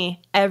like me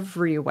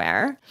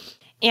everywhere.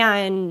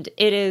 And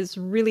it is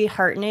really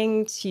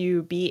heartening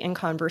to be in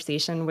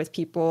conversation with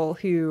people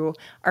who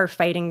are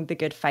fighting the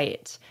good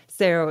fight.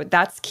 So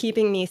that's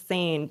keeping me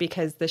sane,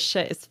 because this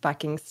shit is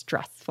fucking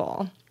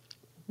stressful.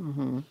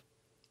 Mm-hmm.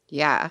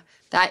 Yeah,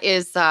 that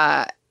is,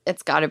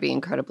 it's got to be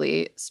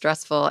incredibly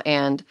stressful.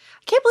 And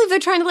I can't believe they're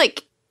trying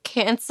to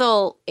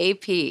cancel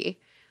AP.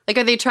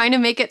 Are they trying to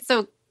make it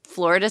so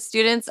Florida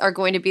students are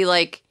going to be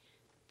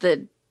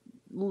the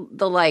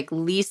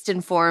least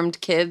informed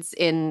kids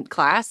in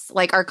class?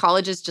 Are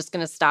colleges just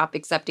going to stop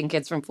accepting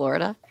kids from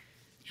Florida?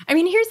 I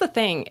mean, here's the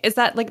thing, is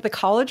that the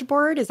College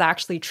Board is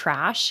actually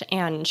trash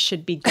and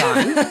should be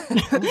gone.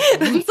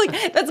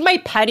 That's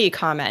my petty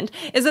comment,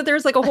 is that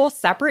there's a whole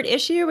separate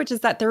issue, which is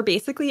that they're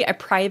basically a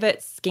private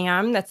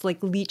scam that's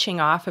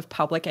leeching off of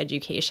public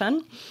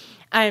education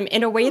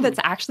in a way that's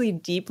actually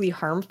deeply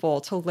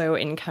harmful to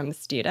low-income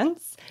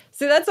students.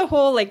 So that's a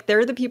whole,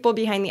 they're the people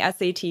behind the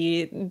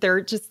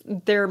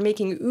SAT. They're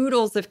making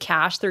oodles of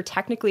cash. They're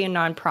technically a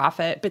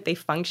nonprofit, but they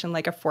function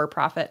like a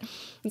for-profit.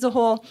 It's a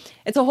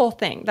whole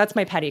thing. That's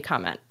my petty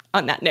comment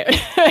on that note.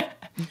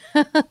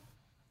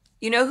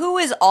 You know who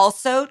is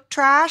also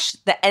trash?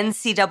 The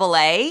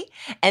NCAA.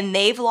 And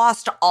they've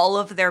lost all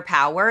of their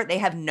power. They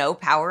have no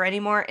power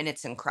anymore, and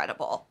it's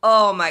incredible.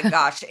 Oh my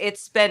gosh.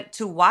 It's been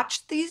to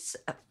watch these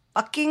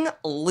fucking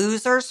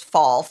losers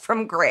fall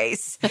from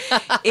grace.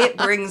 It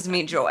brings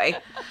me joy.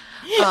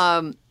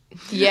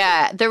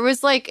 Yeah, there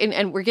was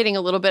and we're getting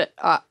a little bit,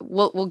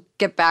 we'll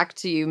get back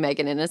to you,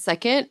 Megan, in a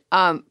second.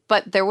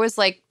 But there was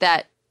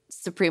that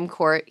Supreme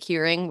Court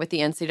hearing with the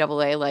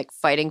NCAA,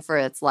 fighting for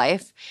its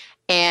life.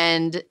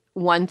 And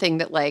one thing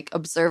that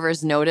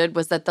observers noted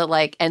was that the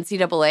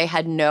NCAA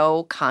had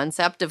no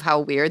concept of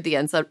how weird the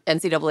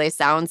NCAA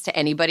sounds to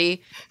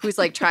anybody who's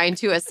trying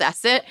to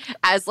assess it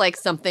as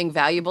something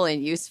valuable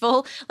and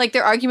useful.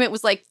 Their argument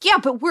was yeah,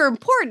 but we're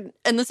important.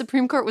 And the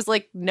Supreme Court was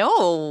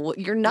no,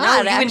 you're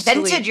not. No, you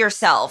invented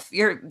yourself.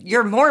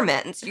 You're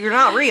Mormons. You're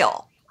not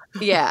real.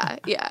 Yeah.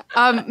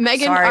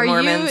 Megan, sorry, are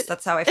Mormons. you?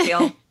 That's how I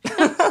feel.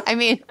 I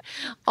mean,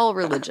 all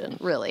religion,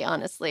 really,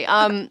 honestly.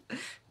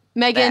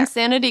 Megan,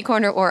 Sanity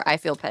Corner or I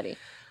Feel Petty?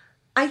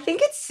 I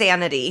think it's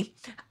sanity.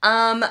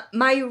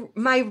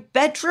 My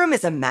bedroom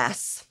is a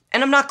mess,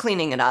 and I'm not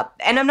cleaning it up,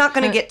 and I'm not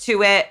going to get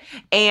to it,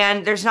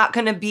 and there's not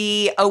going to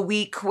be a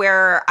week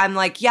where I'm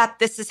yeah,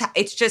 this is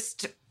it's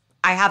just,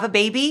 I have a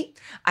baby,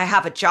 I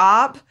have a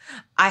job,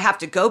 I have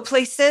to go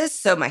places,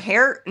 so my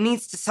hair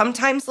needs to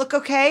sometimes look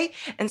okay,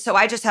 and so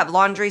I just have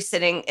laundry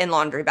sitting in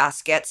laundry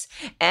baskets,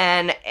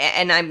 and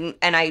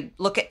I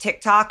look at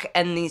TikTok,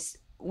 and these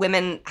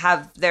women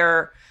have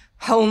their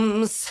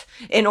homes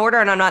in order,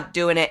 and I'm not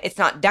doing it. It's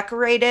not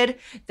decorated.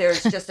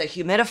 There's just a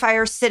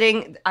humidifier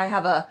sitting. I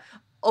have a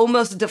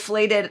almost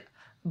deflated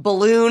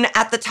balloon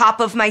at the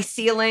top of my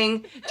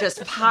ceiling,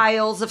 just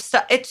piles of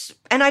stuff.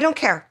 And I don't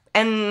care.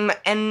 And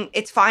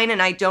it's fine,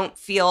 and I don't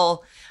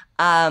feel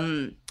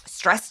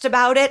stressed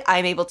about it.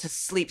 I'm able to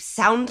sleep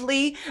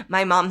soundly.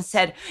 My mom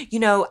said,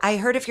 I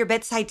heard if your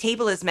bedside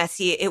table is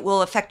messy, it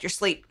will affect your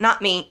sleep.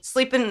 Not me.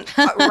 Sleeping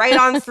right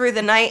on through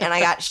the night, and I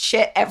got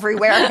shit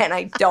everywhere, and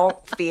I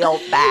don't feel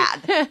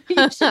bad.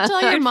 You should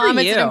tell your mom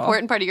it's an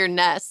important part of your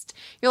nest.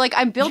 You're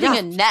I'm building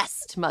a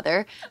nest,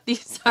 mother.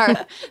 These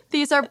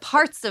are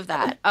parts of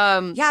that.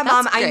 Yeah,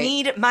 Mom, great. I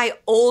need my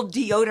old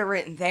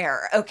deodorant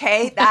there,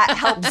 okay? That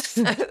helps.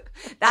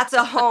 That's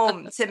a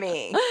home to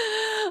me.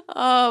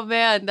 Oh,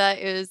 man, that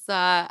is,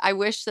 I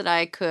wish that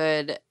I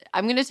could.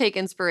 I'm going to take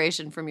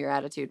inspiration from your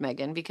attitude,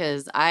 Megan,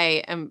 because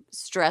I am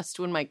stressed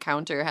when my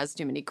counter has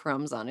too many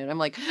crumbs on it. I'm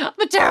I'm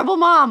a terrible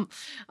mom.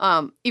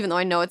 Even though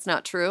I know it's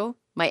not true,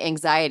 my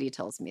anxiety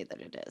tells me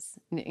that it is.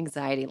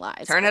 Anxiety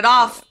lies. Turn it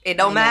off. It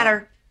don't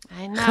matter.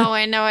 I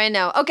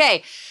know.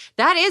 Okay,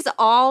 that is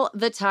all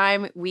the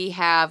time we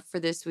have for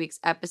this week's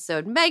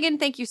episode. Megan,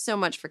 thank you so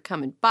much for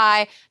coming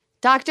by.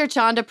 Dr.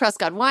 Chanda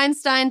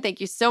Prescod-Weinstein,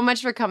 thank you so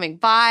much for coming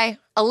by.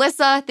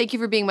 Alyssa, thank you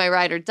for being my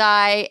ride or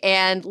die.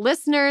 And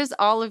listeners,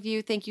 all of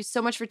you, thank you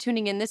so much for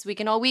tuning in this week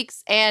and all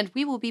weeks. And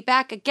we will be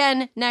back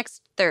again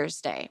next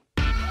Thursday.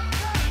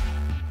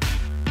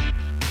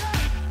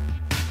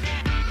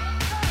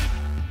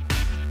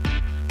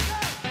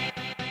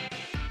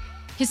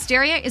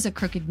 Hysteria is a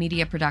Crooked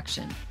Media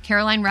production.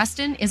 Caroline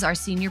Reston is our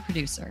senior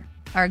producer.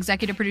 Our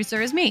executive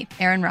producer is me,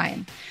 Erin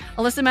Ryan.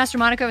 Alyssa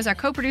Mastromonaco is our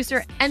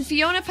co-producer, and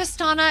Fiona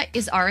Pastana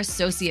is our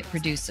associate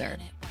producer.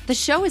 The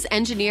show is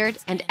engineered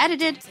and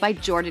edited by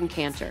Jordan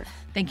Cantor.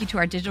 Thank you to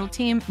our digital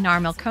team, Nar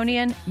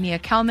Melkonian, Mia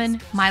Kelman,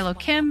 Milo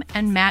Kim,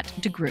 and Matt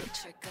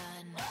DeGroot.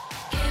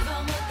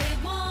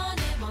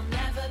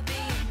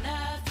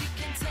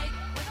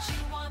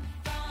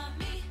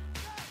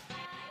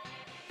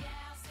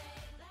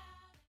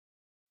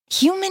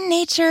 Human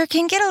nature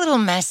can get a little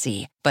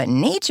messy, but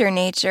nature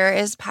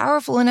is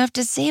powerful enough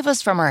to save us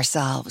from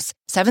ourselves.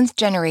 Seventh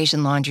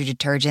Generation laundry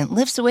detergent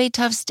lifts away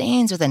tough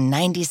stains with a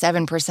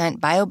 97%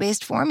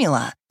 bio-based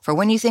formula. For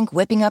when you think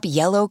whipping up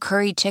yellow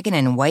curry chicken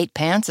in white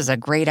pants is a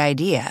great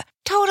idea.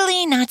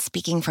 Totally not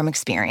speaking from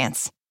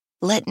experience.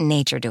 Let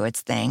nature do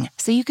its thing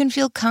so you can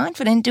feel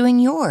confident doing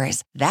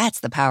yours. That's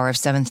the power of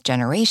Seventh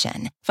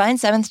Generation. Find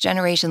Seventh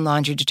Generation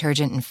laundry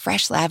detergent in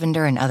fresh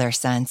lavender and other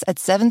scents at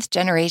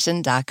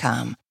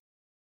seventhgeneration.com.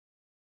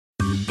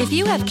 If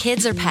you have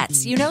kids or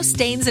pets, you know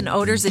stains and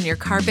odors in your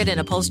carpet and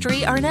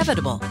upholstery are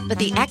inevitable. But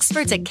the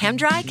experts at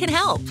ChemDry can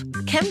help.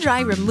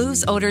 ChemDry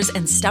removes odors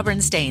and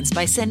stubborn stains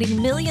by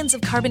sending millions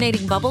of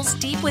carbonating bubbles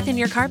deep within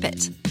your carpet.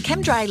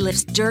 ChemDry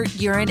lifts dirt,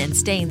 urine, and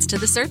stains to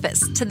the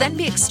surface to then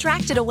be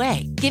extracted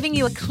away, giving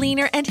you a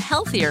cleaner and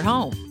healthier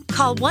home.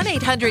 Call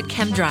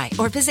 1-800-ChemDry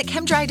or visit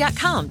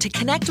chemdry.com to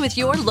connect with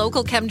your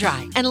local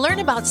ChemDry and learn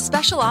about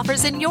special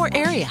offers in your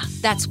area.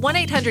 That's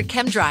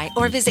 1-800-ChemDry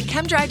or visit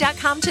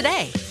chemdry.com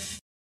today.